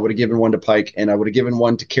Perry, I would have given one to Pike, and I would have given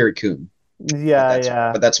one to Carrie Coon.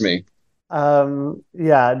 But that's me. No,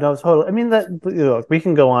 totally. I mean, we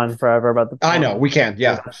can go on forever about the film. I know we can.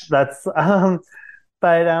 Yeah, that's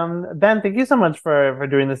But Ben, thank you so much for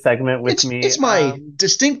doing this segment with me. It's my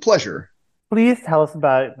distinct pleasure. Please tell us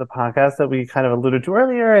about the podcast that we kind of alluded to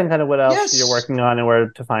earlier and kind of what else you're working on and where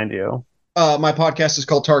to find you. My podcast is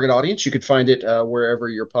called Target Audience. You can find it wherever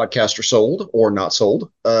your podcasts are sold or not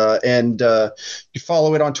sold. And you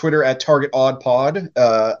follow it on Twitter at Target Odd Pod.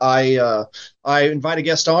 I invite a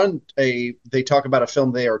guest on. They talk about a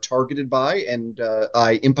film they are targeted by, and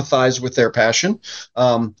I empathize with their passion.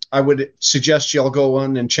 I would suggest you all go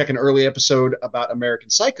on and check an early episode about American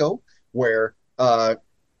Psycho, where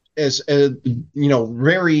you're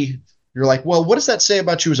like, well, what does that say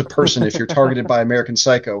about you as a person if you're targeted by American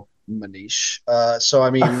Psycho, Manish? So I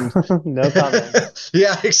mean, no comment.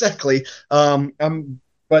 Yeah, exactly.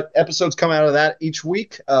 But episodes come out of that each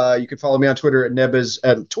week. You can follow me on Twitter at Nebis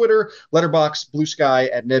at Twitter, Letterboxd, Blue Sky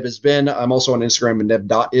at Nebisbin. I'm also on Instagram at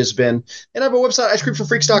neb.isbin. And I have a website,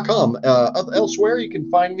 icecreamforfreaks.com. Elsewhere, you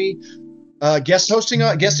can find me guesting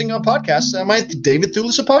on podcasts. I'm at David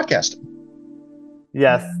Thewlis of Podcasting.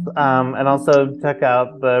 Yes, and also check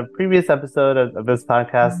out the previous episode of this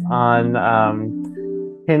podcast on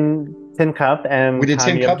Tin Cup, and we did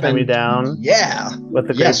Tin Cup and Me Down. With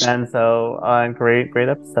the great Ben. So great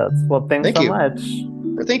episodes. Well, thanks so much.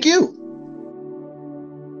 Thank you.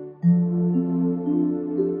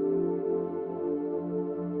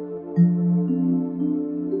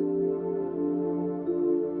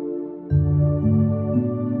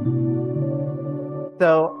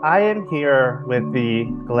 So I am here with the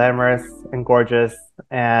glamorous and gorgeous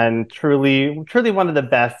and truly, truly one of the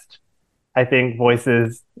best, I think,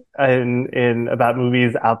 voices in about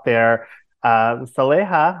movies out there.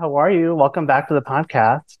 Saleha, how are you? Welcome back to the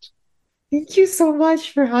podcast. Thank you so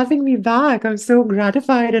much for having me back. I'm so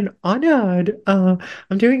gratified and honored. I'm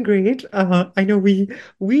doing great. I know we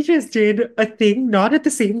just did a thing, not at the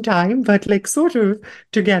same time, but like sort of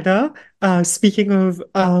together. Speaking of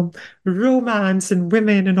romance and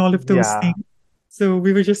women and all of those things. So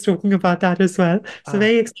we were just talking about that as well. So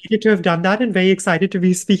very excited to have done that and very excited to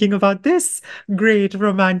be speaking about this great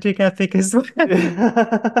romantic epic as well.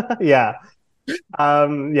 Yeah.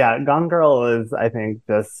 Gone Girl is, I think,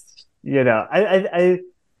 just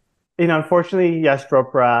unfortunately, Yash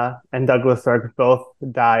Chopra and Douglas Sirk both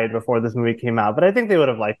died before this movie came out, but I think they would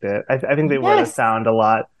have liked it. I think they would have found a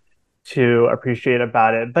lot to appreciate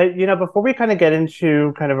about it. But, before we kind of get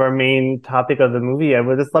into kind of our main topic of the movie, I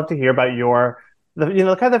would just love to hear about kind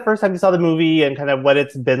of the first time you saw the movie and kind of what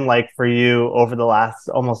it's been like for you over the last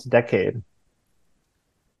almost decade.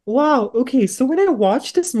 Wow. Okay. So when I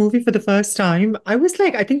watched this movie for the first time, I was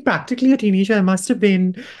like, I think practically a teenager. I must have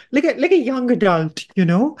been like a young adult,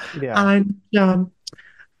 Yeah. And I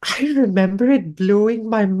remember it blowing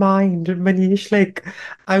my mind, Manish. Like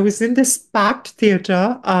I was in this packed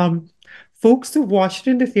theater. Folks who watched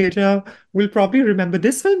it in the theater will probably remember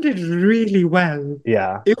this film did really well.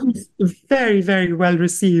 Yeah. It was very, very well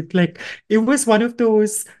received. Like it was one of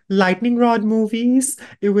those lightning rod movies.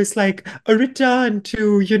 It was like a return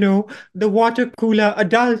to, the water cooler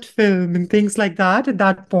adult film and things like that at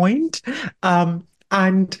that point.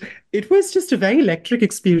 And it was just a very electric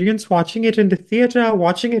experience watching it in the theater,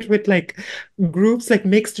 watching it with like groups, like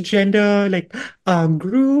mixed gender, like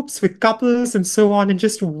groups with couples and so on, and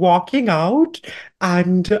just walking out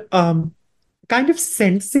and kind of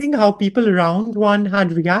sensing how people around one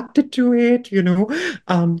had reacted to it,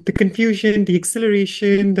 the confusion, the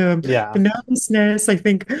exhilaration, the nervousness. I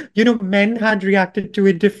think, men had reacted to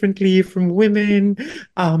it differently from women.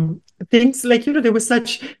 Things like, I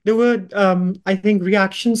think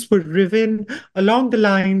reactions were driven along the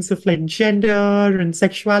lines of like gender and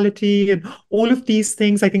sexuality and all of these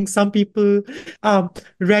things. I think some people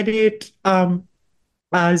read it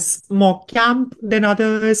as more camp than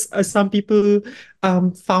others. Some people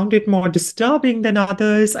found it more disturbing than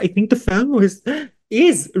others. I think the film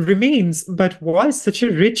remains, but was such a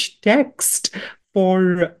rich text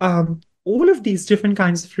for all of these different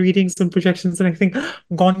kinds of readings and projections. And I think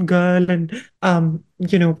Gone Girl and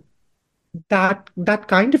that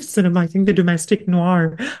kind of cinema, I think the domestic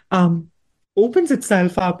noir, opens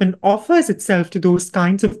itself up and offers itself to those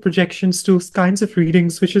kinds of projections, those kinds of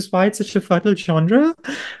readings, which is why it's such a fertile genre.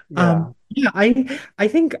 I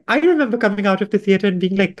think I remember coming out of the theater and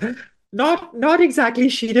being like, not exactly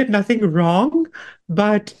she did nothing wrong,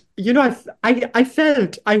 but I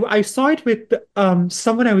felt I saw it with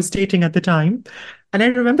someone I was dating at the time, and I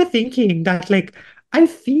remember thinking that like I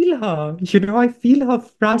feel her, I feel her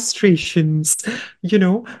frustrations,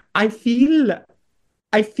 I feel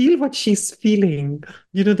what she's feeling,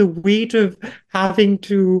 the weight of having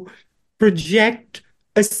to project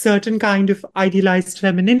a certain kind of idealized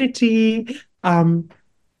femininity, the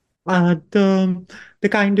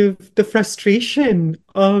kind of the frustration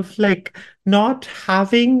of like not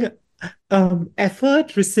having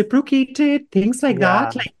effort reciprocated, things like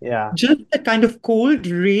that, like just the kind of cold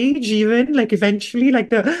rage, even like eventually like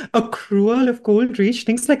the accrual of cold rage,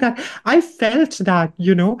 things like that. I felt that,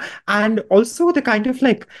 and also the kind of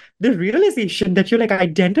like the realization that you're like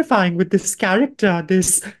identifying with this character,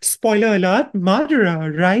 this spoiler alert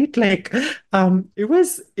murderer, right? Like it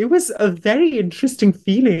was a very interesting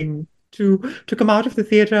feeling to come out of the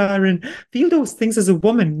theater and feel those things as a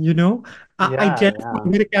woman,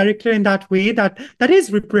 identifying with a character in that way that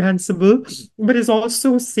is reprehensible, but is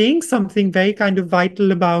also saying something very kind of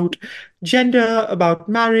vital about gender, about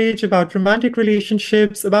marriage, about romantic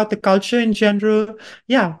relationships, about the culture in general.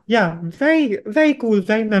 Yeah. Very, very cool,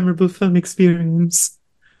 very memorable film experience.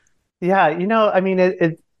 Yeah, I mean,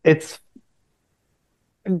 it's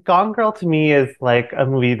Gone Girl to me is like a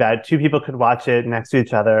movie that two people could watch it next to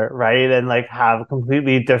each other, right? And like have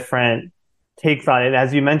completely different takes on it.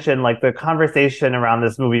 As you mentioned, like the conversation around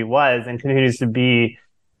this movie was and continues to be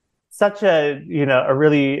such a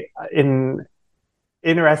really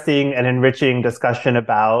interesting and enriching discussion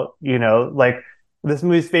about, like this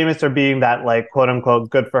movie's famous for being that like quote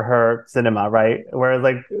unquote good for her cinema, right? Whereas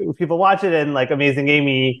like people watch it and like Amazing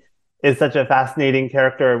Amy is such a fascinating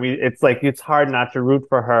character. It's like it's hard not to root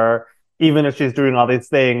for her, even if she's doing all these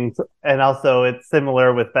things. And also, it's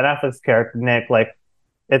similar with Ben Affleck's character Nick. Like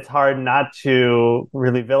it's hard not to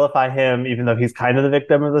really vilify him, even though he's kind of the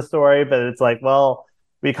victim of the story. But it's like, well,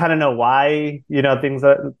 we kind of know why,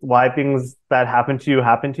 why things that happen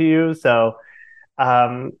to you. So,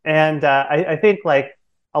 I think like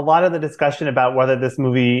a lot of the discussion about whether this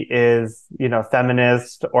movie is,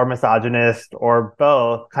 feminist or misogynist or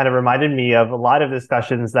both kind of reminded me of a lot of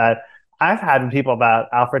discussions that I've had with people about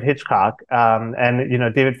Alfred Hitchcock.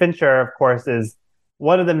 David Fincher, of course, is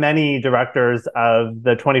one of the many directors of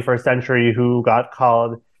the 21st century who got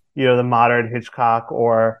called, the modern Hitchcock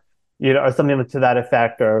or something to that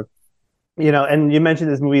effect, or and you mentioned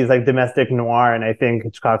this movie is like domestic noir, and I think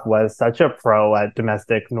Hitchcock was such a pro at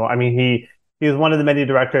domestic noir. I mean, he was one of the many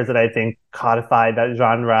directors that I think codified that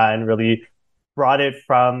genre and really brought it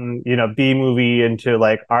from, B movie into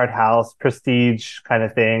like art house, prestige kind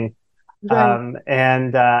of thing.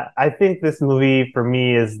 Right. I think this movie for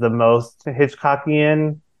me is the most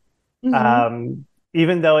Hitchcockian,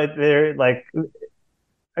 even though they're like,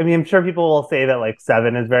 I mean, I'm sure people will say that like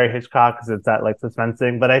Seven is very Hitchcock because it's that like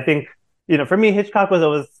suspensing, but I think, for me, Hitchcock was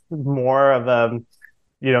always more of a,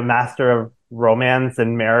 master of romance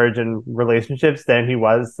and marriage and relationships than he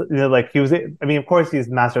was, like he was, I mean, of course he's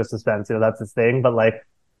master of suspense, that's his thing, but like,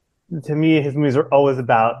 to me, his movies are always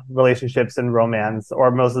about relationships and romance, or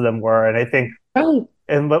most of them were. And I think,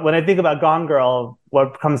 but when I think about Gone Girl,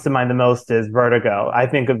 what comes to mind the most is Vertigo. I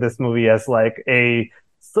think of this movie as like a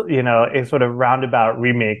sort of roundabout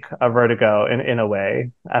remake of Vertigo in a way.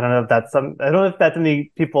 I don't know if that's something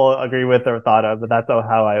people agree with or thought of, but that's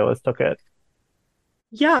how I always took it.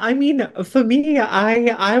 Yeah, I mean, for me,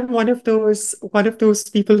 I'm one of those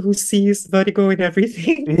people who sees Vertigo in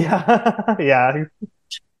everything. Yeah, yeah.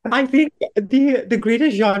 I think the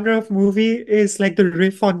greatest genre of movie is like the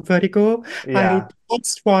riff on Vertigo. Yeah. I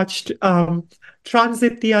just watched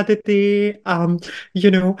Transit the other day.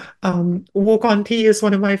 Walk on Tea is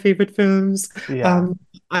one of my favorite films. Yeah.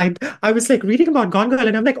 I was like reading about Gone Girl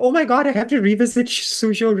and I'm like, oh my God, I have to revisit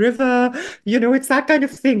Sujo River. It's that kind of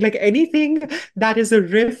thing. Like anything that is a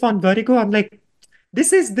riff on Vertigo, I'm like,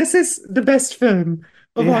 this is the best film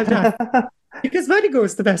of all time. Because Vertigo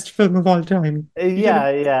is the best film of all time.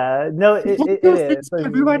 Yeah. No, it is.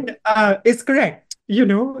 Everyone is correct.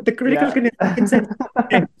 The critical consensus.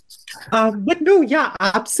 But no, yeah,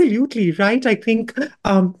 absolutely right. I think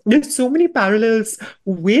there's so many parallels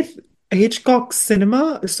with Hitchcock's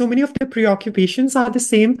cinema. So many of the preoccupations are the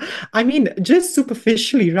same. I mean, just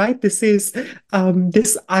superficially, right? This is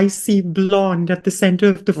this icy blonde at the center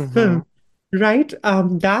of the film. Right?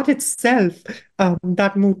 That itself,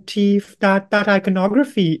 that motif, that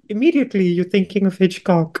iconography, immediately you're thinking of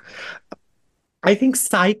Hitchcock. I think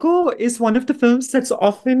Psycho is one of the films that's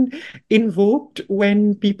often invoked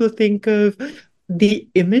when people think of the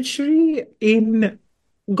imagery in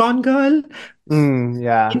Gone Girl.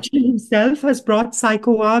 Yeah. Fincher himself has brought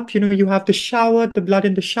Psycho up. You have the shower, the blood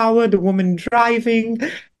in the shower, the woman driving,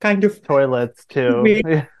 kind of toilets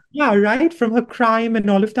too. Yeah, right, from her crime and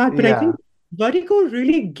all of that. But I think Vertigo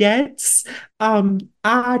really gets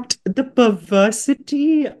at the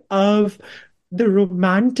perversity of the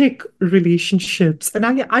romantic relationships. And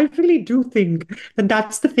I really do think that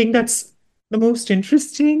that's the thing that's the most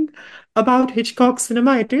interesting about Hitchcock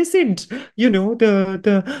cinema. It isn't,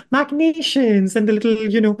 the machinations and the little,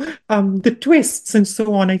 the twists and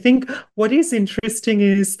so on. I think what is interesting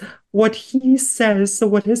is what he says, so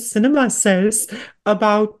what his cinema says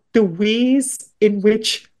about the ways in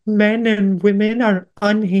which men and women are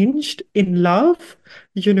unhinged in love,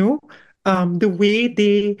 the way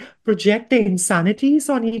they project their insanities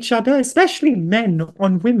on each other, especially men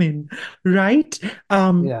on women, right?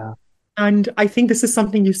 And I think this is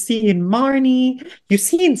something you see in Marnie, you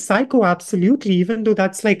see in Psycho, absolutely, even though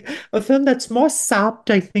that's like a film that's more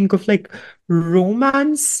sapped, I think, of like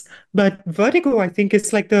romance. But Vertigo, I think,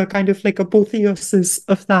 is like the kind of like apotheosis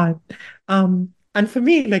of that. And for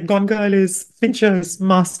me, like Gone Girl is Fincher's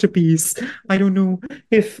masterpiece. I don't know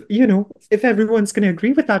if everyone's going to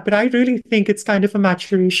agree with that, but I really think it's kind of a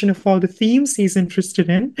maturation of all the themes he's interested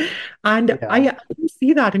in, and I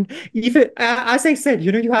see that. And even as I said,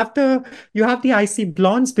 you have the icy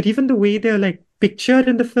blondes, but even the way they're like pictured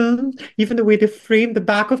in the film, even the way they frame the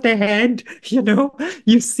back of their head,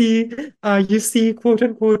 you see quote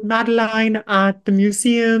unquote Madeline at the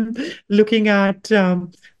museum looking at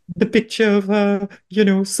the picture of her,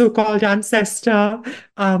 so-called ancestor.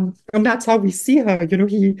 And that's how we see her.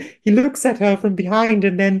 He looks at her from behind,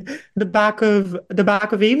 and then the back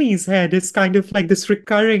of Amy's head is kind of like this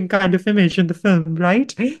recurring kind of image in the film,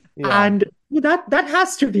 right? Yeah. And that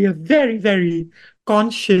has to be a very, very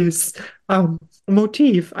conscious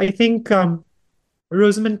motif. I think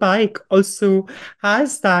Rosamund Pike also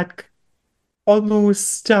has that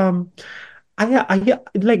almost I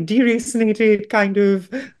like deracinated kind of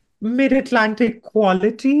mid-Atlantic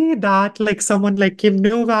quality that like someone like Kim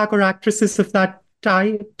Novak or actresses of that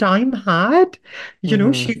time had. You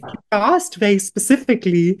know, she's cast very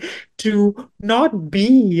specifically to not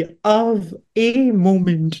be of a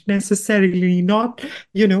moment necessarily, not,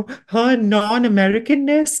 you know, her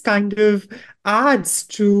non-Americanness kind of adds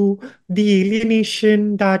to the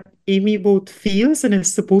alienation that Amy both feels and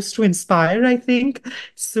is supposed to inspire, I think.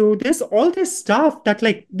 So there's all this stuff that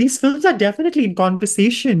like these films are definitely in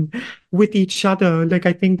conversation with each other. Like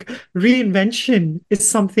I think reinvention is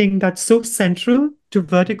something that's so central to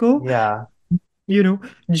Vertigo. Yeah. You know,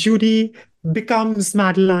 Judy becomes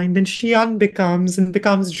Madeline, then she unbecomes and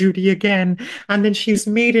becomes Judy again, and then she's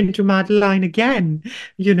made into Madeline again,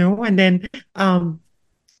 you know, and then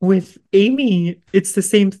with Amy, it's the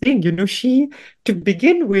same thing. You know, she, to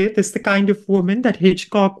begin with, is the kind of woman that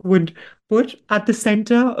Hitchcock would put at the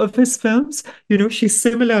center of his films. You know, she's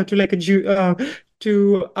similar to like a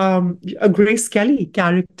Grace Kelly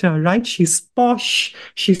character, right? She's posh,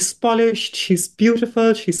 she's polished, she's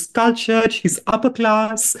beautiful, she's cultured, she's upper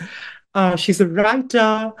class, she's a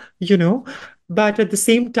writer, you know. But at the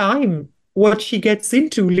same time, what she gets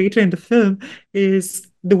into later in the film is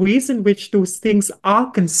the ways in which those things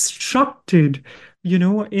are constructed, you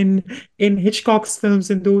know, in Hitchcock's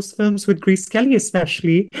films, in those films with Grace Kelly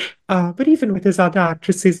especially, but even with his other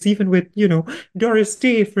actresses, even with, you know, Doris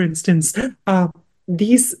Day, for instance,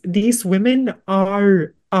 these women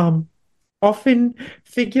are often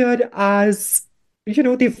figured as, you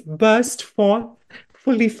know, they've burst forth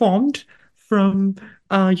fully formed from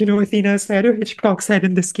you know, Athena's head or Hitchcock's head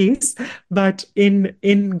in this case. But in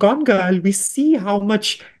Gone Girl, we see how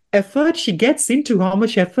much effort she gets into, how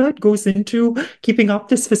much effort goes into keeping up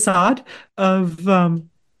this facade of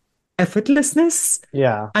effortlessness.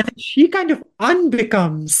 Yeah. And she kind of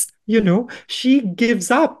unbecomes, you know, she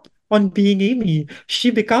gives up on being Amy.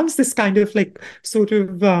 She becomes this kind of like sort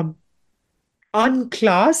of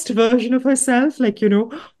unclassed version of herself, like, you know,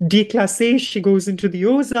 déclassée. She goes into the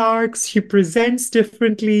Ozarks, she presents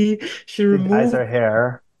differently, she dyes her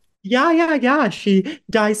hair. Yeah. She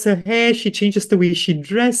dyes her hair, she changes the way she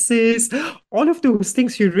dresses, all of those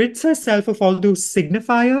things. She rids herself of all those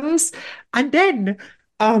signifiers. And then,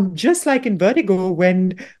 just like in Vertigo,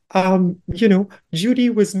 when you know, Judy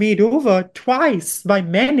was made over twice by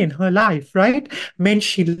men in her life, right? Men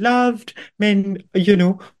she loved, men, you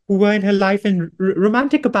know, who were in her life in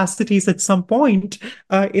romantic capacities at some point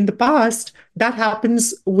in the past. That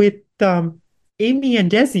happens with Amy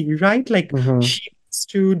and Desi, right? Like she has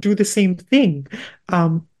to do the same thing.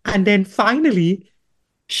 And then finally,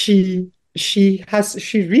 she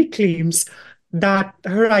reclaims that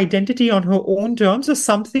her identity on her own terms or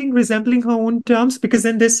something resembling her own terms, because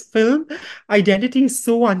in this film identity is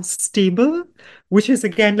so unstable, which is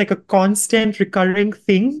again like a constant recurring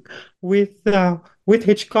thing with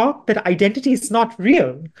Hitchcock, that identity is not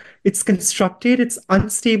real. It's constructed, it's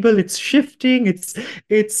unstable, it's shifting, it's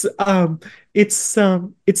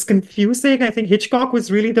confusing. I think Hitchcock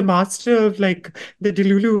was really the master of like the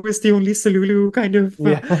Delulu is the only Salulu kind of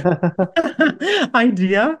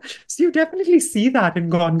idea. So you definitely see that in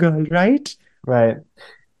Gone Girl, right? Right.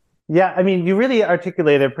 Yeah, I mean, you really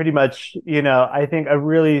articulated pretty much, you know, I think a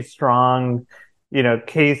really strong, you know,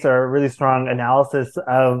 case or a really strong analysis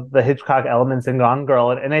of the Hitchcock elements in Gone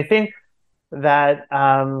Girl. And I think that,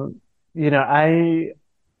 you know,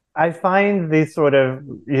 I find these sort of,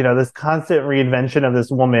 you know, this constant reinvention of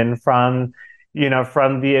this woman from, you know,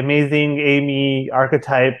 from the amazing Amy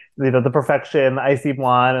archetype, you know, the perfection, the icy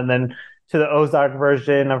blonde, and then to the Ozark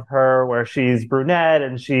version of her where she's brunette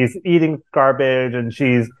and she's eating garbage and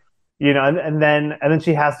she's, you know, and then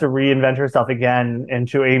she has to reinvent herself again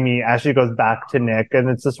into Amy as she goes back to Nick. And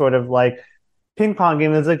it's a sort of like ping pong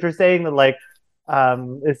game. It's like you're saying that like,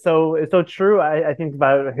 it's so true. I think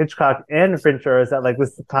about Hitchcock and Fincher is that like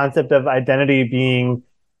this concept of identity being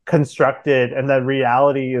constructed and that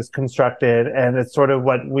reality is constructed, and it's sort of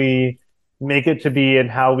what we make it to be and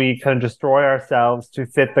how we kind of destroy ourselves to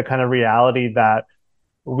fit the kind of reality that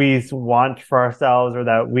we want for ourselves or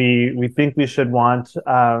that we think we should want.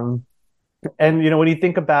 And you know, when you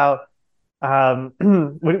think about when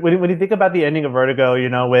you think about the ending of Vertigo, you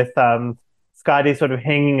know, with Scotty sort of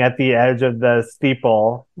hanging at the edge of the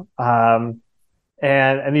steeple. And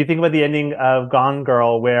you think about the ending of Gone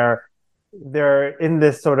Girl, where they're in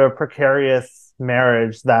this sort of precarious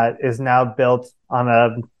marriage that is now built on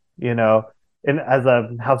a, you know, as a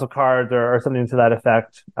house of cards or something to that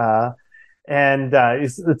effect. And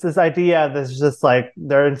it's this idea that's just like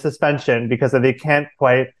they're in suspension because they can't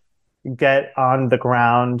quite get on the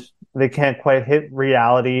ground. They can't quite hit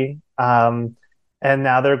reality. And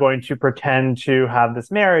now they're going to pretend to have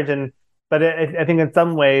this marriage. But I think in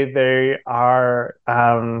some way they are,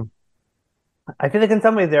 I feel like in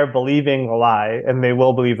some ways they're believing the lie and they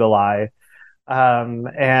will believe the lie.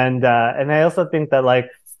 And I also think that like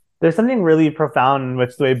there's something really profound in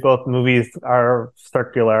which the way both movies are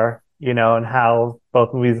circular, and how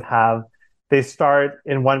both movies they start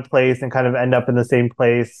in one place and kind of end up in the same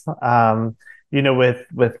place.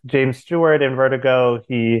 With James Stewart in Vertigo,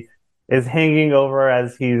 he is hanging over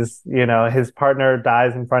as his partner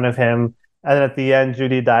dies in front of him. And then at the end,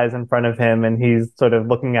 Judy dies in front of him and he's sort of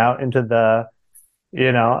looking out into onto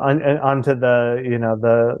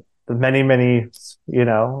the many, many,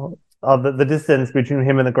 of the distance between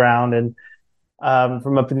him and the ground and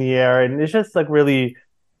from up in the air. And it's just like really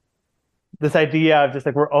this idea of just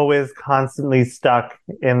like we're always constantly stuck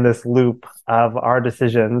in this loop of our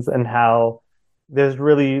decisions and how it's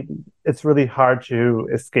really hard to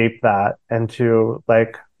escape that and to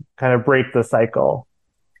like kind of break the cycle.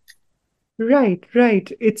 Right.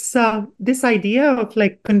 It's this idea of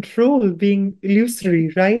like control being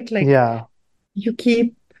illusory, right? Like you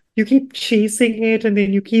keep chasing it and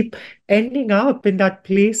then you keep ending up in that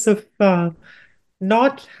place of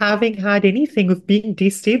not having had anything, of being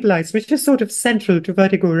destabilized, which is sort of central to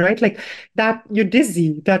Vertigo, right? Like that you're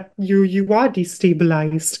dizzy, that you are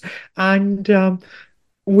destabilized, and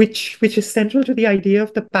which is central to the idea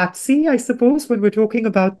of the patsy, I suppose, when we're talking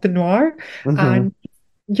about the noir. And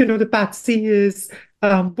the patsy is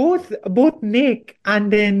both Nick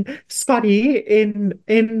and then Scotty in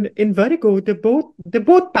Vertigo. They're both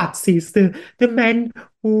patsies. The men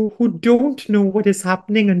who don't know what is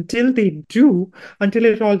happening until they do, until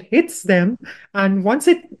it all hits them. And once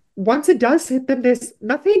it does hit them, there's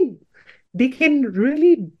nothing they can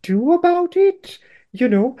really do about it.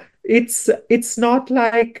 It's not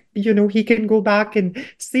like, he can go back and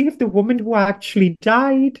save the woman who actually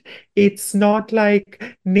died. It's not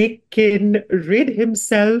like Nick can rid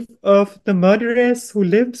himself of the murderess who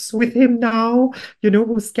lives with him now,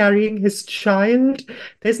 who's carrying his child.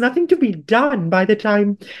 There's nothing to be done by the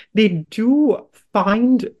time they do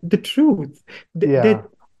find the truth. They're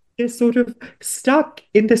sort of stuck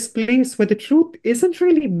in this place where the truth isn't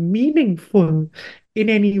really meaningful in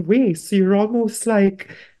any way. So you're almost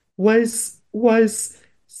like, was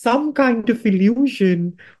some kind of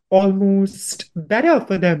illusion almost better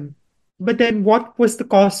for them? But then what was the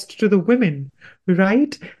cost to the women,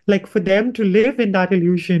 right? Like for them to live in that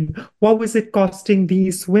illusion, what was it costing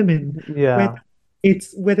these women? Yeah.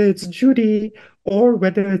 Whether it's Judy or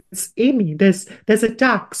whether it's Amy, there's a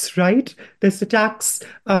tax, right? There's a tax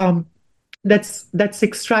that's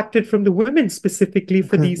extracted from the women specifically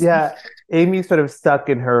for these. Yeah, Amy's sort of stuck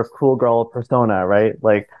in her cool girl persona, right?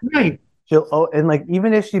 Like, right. And like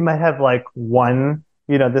even if she might have like won,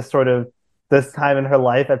 this time in her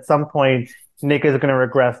life, at some point Nick is going to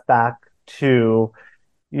regress back to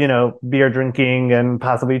beer drinking and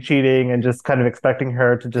possibly cheating and just kind of expecting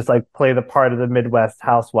her to just like play the part of the Midwest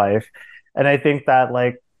housewife. And I think that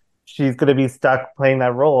like she's going to be stuck playing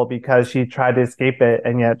that role because she tried to escape it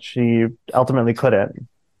and yet she ultimately couldn't.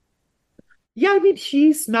 Yeah, I mean,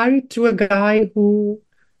 she's married to a guy who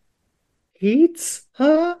hates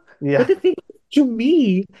her. Yeah. But the thing to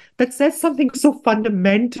me that says something so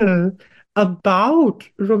fundamental about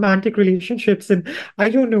romantic relationships, and I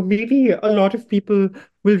don't know, maybe a lot of people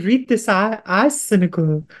will read this as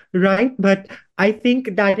cynical, right? But I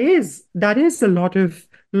think that is a lot of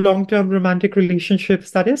long-term romantic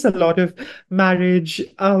relationships. That is a lot of marriage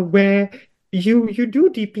where you do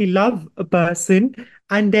deeply love a person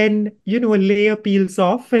and then, a layer peels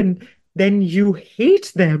off and then you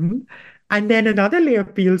hate them. And then another layer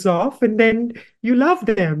peels off and then you love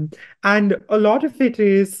them. And a lot of it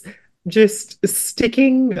is just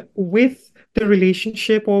sticking with the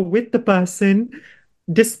relationship or with the person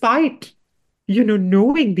despite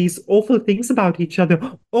knowing these awful things about each other.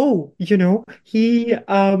 Oh, he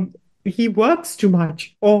works too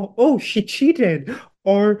much, or oh, she cheated,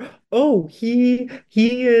 or oh, he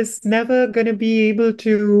is never gonna be able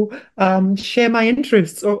to share my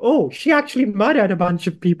interests, or oh, she actually murdered a bunch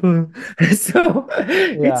of people. So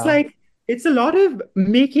it's like it's a lot of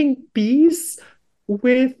making peace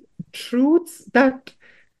with truths that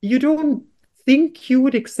you don't think you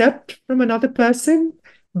would accept from another person,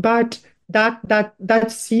 but that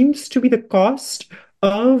seems to be the cost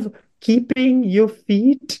of keeping your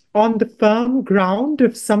feet on the firm ground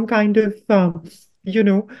of some kind of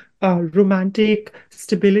romantic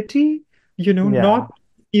stability, not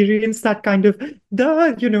experience that kind of to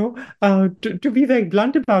be very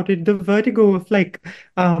blunt about it, the vertigo of like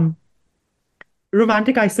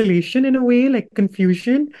romantic isolation in a way, like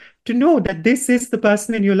confusion, to know that this is the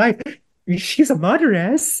person in your life. She's a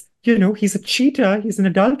murderess, he's a cheater, he's an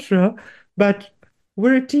adulterer, but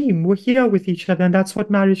we're a team. We're here with each other, and that's what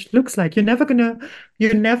marriage looks like. You're never gonna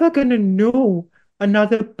know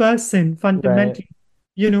another person fundamentally.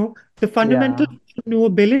 The fundamental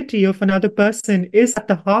knowability of another person is at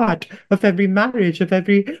the heart of every marriage, of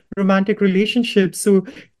every romantic relationship. So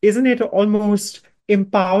isn't it almost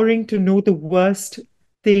empowering to know the worst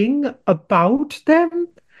thing about them?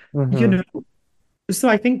 So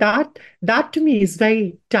I think that to me is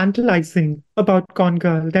very tantalizing about Gone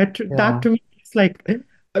Girl. That to me is like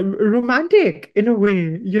romantic in a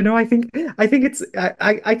way. I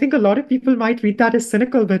think a lot of people might read that as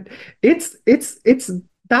cynical, but it's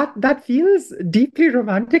that feels deeply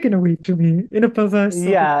romantic in a way to me, in a perverse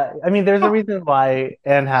way. Yeah, I mean, there's a reason why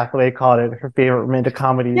Anne Hathaway called it her favorite romantic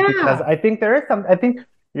comedy, because I think I think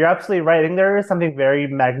you're absolutely right. I think there is something very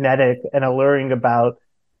magnetic and alluring about,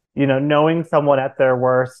 knowing someone at their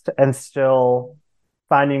worst and still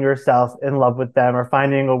finding yourself in love with them, or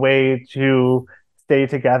finding a way to stay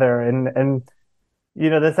together. And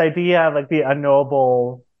this idea of like the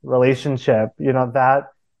unknowable relationship, that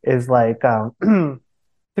is like,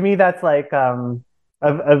 to me, that's like a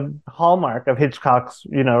hallmark of Hitchcock's,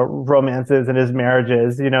 romances and his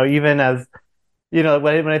marriages. Even as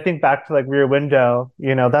when I think back to like Rear Window,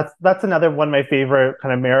 that's another one of my favorite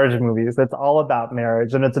kind of marriage movies. It's all about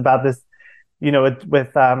marriage, and it's about this,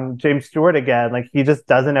 with James Stewart again. Like, he just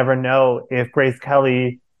doesn't ever know if Grace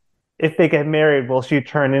Kelly, if they get married, will she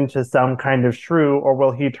turn into some kind of shrew, or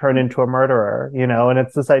will he turn into a murderer? And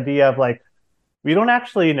it's this idea of like, we don't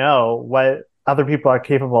actually know what other people are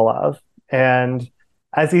capable of. And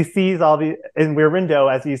as he sees in Rear Window,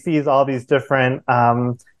 as he sees all these different,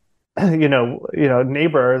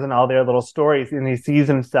 neighbors and all their little stories, and he sees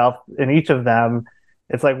himself in each of them,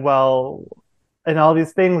 it's like, well, and all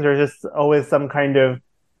these things are just always some kind of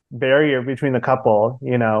barrier between the couple,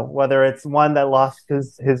 whether it's one that lost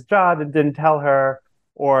his job and didn't tell her,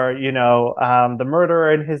 or, the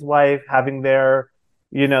murderer and his wife having their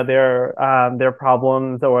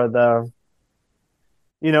problems, or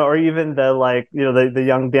or even the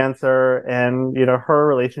young dancer and, her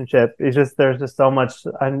relationship. It's just, there's just so much,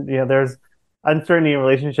 there's uncertainty in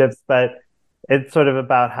relationships, but it's sort of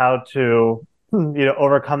about how to,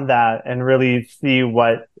 overcome that and really see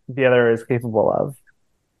what the other is capable of.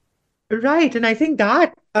 Right. And I think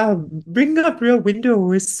that bringing up Rear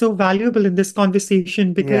Window is so valuable in this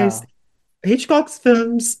conversation, because Hitchcock's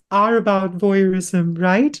films are about voyeurism,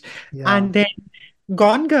 right? Yeah. And then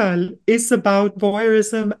Gone Girl is about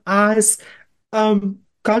voyeurism as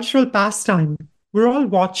cultural pastime. We're all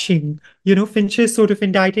watching, Fincher is sort of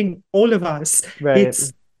indicting all of us. Right.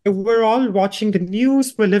 We're all watching the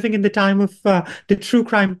news. We're living in the time of the true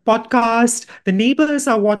crime podcast. The neighbors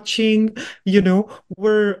are watching,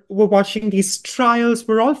 we're watching these trials.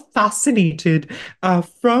 We're all fascinated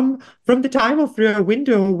from the time of Rear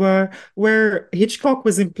Window, where Hitchcock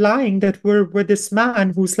was implying that we're this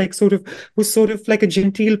man who's sort of like a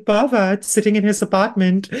genteel pervert sitting in his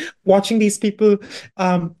apartment, watching these people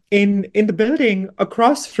in the building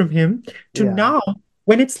across from him, to now,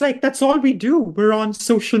 when it's like, that's all we do. We're on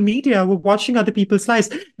social media. We're watching other people's lives.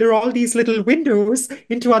 There are all these little windows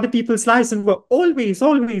into other people's lives, and we're always,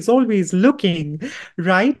 always, always looking,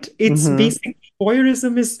 right? It's basically,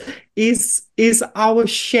 voyeurism is our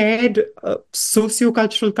shared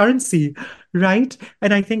sociocultural currency, right?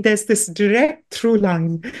 And I think there's this direct through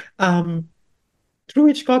line through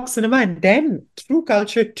Hitchcock cinema and then through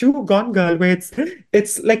culture to Gone Girl, where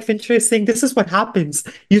it's like Fincher is saying, this is what happens.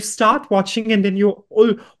 You start watching, and then you're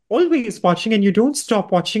always watching, and you don't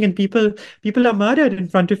stop watching, and people are murdered in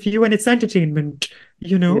front of you, and it's entertainment,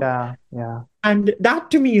 Yeah. And that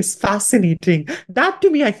to me is fascinating. That to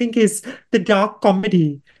me, I think, is the dark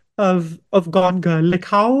comedy of Gone Girl. Like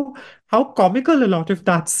how comical a lot of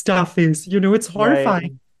that stuff is. It's horrifying.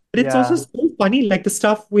 Right. But it's also so funny, like the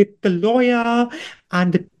stuff with the lawyer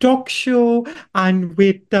and the talk show, and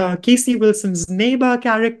with Casey Wilson's neighbor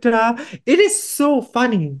character. It is so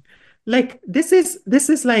funny. Like this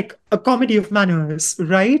is like a comedy of manners,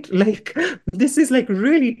 right? Like this is like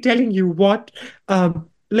really telling you what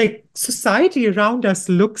like society around us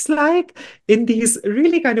looks like in these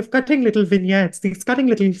really kind of cutting little vignettes, these cutting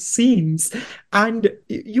little scenes. And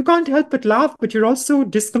you can't help but laugh, but you're also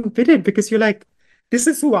discomfited, because you're like, this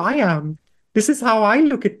is who I am. This is how I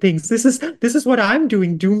look at things. This is what I'm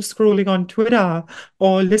doing, doom scrolling on Twitter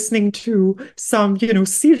or listening to some,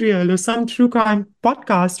 serial or some true crime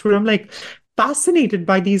podcast where I'm like fascinated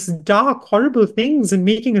by these dark, horrible things and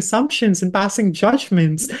making assumptions and passing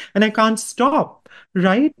judgments, and I can't stop,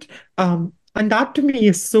 right? And that to me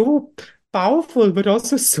is so powerful, but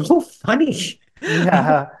also so funny.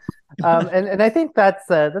 Yeah. And I think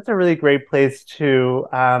that's a really great place to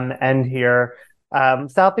end here.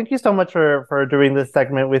 Sal, thank you so much for doing this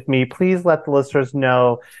segment with me. Please let the listeners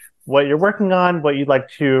know what you're working on, what you'd like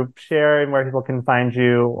to share, and where people can find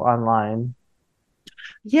you online.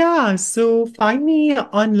 Yeah, so find me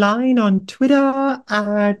online on Twitter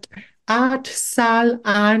at Sal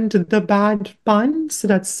and the Bad Pun. So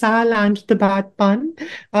that's Sal and the Bad Pun.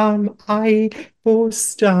 I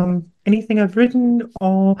post anything I've written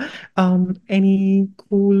or any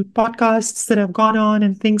cool podcasts that I've gone on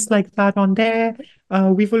and things like that on there.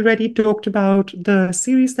 We've already talked about the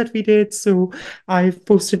series that we did, so I've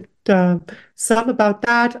posted some about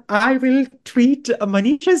that. I will tweet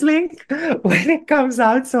Manish's link when it comes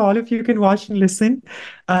out so all of you can watch and listen.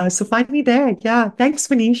 So find me there. Yeah. Thanks,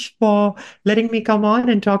 Manish, for letting me come on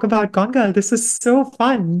and talk about Gone Girl. This is so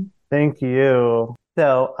fun. Thank you.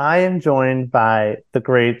 So I am joined by the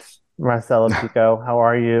great Marcelo Pico. How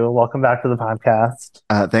are you? Welcome back to the podcast.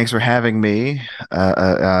 Thanks for having me.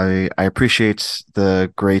 I appreciate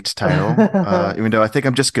the great title, even though I think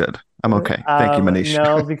I'm just good. I'm okay. Thank you,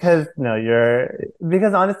 Manish.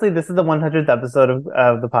 Because honestly, this is the 100th episode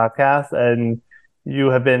of the podcast, and you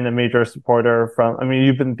have been a major supporter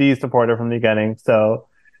you've been the supporter from the beginning. So,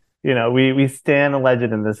 we stand a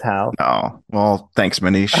legend in this house. Oh, well, thanks,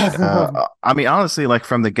 Manish. Honestly, like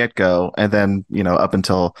from the get-go, and then, up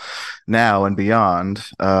until now and beyond,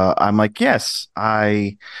 I'm like, yes,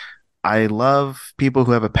 I love people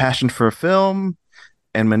who have a passion for a film.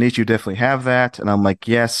 And Manish, you definitely have that. And I'm like,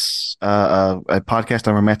 yes, a podcast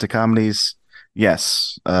on romantic comedies.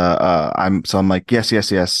 Yes. I'm like,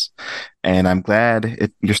 yes. And I'm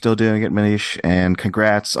glad you're still doing it, Manish. And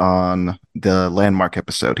congrats on the landmark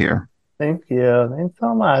episode here. Thank you. Thanks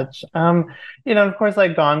so much. Of course,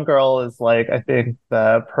 like Gone Girl is like, I think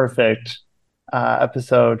the perfect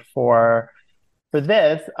episode for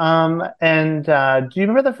this. And do you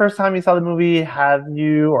remember the first time you saw the movie? Had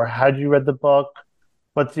you read the book?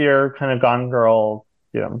 What's your kind of Gone Girl,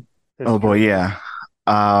 history? Oh boy, yeah.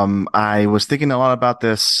 I was thinking a lot about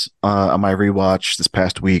this on my rewatch this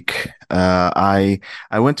past week. I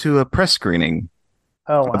went to a press screening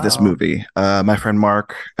of this movie. My friend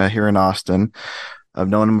Mark here in Austin. I've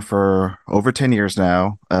known him for over 10 years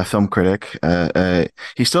now, a film critic.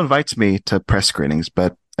 He still invites me to press screenings,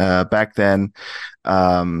 but back then,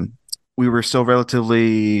 we were still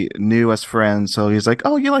relatively new as friends. So he's like,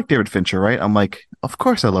 oh, you like David Fincher, right? I'm like, of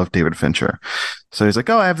course I love David Fincher. So he's like,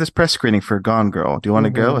 oh, I have this press screening for Gone Girl. Do you want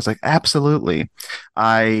to go? I was like, absolutely.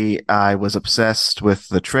 I was obsessed with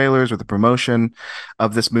the trailers, with the promotion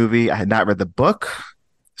of this movie. I had not read the book.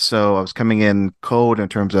 So I was coming in cold in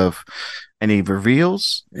terms of any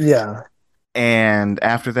reveals. Yeah. And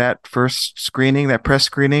after that first screening, that press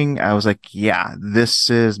screening, I was like, yeah,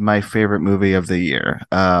 this is my favorite movie of the year.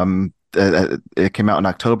 It came out in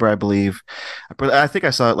October, I believe. I think I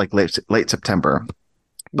saw it like late September.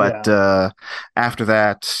 But after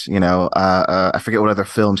that, I forget what other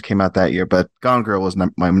films came out that year, but Gone Girl was my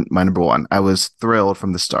number one. I was thrilled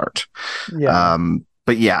from the start. Yeah.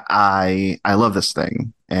 But yeah, I love this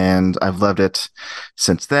thing, and I've loved it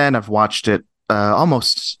since then. I've watched it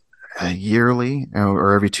almost yearly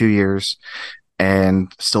or every 2 years,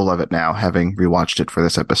 and still love it now, having rewatched it for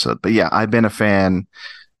this episode. But yeah, I've been a fan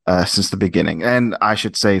since the beginning. And I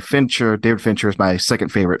should say David Fincher is my second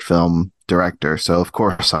favorite film director. So of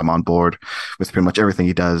course I'm on board with pretty much everything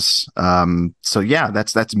he does. So yeah,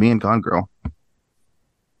 that's me and Gone Girl.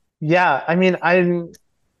 Yeah, I mean, I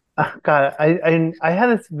had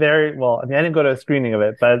this very, I didn't go to a screening of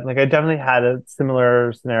it, but like I definitely had a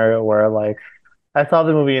similar scenario where like I saw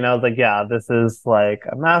the movie and I was like, yeah, this is like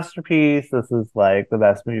a masterpiece. This is like the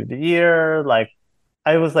best movie of the year. Like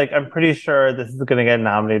I was like, I'm pretty sure this is going to get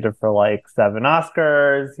nominated for like 7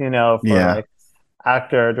 Oscars, for like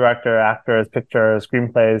actor, director, actors, pictures,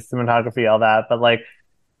 screenplays, cinematography, all that. But like,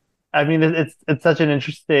 I mean, it's such an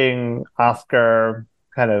interesting Oscar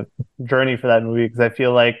kind of journey for that movie, because I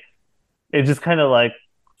feel like it just kind of like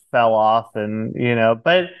fell off, and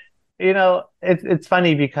but it's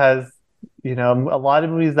funny because a lot of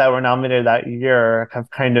movies that were nominated that year have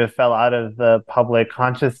kind of fell out of the public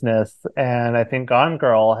consciousness, and I think Gone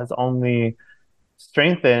Girl has only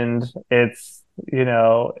strengthened its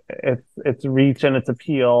its reach and its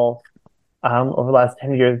appeal over the last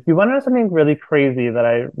 10 years. If you want to know something really crazy that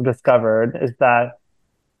I discovered is that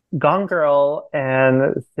Gone Girl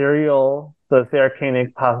and Serial, the Sarah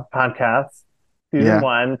Koenig podcast, season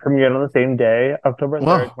 1 premiered on the same day, October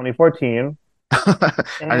 3rd, 2014. I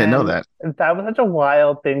didn't know that. That was such a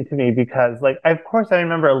wild thing to me because, like, of course, I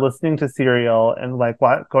remember listening to Serial and like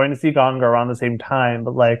going to see Gone Girl around the same time,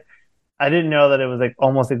 but like, I didn't know that it was like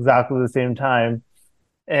almost exactly the same time.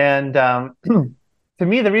 And to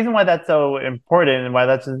me, the reason why that's so important and why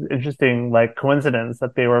that's an interesting like coincidence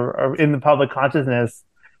that they were in the public consciousness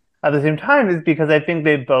at the same time is because I think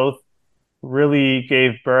they both really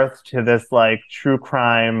gave birth to this like true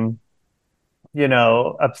crime,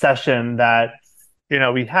 obsession that,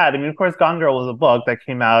 we had. I mean, of course, Gone Girl was a book that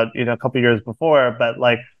came out, a couple years before, but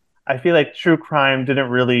like, I feel like true crime didn't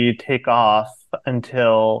really take off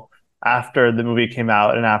until after the movie came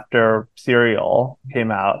out and after Serial came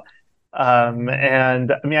out.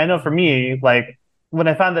 And I mean, I know for me, like when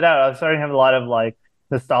I found it out, I was starting to have a lot of like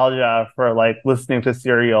nostalgia for like listening to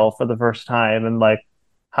Serial for the first time and like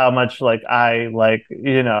how much like I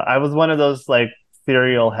was one of those like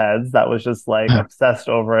Serial heads that was just like obsessed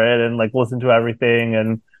over it and like listened to everything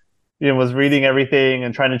and was reading everything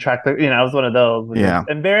and trying to track I was one of those, which is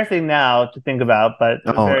embarrassing now to think about, but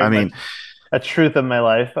much a truth of my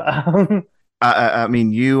life. I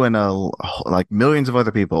mean, you and like millions of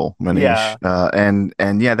other people, Manish.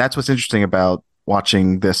 And that's what's interesting about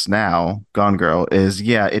watching this now, Gone Girl, is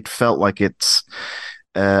it felt like it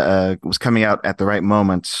was coming out at the right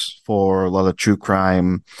moment for a lot of true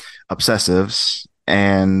crime obsessives,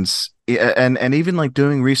 and even like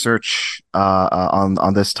doing research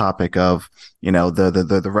on this topic of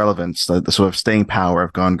the relevance, the sort of staying power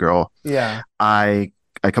of Gone Girl. I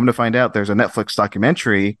come to find out there's a Netflix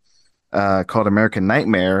documentary called American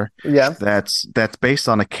Nightmare. That's based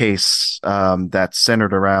on a case that's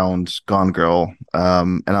centered around Gone Girl.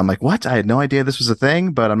 And I'm like, what? I had no idea this was a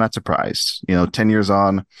thing, but I'm not surprised. 10 years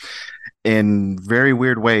on, in very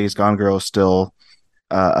weird ways, Gone Girl is still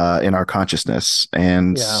in our consciousness.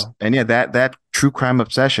 And that true crime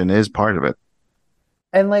obsession is part of it.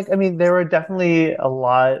 And like, I mean, there were definitely a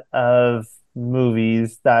lot of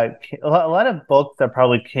movies a lot of books that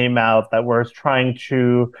probably came out that were trying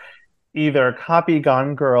to either copy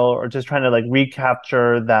Gone Girl or just trying to like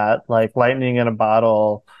recapture that like lightning in a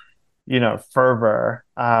bottle, fervor.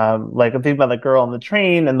 Like I'm thinking about the girl on the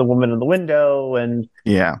train and the woman in the window, and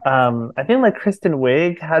I think like Kristen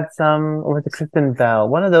Wiig had some, or was it Kristen Bell?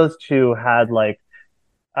 One of those two had like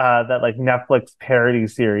that like Netflix parody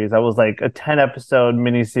series that was like a 10-episode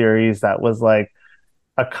miniseries that was like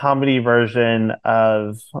a comedy version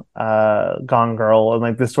of Gone Girl, and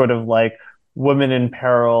like this sort of like woman in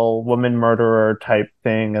peril, woman murderer type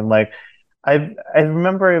thing. And like I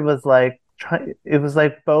remember it was like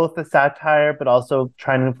both a satire but also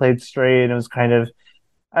trying to play it straight. And it was kind of,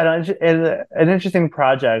 I don't know, an interesting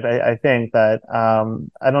project. I think that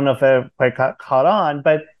I don't know if it quite got caught on,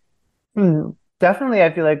 but definitely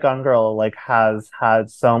I feel like Gone Girl like has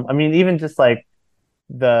had some, I mean, even just like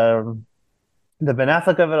the Ben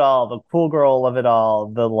Affleck of it all, the cool girl of it all,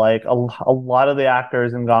 the like a lot of the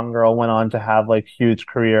actors in Gone Girl went on to have like huge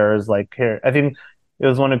careers. Like I think it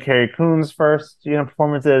was one of Carrie Coon's first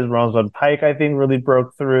performances. Rosamund Pike, I think, really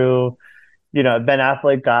broke through. Ben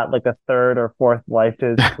Affleck got like a third or fourth life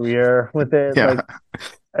to his career with it. Like,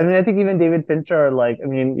 I mean, I think even David Fincher, like, I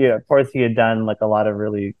mean, of course he had done like a lot of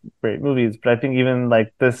really great movies, but I think even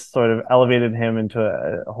like this sort of elevated him into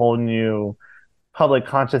a whole new public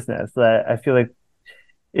consciousness that I feel like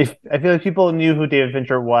people knew who David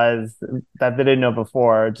Fincher was that they didn't know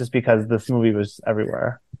before, just because this movie was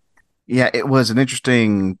everywhere. Yeah, it was an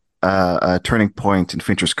interesting turning point in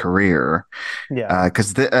Fincher's career.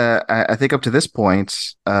 Because I think up to this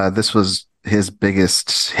point, this was his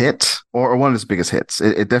biggest hit, or one of his biggest hits.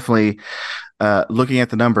 It definitely, looking at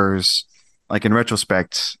the numbers, like in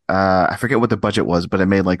retrospect, I forget what the budget was, but it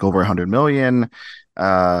made like over 100 million.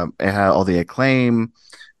 It had all the acclaim.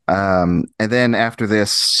 And then after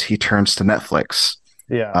this, he turns to Netflix.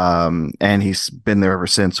 And he's been there ever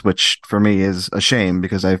since, which for me is a shame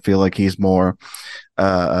because I feel like he's more,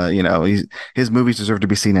 his movies deserve to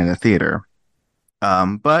be seen in a theater.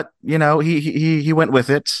 But he went with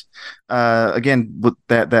it. Again, with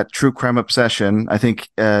that true crime obsession. I think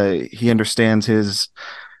he understands his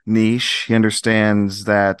niche. He understands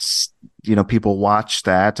that people watch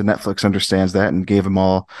that, and Netflix understands that, and gave him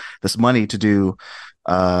all this money to do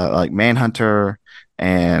like Manhunter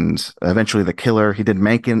and eventually The Killer. He did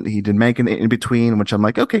Mankin in between, which I'm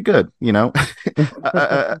like, okay, good.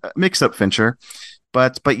 Mix up Fincher.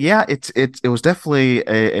 but yeah, it was definitely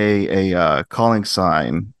a calling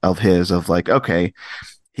sign of his of like, okay,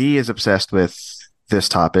 he is obsessed with this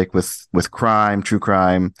topic with crime, true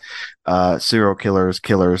crime, serial killers,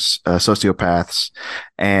 sociopaths,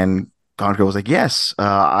 and Gone Girl was like, yes,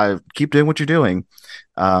 I keep doing what you're doing.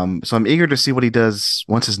 So I'm eager to see what he does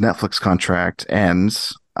once his Netflix contract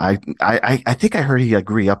ends. I think I heard he like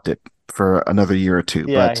re-upped it for another year or two.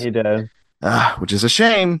 Yeah, he did. Which is a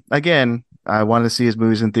shame. Again, I wanted to see his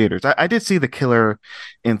movies in theaters. I did see The Killer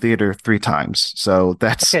in theater 3 times, so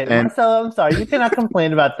that's okay. Marcelo, I'm sorry, you cannot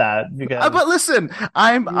complain about that because. But listen,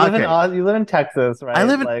 you live in Texas, right? I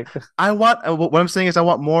live in. I want what I'm saying is I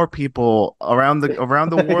want more people around the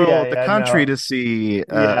world, the country, to see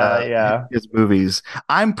his movies.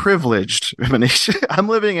 I'm privileged, Manish. I'm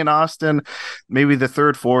living in Austin, maybe the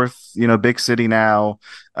third, fourth, big city now.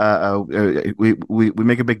 We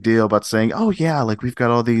make a big deal about saying, oh yeah, like we've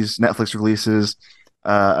got all these Netflix releases.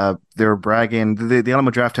 They were bragging. The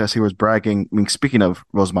Alamo Draft House here was bragging. I mean, speaking of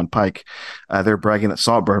Rosamund Pike, they're bragging that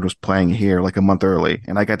Saltburn was playing here like a month early,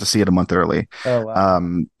 and I got to see it a month early. Oh wow.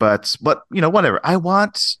 But whatever. I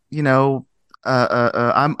want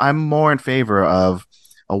I'm more in favor of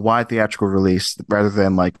a wide theatrical release rather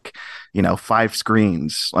than 5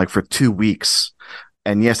 screens like for 2 weeks.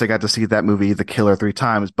 And yes, I got to see that movie, The Killer, 3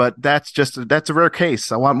 times, but that's a rare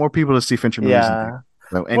case. I want more people to see Fincher movies. Yeah.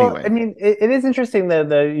 So anyway, well, I mean, it is interesting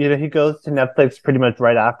that he goes to Netflix pretty much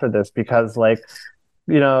right after this because,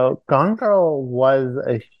 Gone Girl was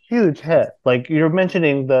a huge hit. Like you're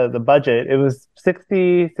mentioning the budget, it was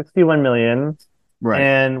 61 million, right?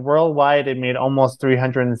 And worldwide, it made almost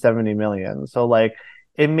 370 million. So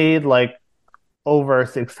it made over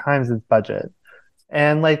 6 times its budget.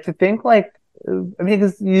 And to think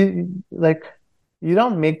because you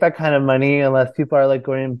don't make that kind of money unless people are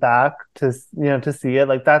going back to see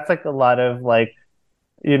it. That's a lot of not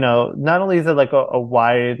only is it a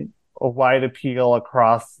wide appeal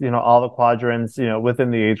across all the quadrants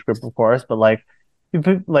within the age group, of course, but I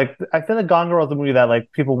feel like Gone Girl is a movie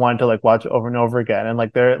that people want to watch over and over again. And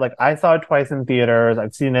I saw it twice in theaters.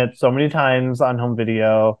 I've seen it so many times on home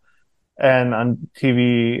video and on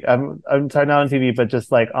TV. I'm sorry, not on TV, but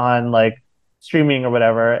just on streaming or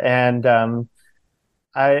whatever. And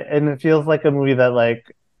it feels like a movie that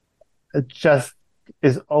it just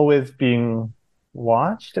is always being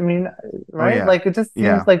watched. I mean, right? Oh, yeah. It just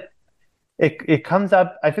seems like it comes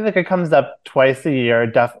up. I feel like it comes up twice a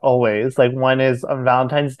year, always. One is on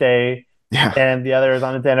Valentine's Day, and the other is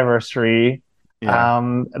on its anniversary.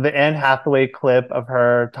 Yeah. The Anne Hathaway clip of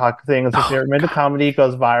her saying it's her favorite romantic comedy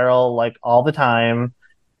goes viral all the time.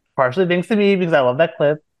 Partially thanks to me because I love that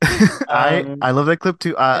clip. I love that clip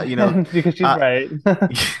too. Because she's right.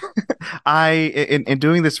 In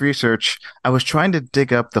doing this research, I was trying to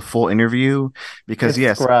dig up the full interview because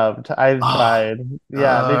it's scrubbed. I've tried.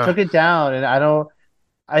 Yeah, they took it down, and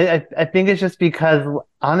I think it's just because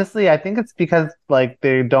honestly, I think it's because I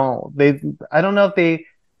don't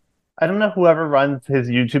know whoever runs his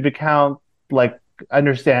YouTube account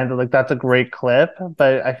understands that that's a great clip,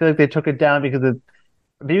 but I feel like they took it down because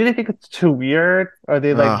maybe they think it's too weird, or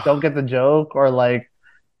they don't get the joke, or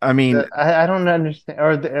I mean, I don't understand,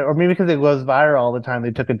 or maybe because it goes viral all the time,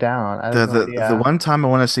 they took it down. The one time I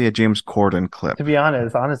want to see a James Corden clip. To be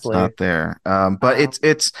honest, honestly, it's not there. But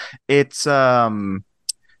it's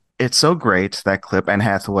so great, that clip. Anne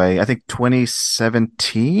Hathaway, I think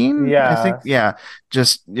 2017. Yeah, I think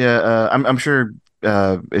I'm sure.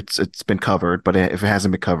 It's been covered, but if it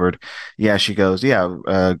hasn't been covered, she goes,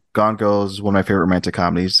 Gone Girl is one of my favorite romantic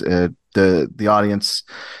comedies. The audience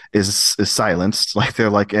is silenced,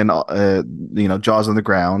 they're in jaws on the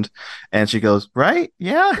ground, and she goes, right,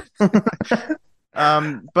 yeah. But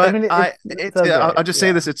I mean, I'll just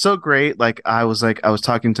say this, it's so great. I was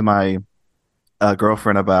talking to my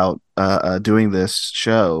girlfriend about doing this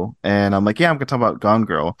show, and I'm I'm gonna talk about Gone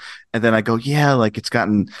Girl, and then I go, it's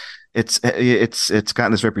gotten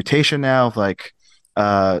this reputation now of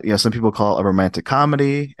some people call it a romantic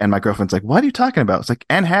comedy, and my girlfriend's like, what are you talking about? It's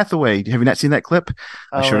Anne Hathaway, have you not seen that clip?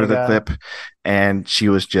 I showed her the clip, and she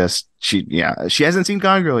was she hasn't seen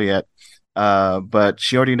Gone Girl yet, but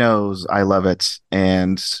she already knows I love it,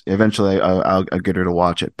 and eventually I'll get her to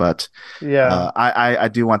watch it. But I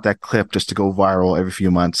do want that clip just to go viral every few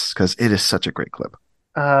months because it is such a great clip.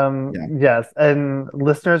 Yes, and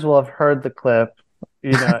listeners will have heard the clip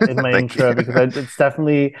in my intro because it's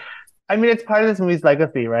definitely, I mean, it's part of this movie's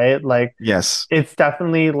legacy, right? Yes, it's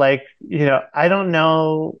definitely I don't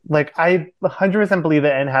know, I 100% believe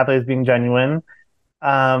that Anne Hathaway is being genuine,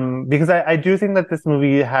 because I do think that this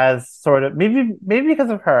movie has sort of maybe because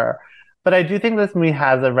of her, but I do think this movie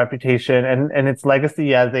has a reputation, and its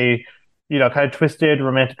legacy as a, kind of twisted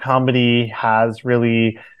romantic comedy has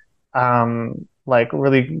really,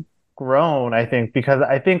 really grown, I think, because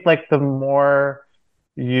I think like the more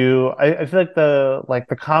I feel like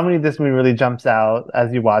the comedy of this movie really jumps out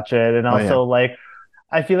as you watch it, and also like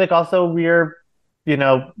I feel like also we're,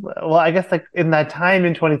 well, I guess like in that time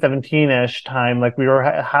in 2017-ish time, like we were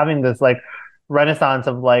having this like renaissance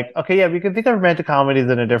of like, okay, yeah, we can think of romantic comedies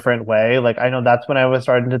in a different way. Like I know that's when I was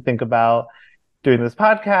starting to think about doing this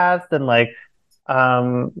podcast, and like,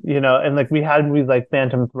 and like we had movies like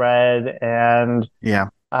Phantom Thread and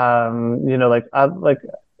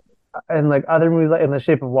and like other movies like In the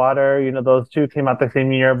Shape of Water, those two came out the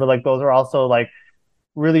same year, but like those are also like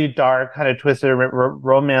really dark, kind of twisted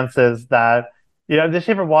romances that, The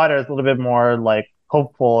Shape of Water is a little bit more like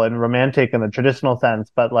hopeful and romantic in the traditional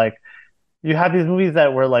sense, but like you have these movies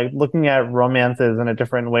that were like looking at romances in a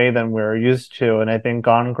different way than we're used to. And I think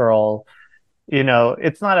Gone Girl,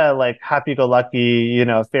 it's not a like happy-go-lucky,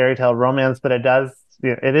 fairy tale romance, but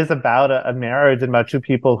it is about a marriage and about two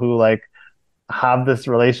people who like have this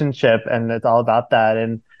relationship, and it's all about that.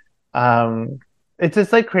 And it's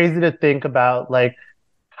just like crazy to think about like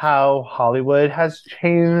how Hollywood has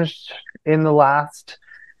changed in the last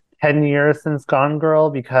 10 years since Gone Girl,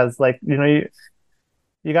 because like, you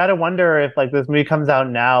got to wonder if like this movie comes out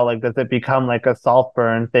now, like does it become like a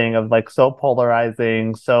Saltburn thing of like so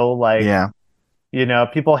polarizing, so like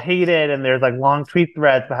people hate it, and there's like long tweet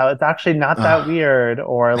threads about how it's actually not that weird,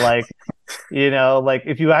 or like like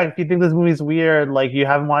if you think this movie's weird, like you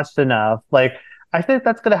haven't watched enough. Like I think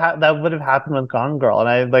that's that would have happened with Gone Girl, and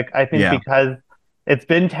I think because it's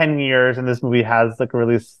been 10 years and this movie has like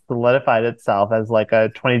really solidified itself as like a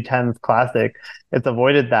 2010s classic, it's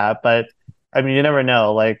avoided that. But I mean, you never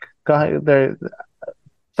know. Like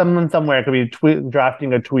someone somewhere could be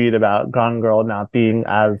drafting a tweet about Gone Girl not being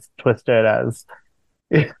as twisted as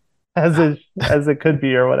it could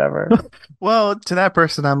be, or whatever. Well, to that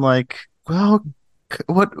person, I'm like, well,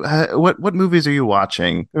 what movies are you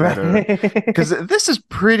watching? Because this is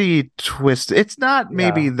pretty twisted. It's not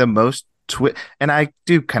maybe the most and I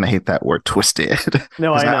do kind of hate that word, twisted.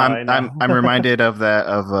 No, I know. I'm reminded of that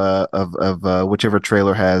of whichever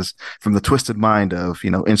trailer has from the twisted mind of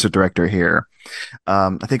insert director here.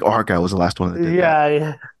 I think Argyle was the last one that did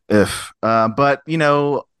that. Yeah. But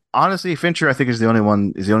honestly, Fincher, I think, is the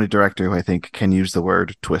only director who I think can use the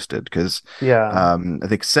word twisted, because I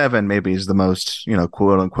think Seven maybe is the most,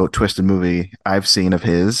 quote unquote twisted movie I've seen of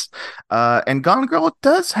his. And Gone Girl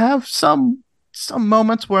does have some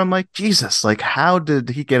moments where I'm like, Jesus, like how did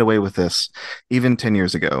he get away with this even 10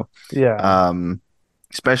 years ago? Yeah.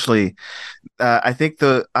 Especially, I think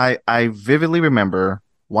I vividly remember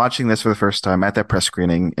watching this for the first time at that press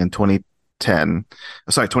screening in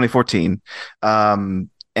 2014.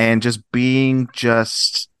 And just being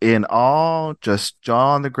in awe, just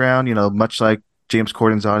jaw on the ground, much like James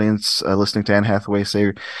Corden's audience listening to Anne Hathaway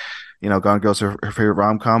say, Gone Girl's her favorite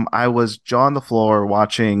rom-com. I was jaw on the floor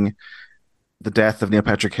watching the death of Neil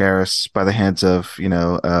Patrick Harris by the hands of,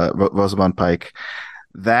 Rosamund Pike.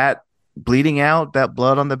 That bleeding out, that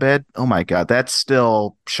blood on the bed, oh my God, that's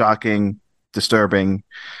still shocking, disturbing,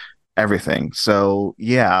 everything. So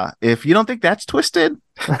yeah, if you don't think that's twisted,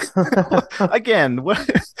 again, what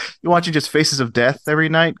you watching just Faces of Death every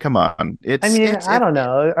night? Come on. I don't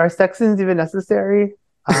know. Are sex scenes even necessary?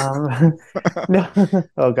 No.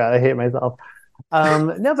 Oh God, I hate myself.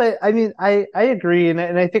 No, but I mean, I agree, and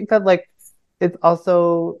I think that like it's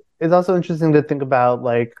also interesting to think about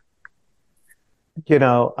like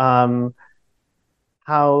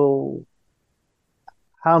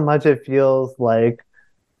how much it feels like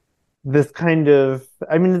this kind of,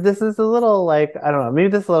 I mean, this is a little like, I don't know, maybe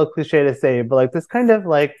this is a little cliche to say, but like this kind of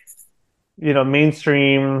like,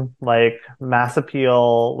 mainstream, like mass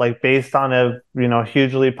appeal, like based on a,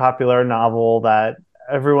 hugely popular novel that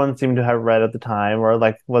everyone seemed to have read at the time, or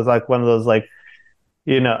like was like one of those like,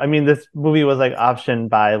 I mean, this movie was like optioned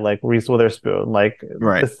by like Reese Witherspoon, like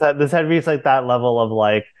right. This had reached like that level of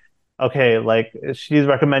like, okay, like she's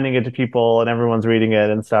recommending it to people and everyone's reading it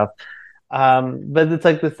and stuff. But it's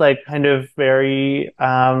like this like kind of very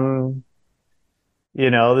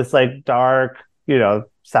this like dark,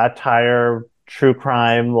 satire, true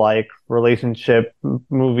crime, like relationship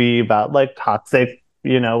movie about like toxic,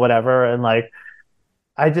 whatever. And like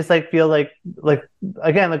I just like feel like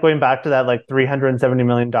again, like going back to that like $370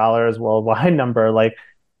 million worldwide number, like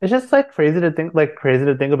it's just like crazy to think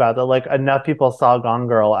about that like enough people saw Gone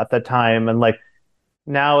Girl at the time, and like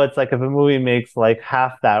now it's like if a movie makes like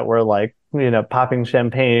half that, we're like popping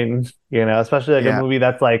champagne, especially like a movie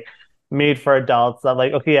that's like made for adults that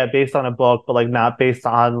like, okay, yeah, based on a book, but like not based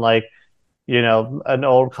on like, an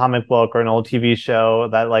old comic book or an old TV show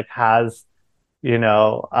that like has,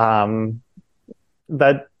 that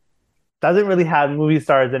doesn't really have movie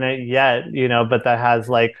stars in it yet, but that has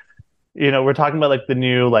like, we're talking about like the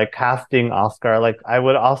new like casting Oscar. Like I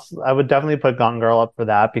would definitely put Gone Girl up for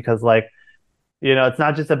that because like, it's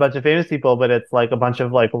not just a bunch of famous people, but it's like a bunch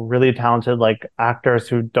of like really talented like actors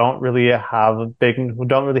who don't really have big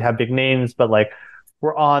names, but like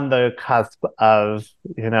we're on the cusp of,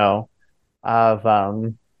 of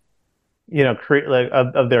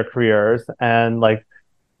of their careers and like,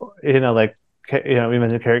 like we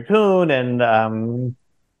mentioned Carrie Coon and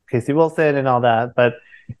Casey Wilson and all that, but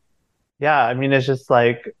yeah, I mean it's just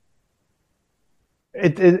like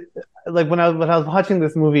it like when I was watching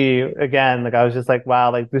this movie again, like I was just like,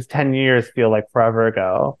 wow, like this 10 years feel like forever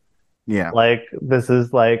ago. Yeah. Like this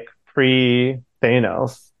is like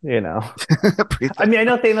pre-Thanos, I mean, I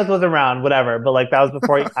know Thanos was around, whatever, but like that was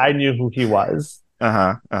before I knew who he was.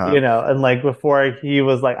 And like before he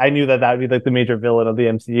was like, I knew that would be like the major villain of the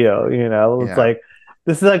MCU, it's like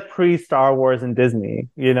this is like pre-Star Wars and Disney,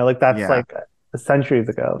 like that's like centuries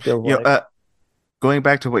ago, feels like. Going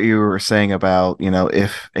back to what you were saying about,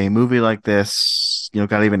 if a movie like this,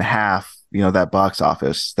 got even half, that box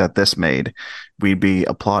office that this made, we'd be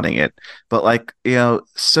applauding it. But like,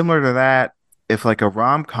 similar to that, if like a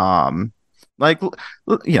rom-com, like,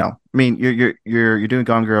 I mean, you're doing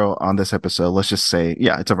Gone Girl on this episode. Let's just say,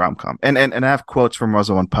 yeah, it's a rom-com, and I have quotes from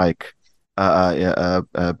Rosamund Pike,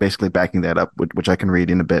 basically backing that up, which I can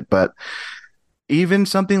read in a bit. But even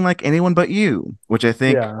something like Anyone But You, which I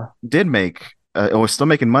think did make. Or still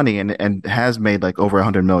making money and has made like over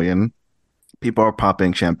 100 million. People are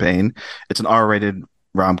popping champagne. It's an R-rated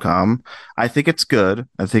rom-com. I think it's good.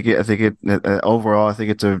 I think it overall, I think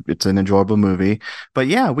it's an enjoyable movie. But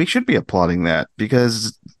yeah, we should be applauding that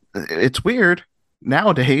because it's weird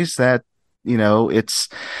nowadays that it's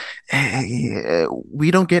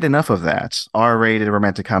we don't get enough of that R-rated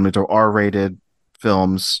romantic comedies or R-rated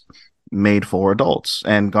films made for adults.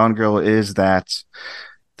 And Gone Girl is that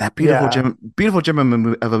beautiful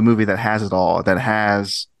gem of a movie that has it all, that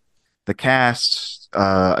has the cast,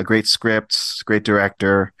 a great script, great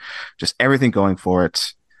director, just everything going for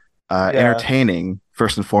it. Entertaining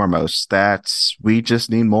first and foremost, that we just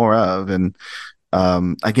need more of. And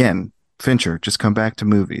again, Fincher, just come back to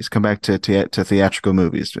movies, come back to theatrical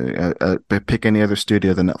movies. Pick any other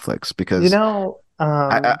studio than Netflix because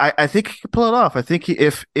I think he could pull it off. I think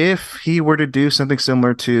if he were to do something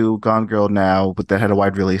similar to Gone Girl now, but that had a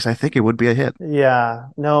wide release, I think it would be a hit. Yeah,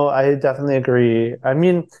 no, I definitely agree. I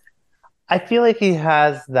mean, I feel like he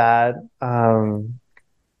has that. I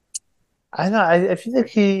don't know. I feel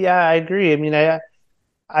like I agree. I mean, I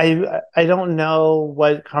don't know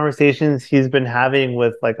what conversations he's been having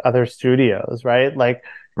with like other studios, right? Like,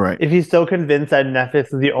 right. If he's so convinced that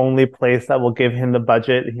Netflix is the only place that will give him the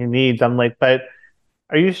budget he needs, I'm like, but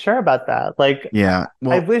are you sure about that? Like, yeah.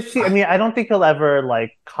 Well, I wish I don't think he'll ever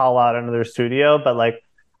like call out another studio, but like,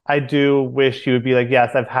 I do wish he would be like,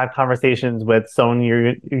 yes, I've had conversations with Sony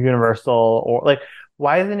or Universal, or like,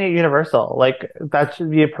 why isn't it Universal? Like, that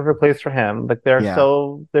should be a perfect place for him. Like, they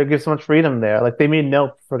give so much freedom there. Like, they made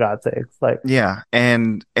Nope, for God's sakes. Like, yeah,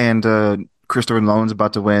 and Christopher Nolan's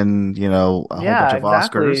about to win, a whole bunch of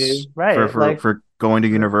Oscars for going to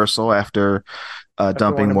Universal after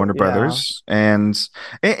dumping Warner Brothers. And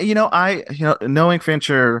knowing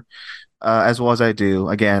Fincher as well as I do,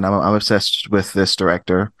 again, I'm obsessed with this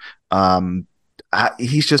director.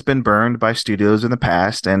 He's just been burned by studios in the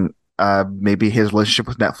past, and maybe his relationship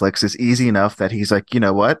with Netflix is easy enough that he's like, you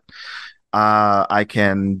know what, I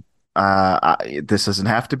can. This doesn't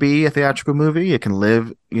have to be a theatrical movie. It can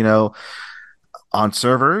live, on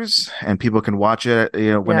servers, and people can watch it,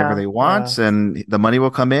 whenever they want, and the money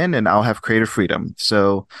will come in, and I'll have creative freedom.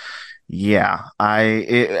 So, yeah,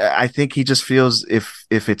 I think he just feels if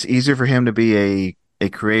it's easier for him to be a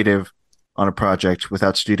creative on a project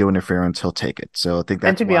without studio interference, he'll take it. So I think that's.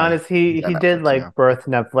 And to be honest, he did like birth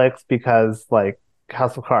Netflix because like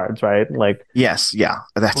House of Cards, right? Like, yes, yeah,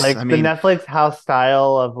 that's like the Netflix house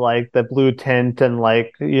style of like the blue tint and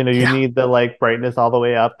like you need the like brightness all the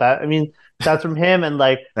way up. That's from him, and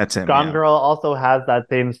like that's him. Gone Girl also has that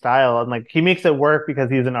same style, and like he makes it work because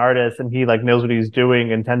he's an artist and he like knows what he's doing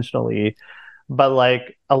intentionally. But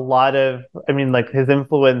like a lot of, like his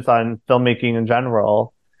influence on filmmaking in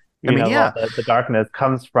general, the darkness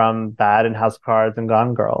comes from that and House of Cards and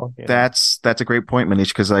Gone Girl. That's a great point, Manish,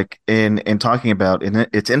 because like in talking about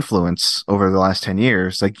its influence over the last 10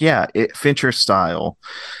 years, like Fincher's style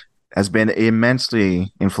has been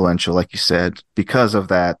immensely influential, like you said, because of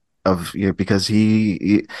that because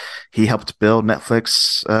he helped build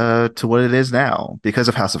Netflix to what it is now because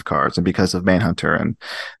of House of Cards and because of Manhunter, and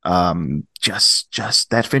just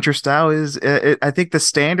that Fincher style is I think the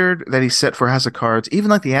standard that he set for House of Cards, even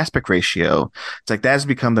like the aspect ratio, it's like that has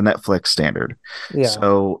become the Netflix standard. Yeah.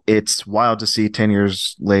 So it's wild to see 10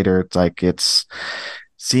 years later. It's like it's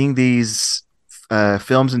seeing these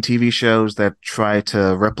films and TV shows that try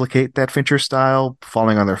to replicate that Fincher style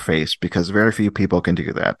falling on their face, because very few people can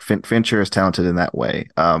do that. Fincher is talented in that way.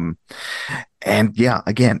 And yeah,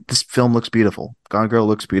 again, this film looks beautiful. Gone Girl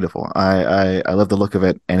looks beautiful. I love the look of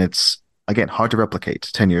it, and it's, again, hard to replicate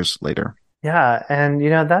 10 years later. Yeah, and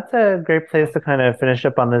that's a great place to kind of finish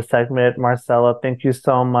up on this segment. Marcelo, thank you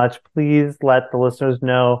so much. Please let the listeners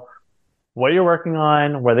know what you're working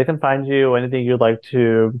on, where they can find you, anything you'd like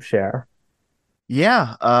to share.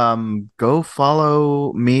 Yeah, go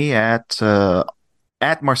follow me at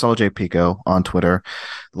Marcelo J. Pico on Twitter,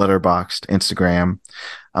 Letterboxd, Instagram.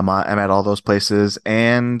 I'm at all those places,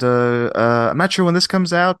 and I'm not sure when this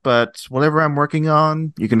comes out, but whatever I'm working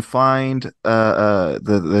on, you can find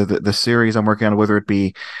the series I'm working on, whether it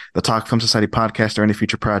be the Talk Film Society podcast or any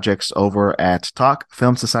future projects, over at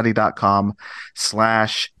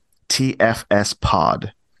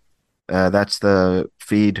talkfilmsociety.com/TFSpod. That's the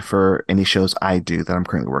feed for any shows I do that I'm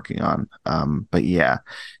currently working on. But yeah,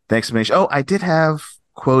 thanks, Manish. Oh, I did have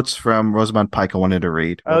quotes from Rosamund Pike I wanted to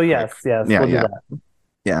read. Oh, yes. Yeah, we'll do that.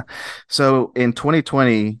 Yeah. So in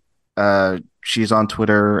 2020, she's on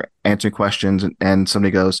Twitter answering questions, and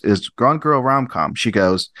somebody goes, "Is Gone Girl rom-com?" She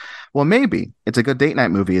goes, "Well, maybe. It's a good date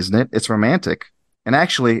night movie, isn't it? It's romantic. And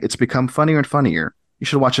actually, it's become funnier and funnier. You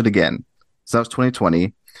should watch it again." So that was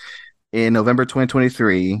 2020. In November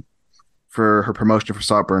 2023, for her promotion for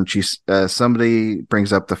Saltburn, somebody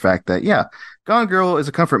brings up the fact that, yeah, Gone Girl is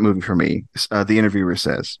a comfort movie for me, the interviewer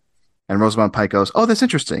says. And Rosamund Pike goes, "Oh, that's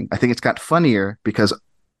interesting. I think it's got funnier because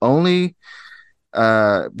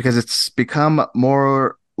it's become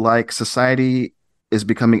more like society is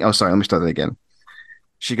becoming." Oh, sorry, let me start that again.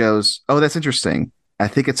 She goes, "Oh, that's interesting. I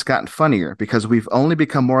think it's gotten funnier because we've only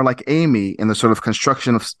become more like Amy in the sort of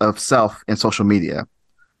construction of self in social media.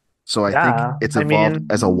 So I think it's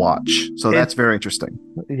evolved as a watch." So that's very interesting.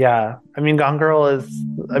 Yeah. Gone Girl is,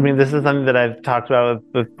 this is something that I've talked about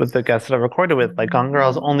with the guests that I've recorded with. Like, Gone Girl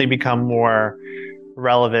has only become more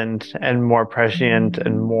relevant and more prescient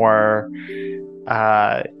and more,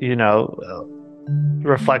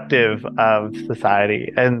 reflective of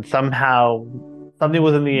society. And somehow something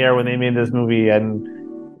was in the air when they made this movie, and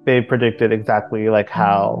they predicted exactly like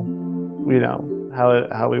how we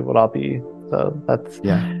would all be. So that's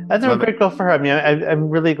a great goal for her. I'm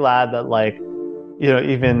really glad that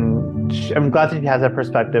I'm glad that she has that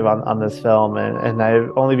perspective on this film, and I'd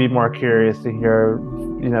only be more curious to hear,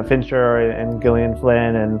 Fincher and Gillian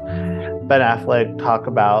Flynn and Ben Affleck talk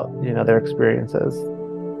about, their experiences.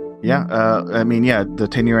 Yeah, the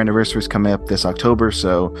 10-year anniversary is coming up this October,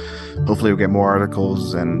 so hopefully we'll get more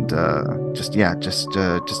articles, and just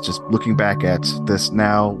looking back at this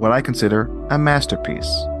now, what I consider a masterpiece.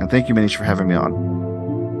 And thank you, Manish, for having me on.